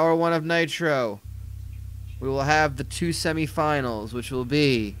Nitro, hour 1 of Nitro, we will have the 2 semifinals, which will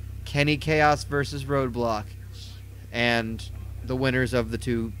be Kenny Kaos versus Roadblock, and the winners of the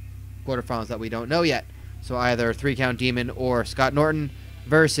 2 quarterfinals that we don't know yet. So either 3-count Demon or Scott Norton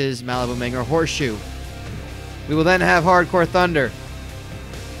versus Malibu Meng or Whore-shu. We will then have Hardcore Thunder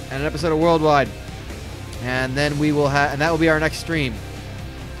and an episode of Worldwide, and then we will have, and that will be our next stream.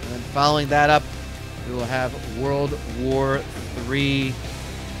 And then following that up, we will have World War III.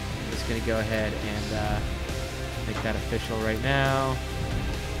 I'm just gonna go ahead and make that official right now.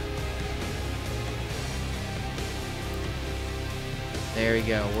 There we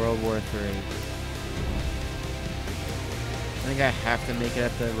go, World War III. I think I have to make it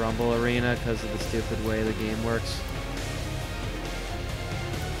at the Rumble Arena because of the stupid way the game works.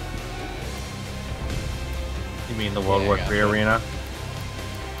 You mean the World Yeah, War I got III that. arena?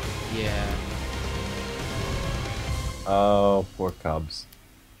 Yeah. Oh, poor Cubs.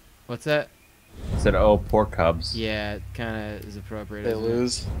 What's that? I said, oh, poor Cubs. Yeah, it kind of is appropriate. They isn't it?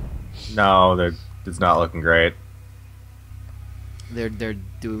 lose. No, it's not looking great. They're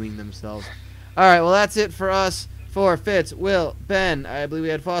doing themselves. All right, well that's it for us. For Fitz, Will, Ben. I believe we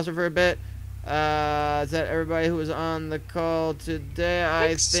had Foster for a bit. Is that everybody who was on the call today? I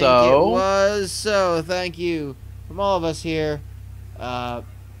think so. it was. So thank you from all of us here.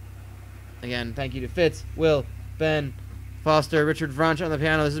 Again, thank you to Fitz, Will, Ben, Foster, Richard Vranch on the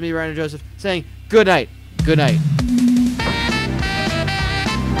piano. This is me, Ryan and Joseph, saying good night. Good night.